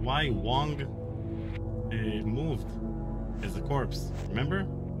of why Wong moved as a corpse. Remember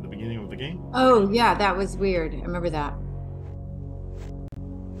at the beginning of the game? Oh yeah, that was weird. I remember that.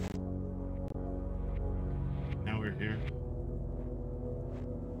 Now we're here.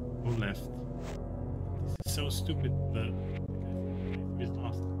 Go left. This is so stupid. We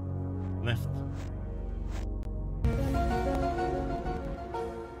lost. Left.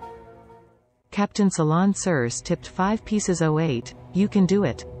 Captain Salon Sirs tipped 5 pieces 08. You can do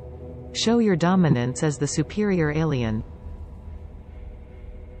it. Show your dominance as the superior alien.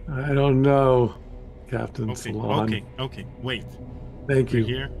 I don't know, Captain Salon. Okay, wait. Thank you.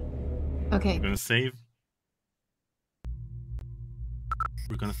 Here. Okay. We're gonna save.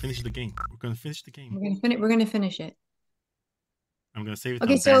 We're gonna finish the game. We're gonna finish the game. We're gonna finish it. I'm gonna save it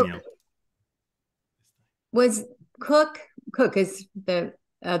Okay, on so Daniel. was Cook is the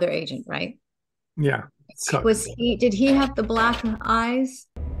other agent, right? Yeah. Did he have the black eyes?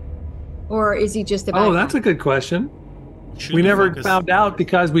 Or is he just the bad Oh, that's guy? a good question. We never found out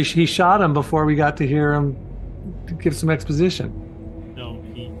because he shot him before we got to hear him give some exposition. No,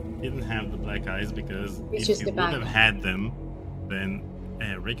 he didn't have the black eyes because He's if just he a would bad have guy. had them, then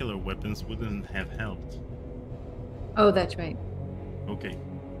regular weapons wouldn't have helped. Oh, that's right. Okay.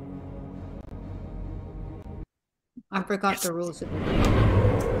 I forgot the rules of it.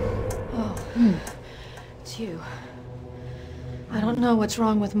 Oh, it's you. I don't know what's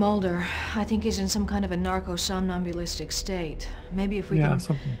wrong with Mulder. I think he's in some kind of a narco-somnambulistic state. Maybe if we can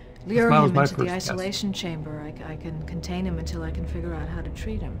lure him into the isolation chamber, I can contain him until I can figure out how to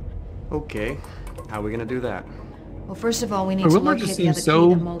treat him. Okay, how are we gonna do that? Well, first of all, we need to Wilmer locate just the other seems key so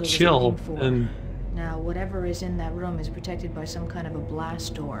that Mulder was chill looking for. and Now, whatever is in that room is protected by some kind of a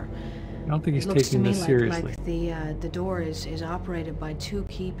blast door. I don't think he's It looks to taking me this seriously. like the door is operated by 2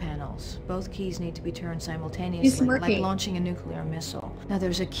 key panels. Both keys need to be turned simultaneously, like smirking. launching a nuclear missile. Now,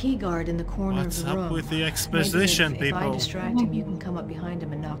 there's a key guard in the corner What's of the up room. with the Maybe exposition, if I people? distract him, you can come up behind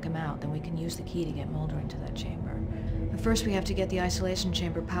him and knock him out. Then we can use the key to get Mulder into that chamber. But first, we have to get the isolation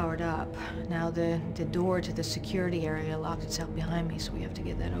chamber powered up. Now, the door to the security area locked itself behind me, so we have to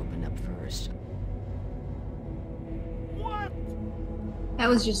get that opened up first. That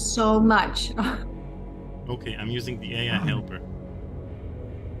was just so much. Okay, I'm using the AI helper.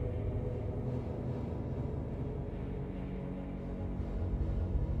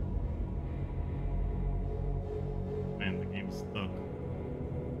 Man, the game's stuck.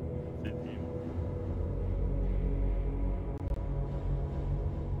 That's it, game.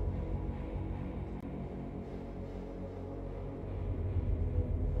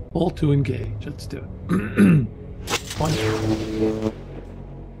 Pull to engage. Let's do it.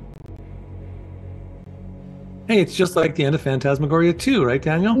 Hey, it's just like the end of Phantasmagoria 2, right,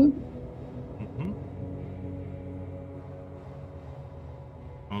 Daniel? Mm-hmm.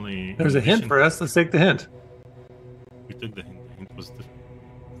 Only There's a hint for us. Let's take the hint. We took the hint. The hint was the.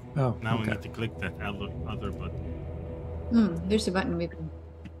 Oh, now okay. we need to click that other button. There's a button we can.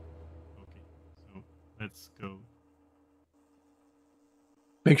 So let's go.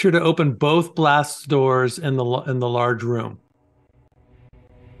 Make sure to open both blast doors in the large room.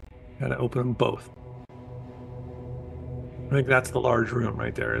 Got to open them both. I think that's the large room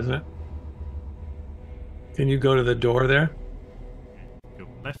right there, isn't it? Can you go to the door there? Go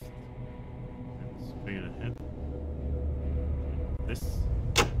left. And straight ahead. This.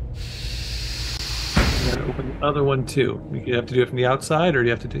 You got to open the other one too. You have to do it from the outside, or do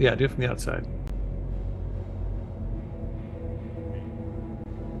you have to do? Yeah, do it from the outside.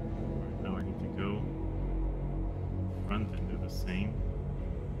 Now I need to go front and do the same.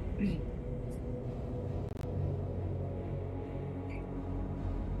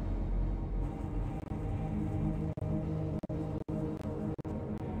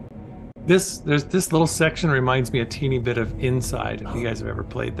 This little section reminds me a teeny bit of Inside. If you guys have ever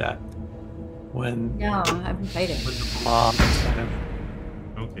played that, when No, I haven't played it. the mob kind of.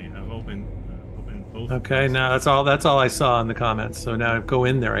 Okay, I've opened both. Okay, now that's all I saw in the comments. So now go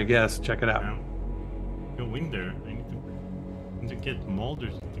in there, I guess. Check it out. Now, go in there. I need to get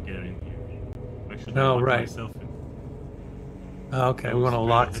Mulder to get in here. I should lock right. myself in. Okay, we want to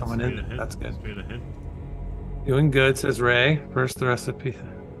lock ahead, someone straight in. ahead, That's good. Straight ahead. Doing good, says Ray. First the recipe.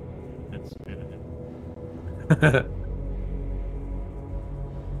 That's straight ahead.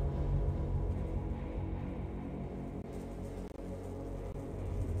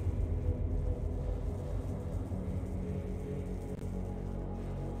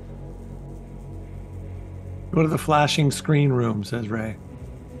 Go to the flashing screen room, says Ray.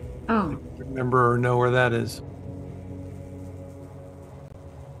 Oh. Remember or know where that is?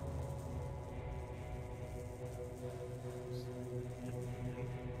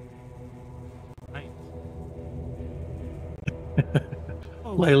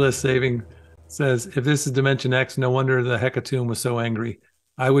 Layla saving says, if this is Dimension X, no wonder the Hecatomb was so angry.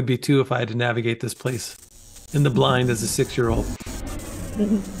 I would be too if I had to navigate this place in the blind as a 6-year-old.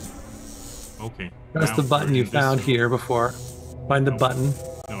 Okay. Press the button you found here before. Find the button.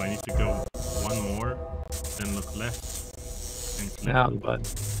 No, I need to go one more, then look left, and click. Now the button.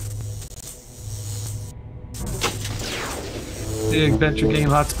 The Adventure Game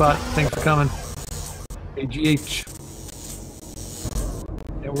Hotspot. Thanks for coming. AGH.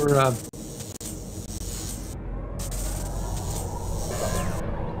 Yeah, we're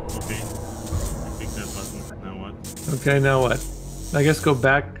Okay. I click that button. Now what? okay, now what? I guess go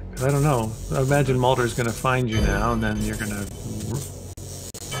back. I don't know. I imagine Mulder's going to find you now, and then you're going to...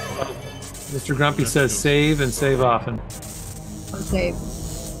 Mr. Grumpy says save and save often. Okay.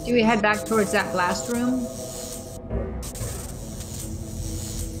 Do we head back towards that blast room?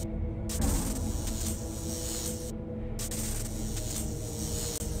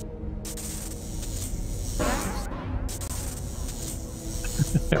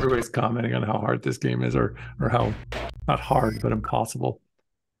 Everybody's commenting on how hard this game is, or how, not hard, but impossible.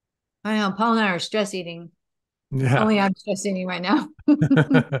 I know, Paul and I are stress eating. Yeah. Only I'm stress eating right now.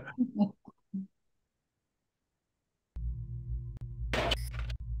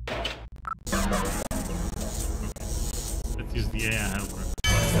 Let's use the AI helper.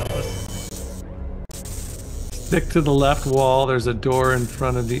 Help us. Stick to the left wall. There's a door in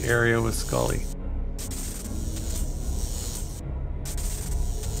front of the area with Scully.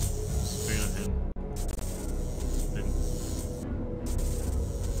 Straight ahead. Then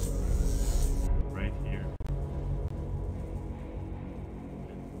right here.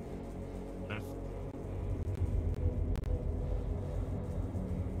 Left.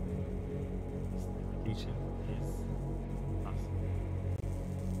 Navigation is awesome.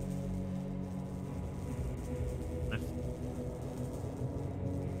 Left.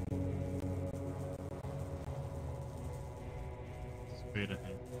 Straight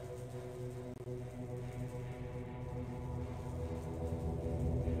ahead.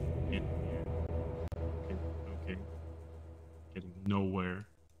 In here. Okay. Getting nowhere.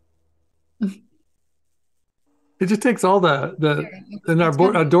 It just takes all and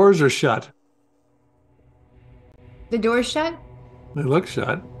our doors are shut. The door's shut? They look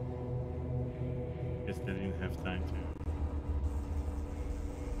shut. Guess they didn't have time to.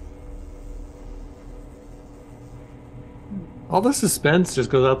 All the suspense just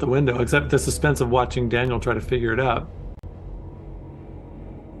goes out the window, except the suspense of watching Daniel try to figure it out.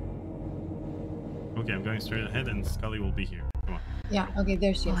 Okay, I'm going straight ahead and Scully will be here. Come on. Yeah, okay,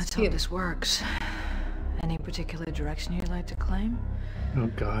 there she is. Well, let's hope this works. Any particular direction you'd like to claim? Oh,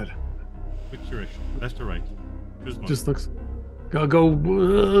 God. Which direction? Left or right? Choose one. Just looks... Go, I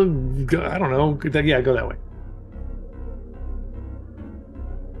don't know. Yeah, go that way.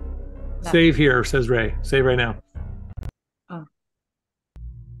 Save here, says Ray. Save right now. Oh.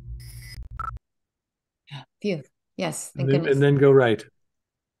 Phew. Yes, thank And goodness. then go right.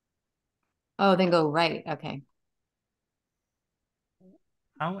 Oh, then go right. Okay.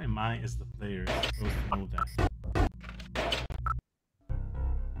 How am I, as the player, supposed to know that?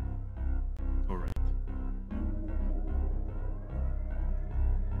 Go right.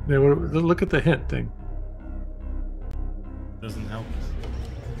 Yeah, look at the hint thing. Doesn't help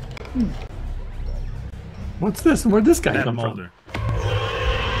us. What's this? Where'd this guy That come Mulder. from?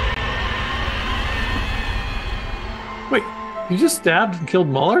 Wait, you just stabbed and killed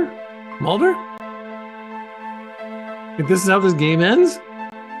Mulder? Mulder? Like, this is how this game ends?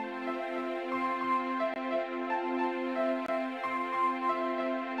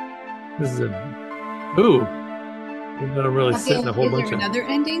 This is a... Ooh. Even though I'm really sitting a whole bunch Is there of... another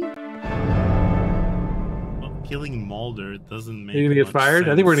ending? Well, killing Mulder doesn't make Are you gonna get much fired? I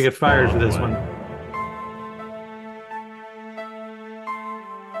sense think we're gonna get fired for this all the one. way.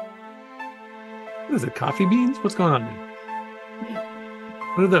 What is it, coffee beans? What's going on there?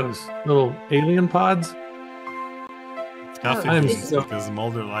 What are those? Little alien pods? It's coffee I'm beans so- because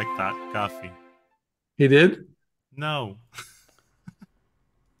Mulder liked that coffee. He did? No.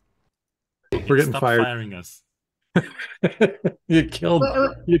 We're getting Stop fired. firing us. you killed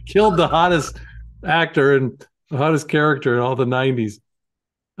the hottest actor and the hottest character in all the 90s.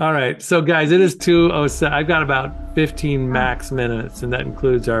 All right, so guys, it is 2:07. I've got about 15 max minutes, and that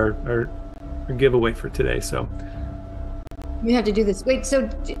includes our giveaway for today. So We have to do this. Wait, so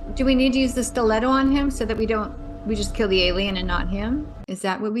do we need to use the stiletto on him so that we just kill the alien and not him? Is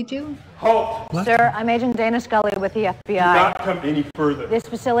that what we do? Halt! Sir, I'm Agent Dana Scully with the FBI. Do not come any further. This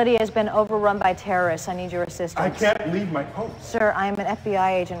facility has been overrun by terrorists. I need your assistance. I can't leave my post. Sir, I am an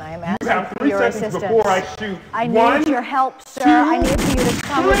FBI agent. I am You asking have for 3 your seconds assistance. before I shoot. I One, need your help, sir. 2, I need for you to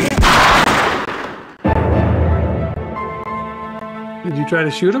come with me. did you try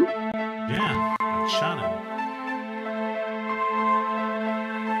to shoot him? Yeah, I shot him.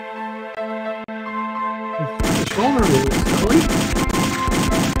 The shoulder was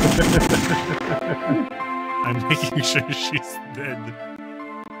I'm making sure she's dead.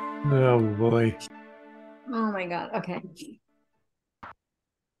 Oh boy. Oh my God. Okay.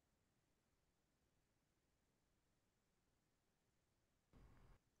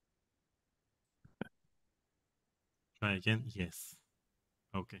 Try again. Yes.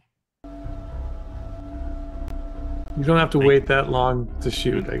 Okay. You don't have to wait that long to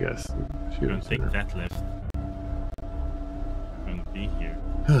shoot, I guess. Shoot Don't take that left. Gonna be here.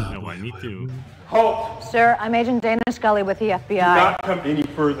 No, I need to. Halt! Sir, I'm Agent Dana Scully with the FBI. Do not come any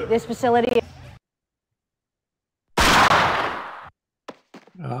further. This facility...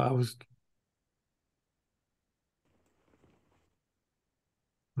 I was...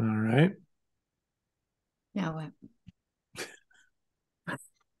 All right. Now what?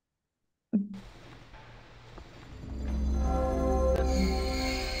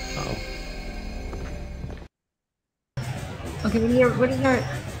 Okay, what is our...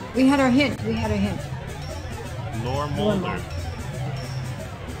 We had our hint. Lore Mulder.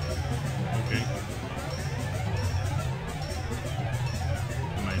 Okay.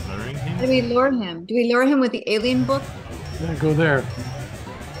 Am I luring him? How do we lure him? Do we lure him with the alien book? Yeah, go there.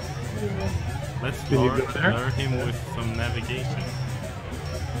 Let's Can you lure go there? him with some navigation.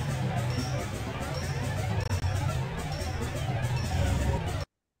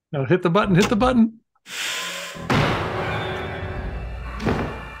 No, hit the button, hit the button.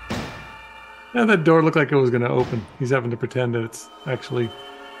 Yeah, that door looked like it was going to open. He's having to pretend that it's actually...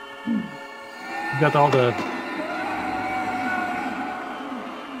 You got all the...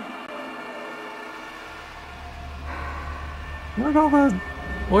 Where'd all the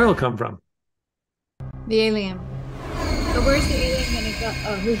oil come from? The alien. So where's the alien gonna go?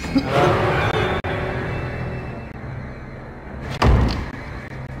 Oh, who's...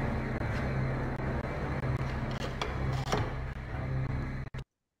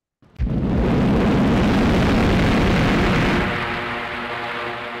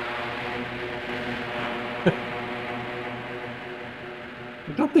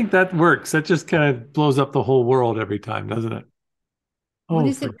 I don't think that works. That just kind of blows up the whole world every time, doesn't it? What Oh,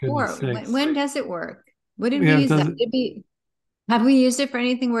 is it for? goodness sakes. When does it work? What did we Yeah, use does that? Have we used it for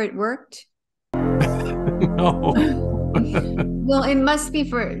anything where it worked? No. Well, it must be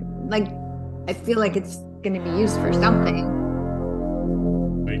for, like, I feel like it's going to be used for something.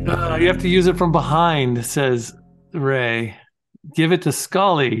 You have to use it from behind, says Ray. Give it to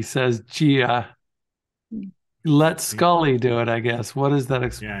Scully, says Gia. Let Scully do it, I guess. What is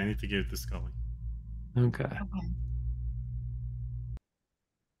that? Yeah, I need to give it to Scully. Okay.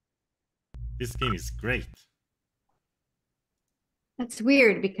 This game is great. That's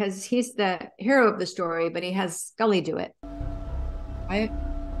weird because he's the hero of the story, but he has Scully do it. Right?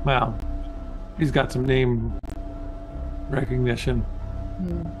 Wow. He's got some name recognition.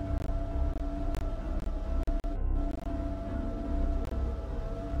 Hmm.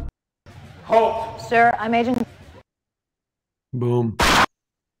 Halt! Sir, I'm Agent... Boom.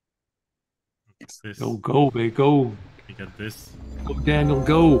 What's this? Go, babe, go. We got this. Go, Daniel,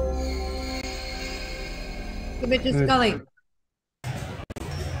 go. Give it to Scully.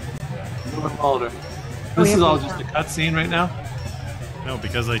 This is all just a cutscene right now? No,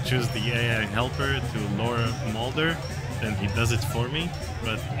 because I choose the AI helper to lure Mulder, then he does it for me.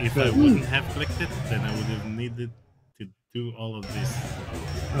 But if I wouldn't have clicked it, then I would have needed to do all of this.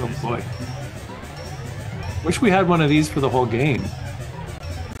 Oh boy. Wish we had one of these for the whole game.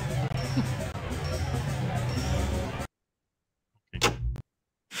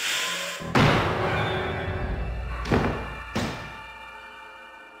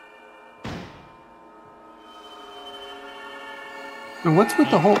 And what's with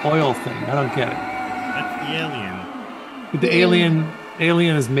the whole oil thing? I don't get it. That's the alien. The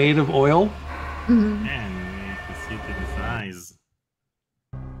alien is made of oil? Mm-hmm. Yeah, and you can see it in his eyes.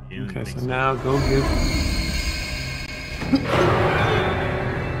 Okay, so now go give...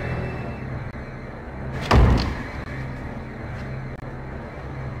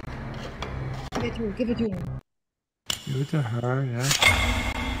 Give it to her. Give it to her. Give it to her, yeah.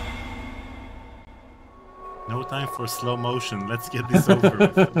 No time for slow motion. Let's get this over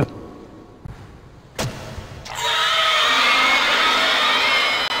with.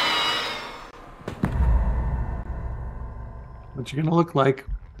 What you're gonna look like.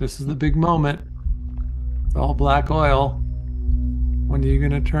 This is the big moment. It's all black oil. When are you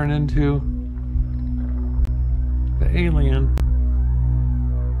gonna turn into the alien?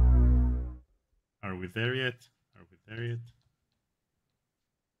 Are we there yet? Are we there yet?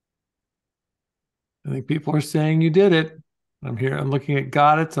 I think people are saying you did it. I'm here. I'm looking at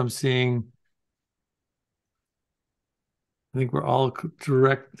Goddess. I'm seeing I think we're all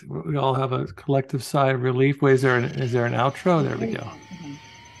direct. We all have a collective sigh of relief. Wait, is there an outro? There we go.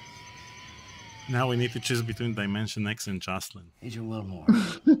 Now we need to choose between Dimension X and Jocelyn. Agent Wilmore,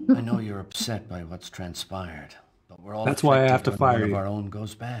 I know you're upset by what's transpired, but we're all That's why I have to when fire one you. of our own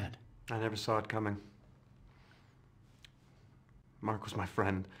goes bad. I never saw it coming. Mark was my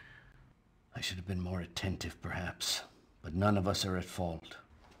friend. I should have been more attentive, perhaps, but none of us are at fault.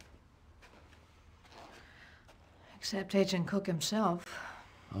 Except Agent Cook himself.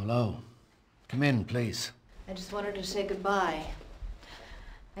 Hello. Come in, please. I just wanted to say goodbye.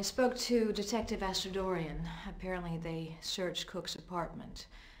 I spoke to Detective Astrodorian. Apparently they searched Cook's apartment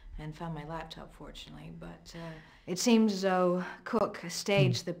and found my laptop, fortunately, but it seems as though Cook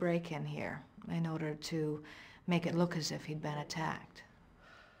staged the break-in here in order to make it look as if he'd been attacked.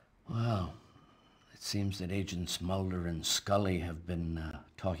 Wow. It seems that Agents Mulder and Scully have been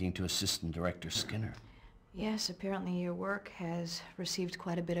talking to Assistant Director Skinner. Yes, apparently your work has received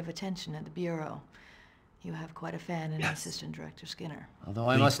quite a bit of attention at the Bureau. You have quite a fan in Assistant Director Skinner. Although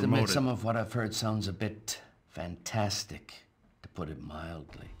I must admit some of what I've heard sounds a bit fantastic, to put it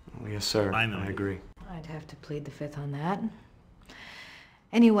mildly. Well, yes, sir. I agree. I'd have to plead the fifth on that.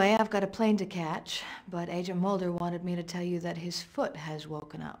 Anyway, I've got a plane to catch, but Agent Mulder wanted me to tell you that his foot has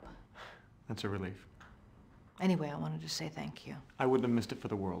woken up. That's a relief. Anyway, I wanted to say thank you. I wouldn't have missed it for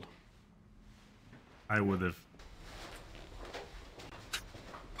the world. I would have.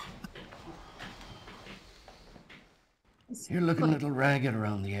 You're looking a little ragged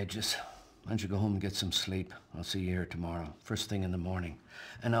around the edges. Why don't you go home and get some sleep? I'll see you here tomorrow, first thing in the morning.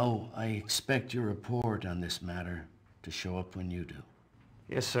 And oh, I expect your report on this matter to show up when you do.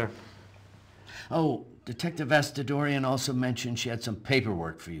 Yes, sir. Oh, Detective Astrodorian also mentioned she had some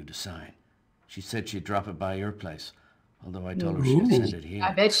paperwork for you to sign. She said she'd drop it by your place, although I told her she'd send it here.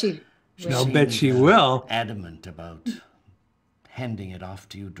 I bet she will. I'll bet she will. Adamant about handing it off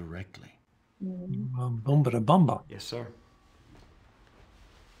to you directly. Bumba. Yes, sir.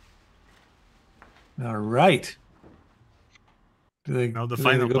 All right. Now the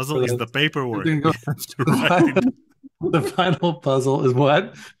final puzzle is the paperwork. The final puzzle is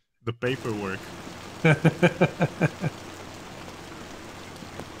what? The paperwork.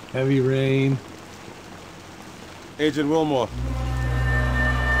 Heavy rain. Agent Wilmore.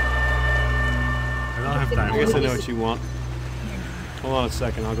 I don't have time. I guess I know what you want. Hold on a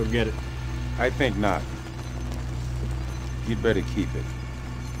second, I'll go get it. I think not. You'd better keep it.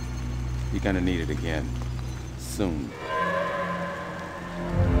 You're gonna need it again. Soon.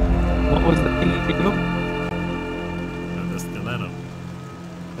 What was the thing you picked up? The stiletto.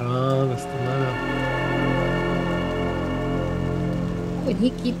 Oh, the stiletto. How would he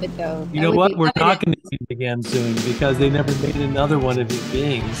keep it, though? You know what? We're talking to him again soon because they never made another one of his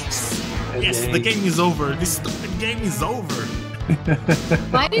beings. Yes, the game is over. This stupid game is over.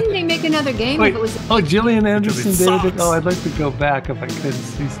 Why didn't they make another game Wait, if it was... Gillian Anderson, Because it David. sucks. Oh, I'd like to go back if I could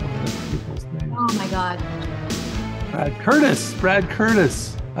see some of those people's names. Oh, my God. Brad Curtis. Brad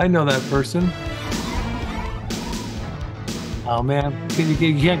Curtis. I know that person. Oh, man.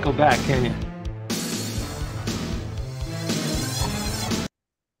 You can't go back, can you?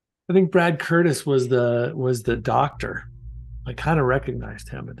 I think Brad Curtis was the doctor. I kind of recognized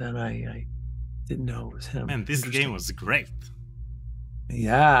him, but then I didn't know it was him. Man, this game was great.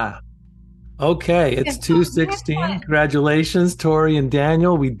 Yeah. Okay, it's 2:16. Congratulations, Tori and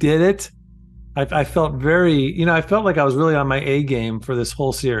Daniel. We did it. I felt very, I felt like I was really on my A game for this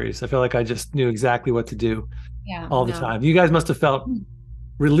whole series. I felt like I just knew exactly what to do all the time. You guys must have felt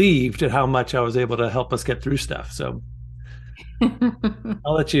relieved at how much I was able to help us get through stuff. So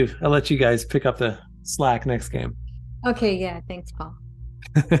I'll let you guys pick up the slack next game. Okay, yeah. Thanks, Paul.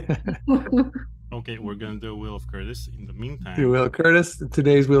 Okay, we're going to do Wheel of Curtis. In the meantime... The Wheel of Curtis.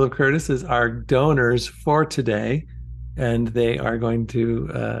 Today's Wheel of Curtis is our donors for today. And they are going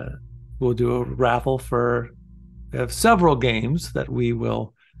to... we'll do a raffle for... We have several games that we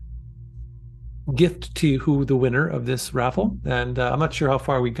will gift to who the winner of this raffle. And I'm not sure how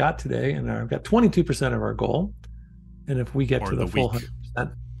far we got today. And I've got 22% of our goal. And if we get to the full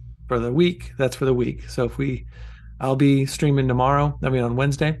 100% for the week, that's for the week. So I'll be streaming tomorrow. On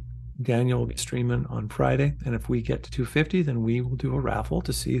Wednesday. Daniel will be streaming on Friday. And if we get to 250, then we will do a raffle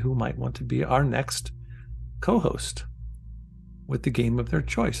to see who might want to be our next co-host with the game of their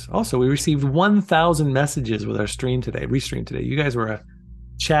choice. Also, we received 1,000 messages with our restream today. You guys were a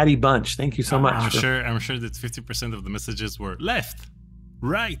chatty bunch. Thank you so much. I'm sure that 50% of the messages were left,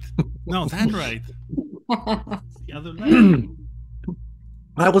 right. No, that right. The other left.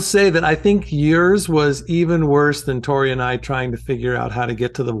 I will say that I think yours was even worse than Tori and I trying to figure out how to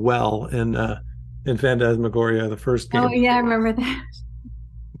get to the well in in Phantasmagoria, the first game. Oh yeah, I remember that.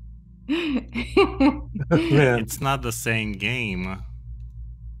 Man, It's not the same game.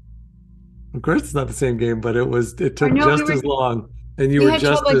 of course it's not the same game, but it took no, just as long, and you we were had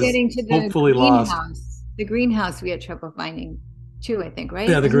just trouble as getting to the hopefully lost. greenhouse. The greenhouse we had trouble finding too, I think, right?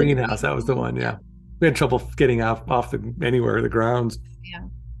 Yeah, the Wasn't it greenhouse, that was the one. Yeah, we had trouble getting off anywhere the grounds. Yeah.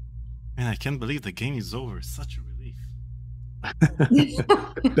 Man, I can't believe the game is over. Such a relief.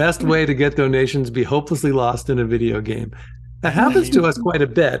 Best way to get donations: be hopelessly lost in a video game. That happens to us quite a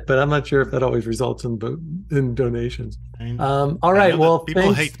bit, but I'm not sure if that always results in donations. All right, well,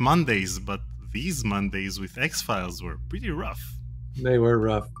 people hate Mondays, but these Mondays with X-Files were pretty rough. They were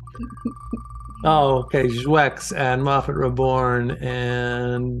rough. Oh, okay, Zwex and Moffat Reborn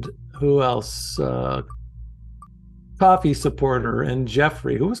and who else? Coffee Supporter and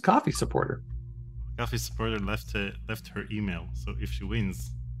Jeffrey. Who was Coffee Supporter? Coffee Supporter left her email, so if she wins,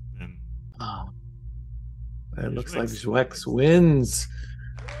 then... Oh. It looks like Zwex wins.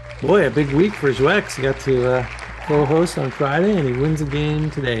 Boy, a big week for Zwex. He got to co-host on Friday, and he wins a game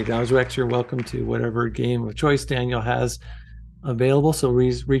today. Now, Zwex, you're welcome to whatever game of choice Daniel has available. So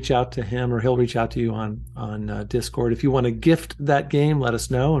reach out to him, or he'll reach out to you on Discord. If you want to gift that game, let us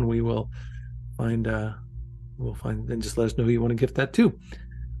know, and we will find. And just let us know who you want to gift that to.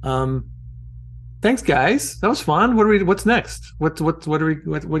 Thanks, guys. That was fun. What's next? What do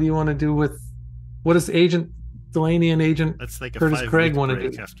you want to do with? What does Agent Delaney and Agent Curtis Craig want to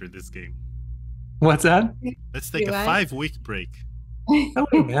do after this game? What's that? Let's take a 5-week break. Oh,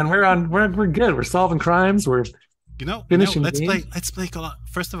 man, we're good. We're solving crimes. We're finishing let's games. play a lot.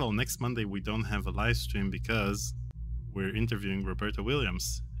 First of all, next Monday we don't have a live stream because we're interviewing Roberta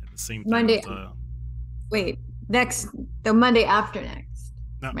Williams at the same time. Monday. Wait, the Monday after next.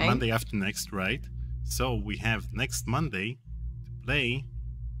 No, right? Monday after next, right? So we have next Monday to play.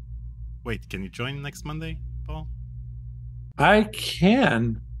 Wait, can you join next Monday, Paul? I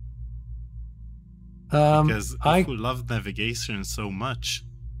can. Because if we love navigation so much,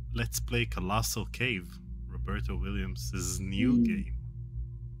 let's play Colossal Cave, Roberta Williams' new game.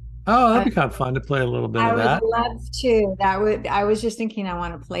 Oh, that'd be kind of fun to play a little bit of that. I would love to. I was just thinking I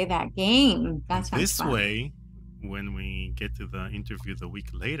want to play that game. That sounds This fun. way, when we get to the interview the week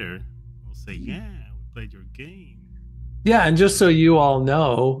later, we'll say, yeah, we played your game. Yeah, and just so you all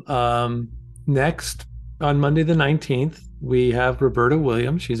know, next on Monday the 19th, we have Roberta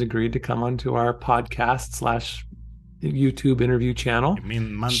Williams. She's agreed to come onto our podcast / YouTube interview channel. I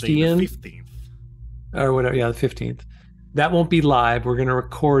mean Monday the 15th. Or whatever, yeah, the 15th. That won't be live. We're going to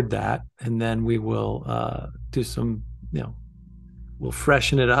record that, and then we will do some, we'll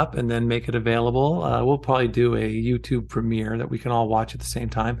freshen it up and then make it available. We'll probably do a YouTube premiere that we can all watch at the same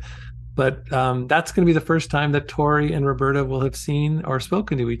time. But that's going to be the first time that Tori and Roberta will have seen or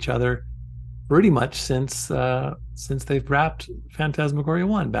spoken to each other pretty much since they've wrapped Phantasmagoria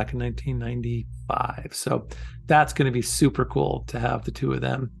 1 back in 1995. So that's going to be super cool to have the two of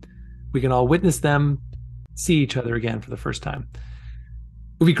them. We can all witness them see each other again for the first time. It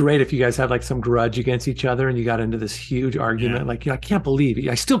would be great if you guys had like some grudge against each other and you got into this huge argument. Like, I can't believe it.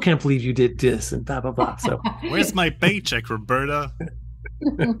 I still can't believe you did this and blah, blah, blah. So where's my paycheck, Roberta?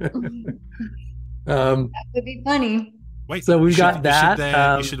 That would be funny. Wait, so we've got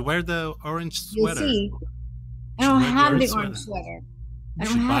that. You should wear the orange sweater. See. I don't have the orange sweater. I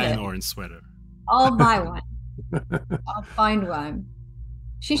don't buy have an it. orange sweater. I'll buy one. I'll find one.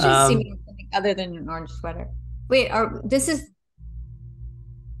 She should see me in something other than an orange sweater. Wait, this is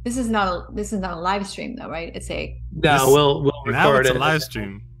not a live stream though, right? It's a we'll record now it's it. a live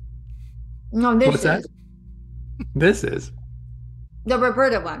stream. No, this What's is that? This is the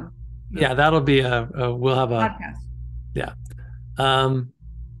Roberta one. Yeah, that'll be we'll have a podcast. Yeah.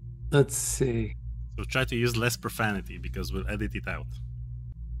 Let's see. So try to use less profanity because we'll edit it out.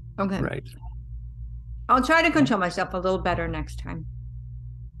 Okay. Right. I'll try to control myself a little better next time.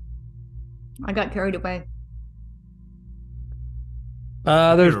 I got carried away.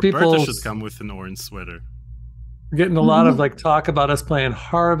 There's Roberta people should come with an orange sweater. We're getting a lot of like talk about us playing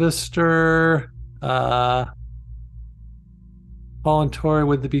Harvester. Paul and Tori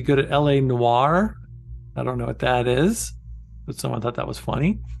would be good at LA Noir. I don't know what that is, but someone thought that was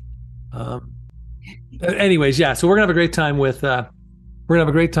funny. Anyways, yeah. So we're gonna have a great time with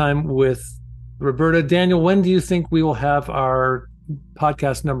Roberta. Daniel, when do you think we will have our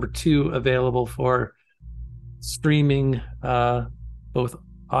podcast number 2 available for streaming, both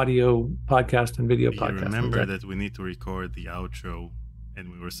audio podcast and video podcast? Remember that we need to record the outro, and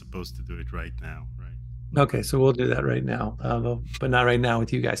we were supposed to do it right now, right? Okay, so we'll do that right now, but not right now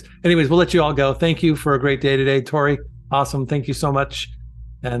with you guys. Anyways, we'll let you all go. Thank you for a great day today, Tori. Awesome. Thank you so much.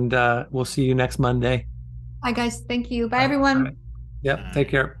 And we'll see you next Monday. Bye, guys. Thank you. Bye, everyone. All right. Yep. Take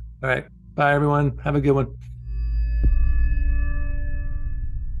care. All right. Bye, everyone. Have a good one.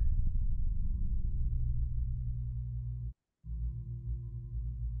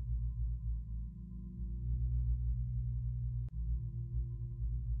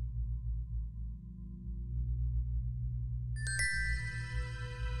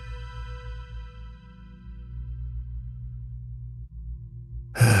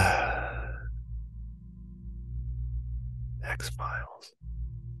 X-Files.